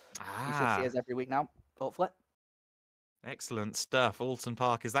Park, so you should see us every week now, hopefully. Excellent stuff. Alton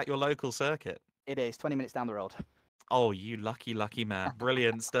Park, is that your local circuit? It is, 20 minutes down the road. Oh, you lucky, lucky man.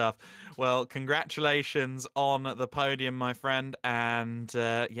 Brilliant stuff. Well, congratulations on the podium, my friend. And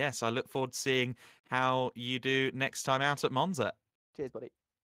yes, I look forward to seeing how you do next time out at Monza. Cheers, buddy.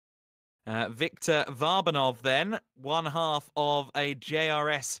 Victor Varbanov, then, one half of a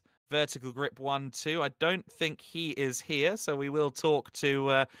JRS Vertical Grip 1-2. I don't think he is here, so we will talk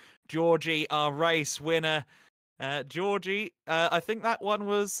to Georgie, our race winner. Georgie, I think that one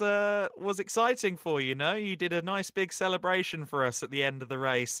was exciting for you, no? You did a nice big celebration for us at the end of the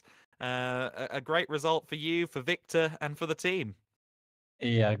race. A great result for you, for Victor, and for the team.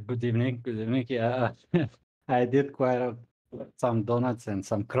 Yeah, good evening. Good evening. Yeah, I did some donuts and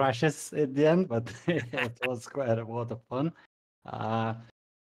some crashes at the end, but it was quite a lot of fun.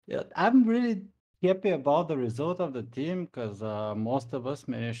 Yeah, I'm really happy about the result of the team because most of us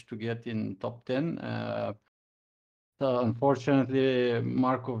managed to get in top 10. So unfortunately,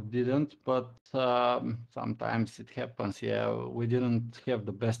 Markov didn't, but sometimes it happens. Yeah, we didn't have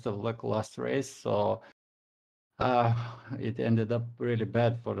the best of luck last race, so it ended up really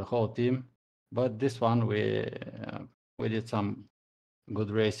bad for the whole team. But this one, we did some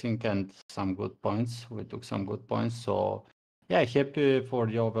good racing and some good points. We took some good points, so yeah, happy for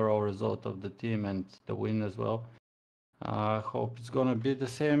the overall result of the team and the win as well. Hope it's gonna be the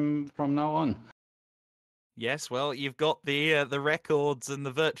same from now on. Yes, well, you've got the records and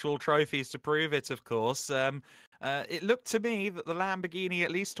the virtual trophies to prove it, of course. It looked to me that the Lamborghini,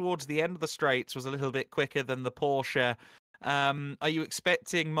 at least towards the end of the straights, was a little bit quicker than the Porsche. Are you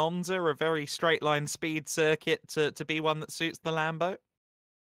expecting Monza, a very straight line speed circuit, to be one that suits the Lambo?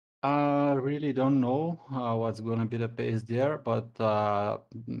 I really don't know what's going to be the pace there, but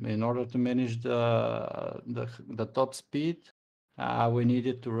in order to manage the top speed, we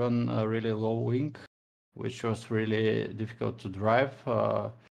needed to run a really low wing, which was really difficult to drive.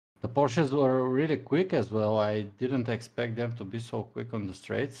 The Porsches were really quick as well. I didn't expect them to be so quick on the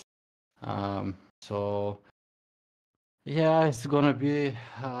straights. So yeah, it's gonna be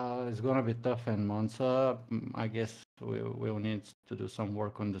tough in Monza. I guess we'll need to do some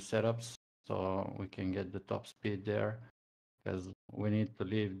work on the setups so we can get the top speed there, because we need to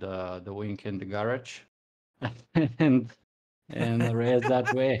leave the wing in the garage and race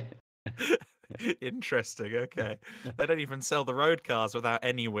that way. Interesting. Okay, they don't even sell the road cars without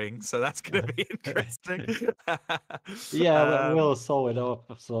any wing, so that's going to be interesting. Yeah, we'll sew it up,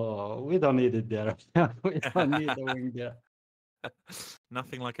 so we don't need it there. We don't need the wing there.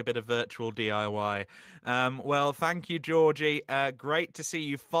 Nothing like a bit of virtual DIY. Well, thank you, Georgie. Great to see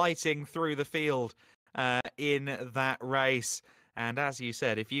you fighting through the field in that race. And as you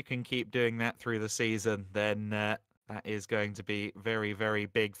said, if you can keep doing that through the season, then that is going to be very, very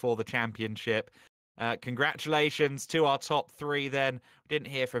big for the championship. Congratulations to our top three then. We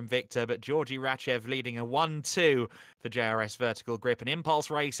didn't hear from Victor, but Georgie Rachev leading a 1-2 for JRS Vertical Grip and Impulse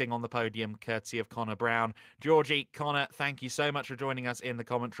Racing on the podium, courtesy of Connor Brown. Georgie, Connor, thank you so much for joining us in the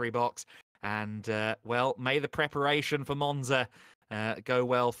commentary box. And, well, may the preparation for Monza go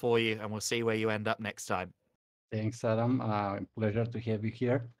well for you, and we'll see where you end up next time. Thanks, Adam. Pleasure to have you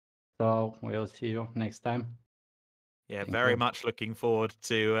here. So we'll see you next time. Yeah, Thank very you. much looking forward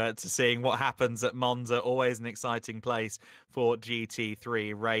to seeing what happens at Monza. Always an exciting place for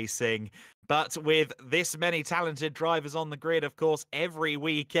GT3 racing. But with this many talented drivers on the grid, of course, every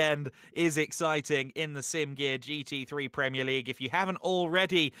weekend is exciting in the SimGear GT3 Premier League. If you haven't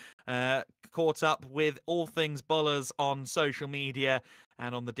already caught up with all things BULERS on social media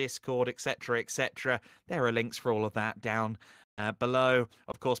and on the Discord, etc., there are links for all of that down below.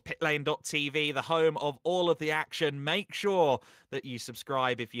 Of course, pitlane.tv, the home of all of the action. Make sure that you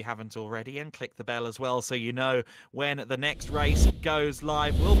subscribe if you haven't already, and click the bell as well so you know when the next race goes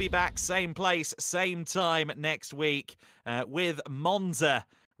live. We'll be back same place, same time next week with Monza,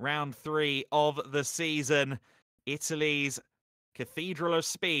 round 3 of the season. Italy's Cathedral of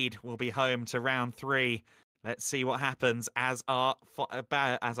Speed will be home to round 3. Let's see what happens as our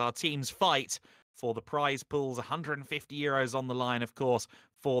teams fight for the prize pools. 150 euros on the line, of course,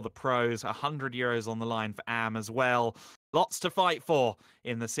 for the pros. 100 euros on the line for AM as well. Lots to fight for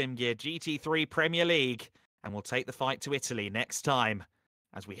in the SimGear GT3 Premier League. And we'll take the fight to Italy next time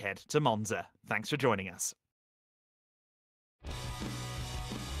as we head to Monza. Thanks for joining us.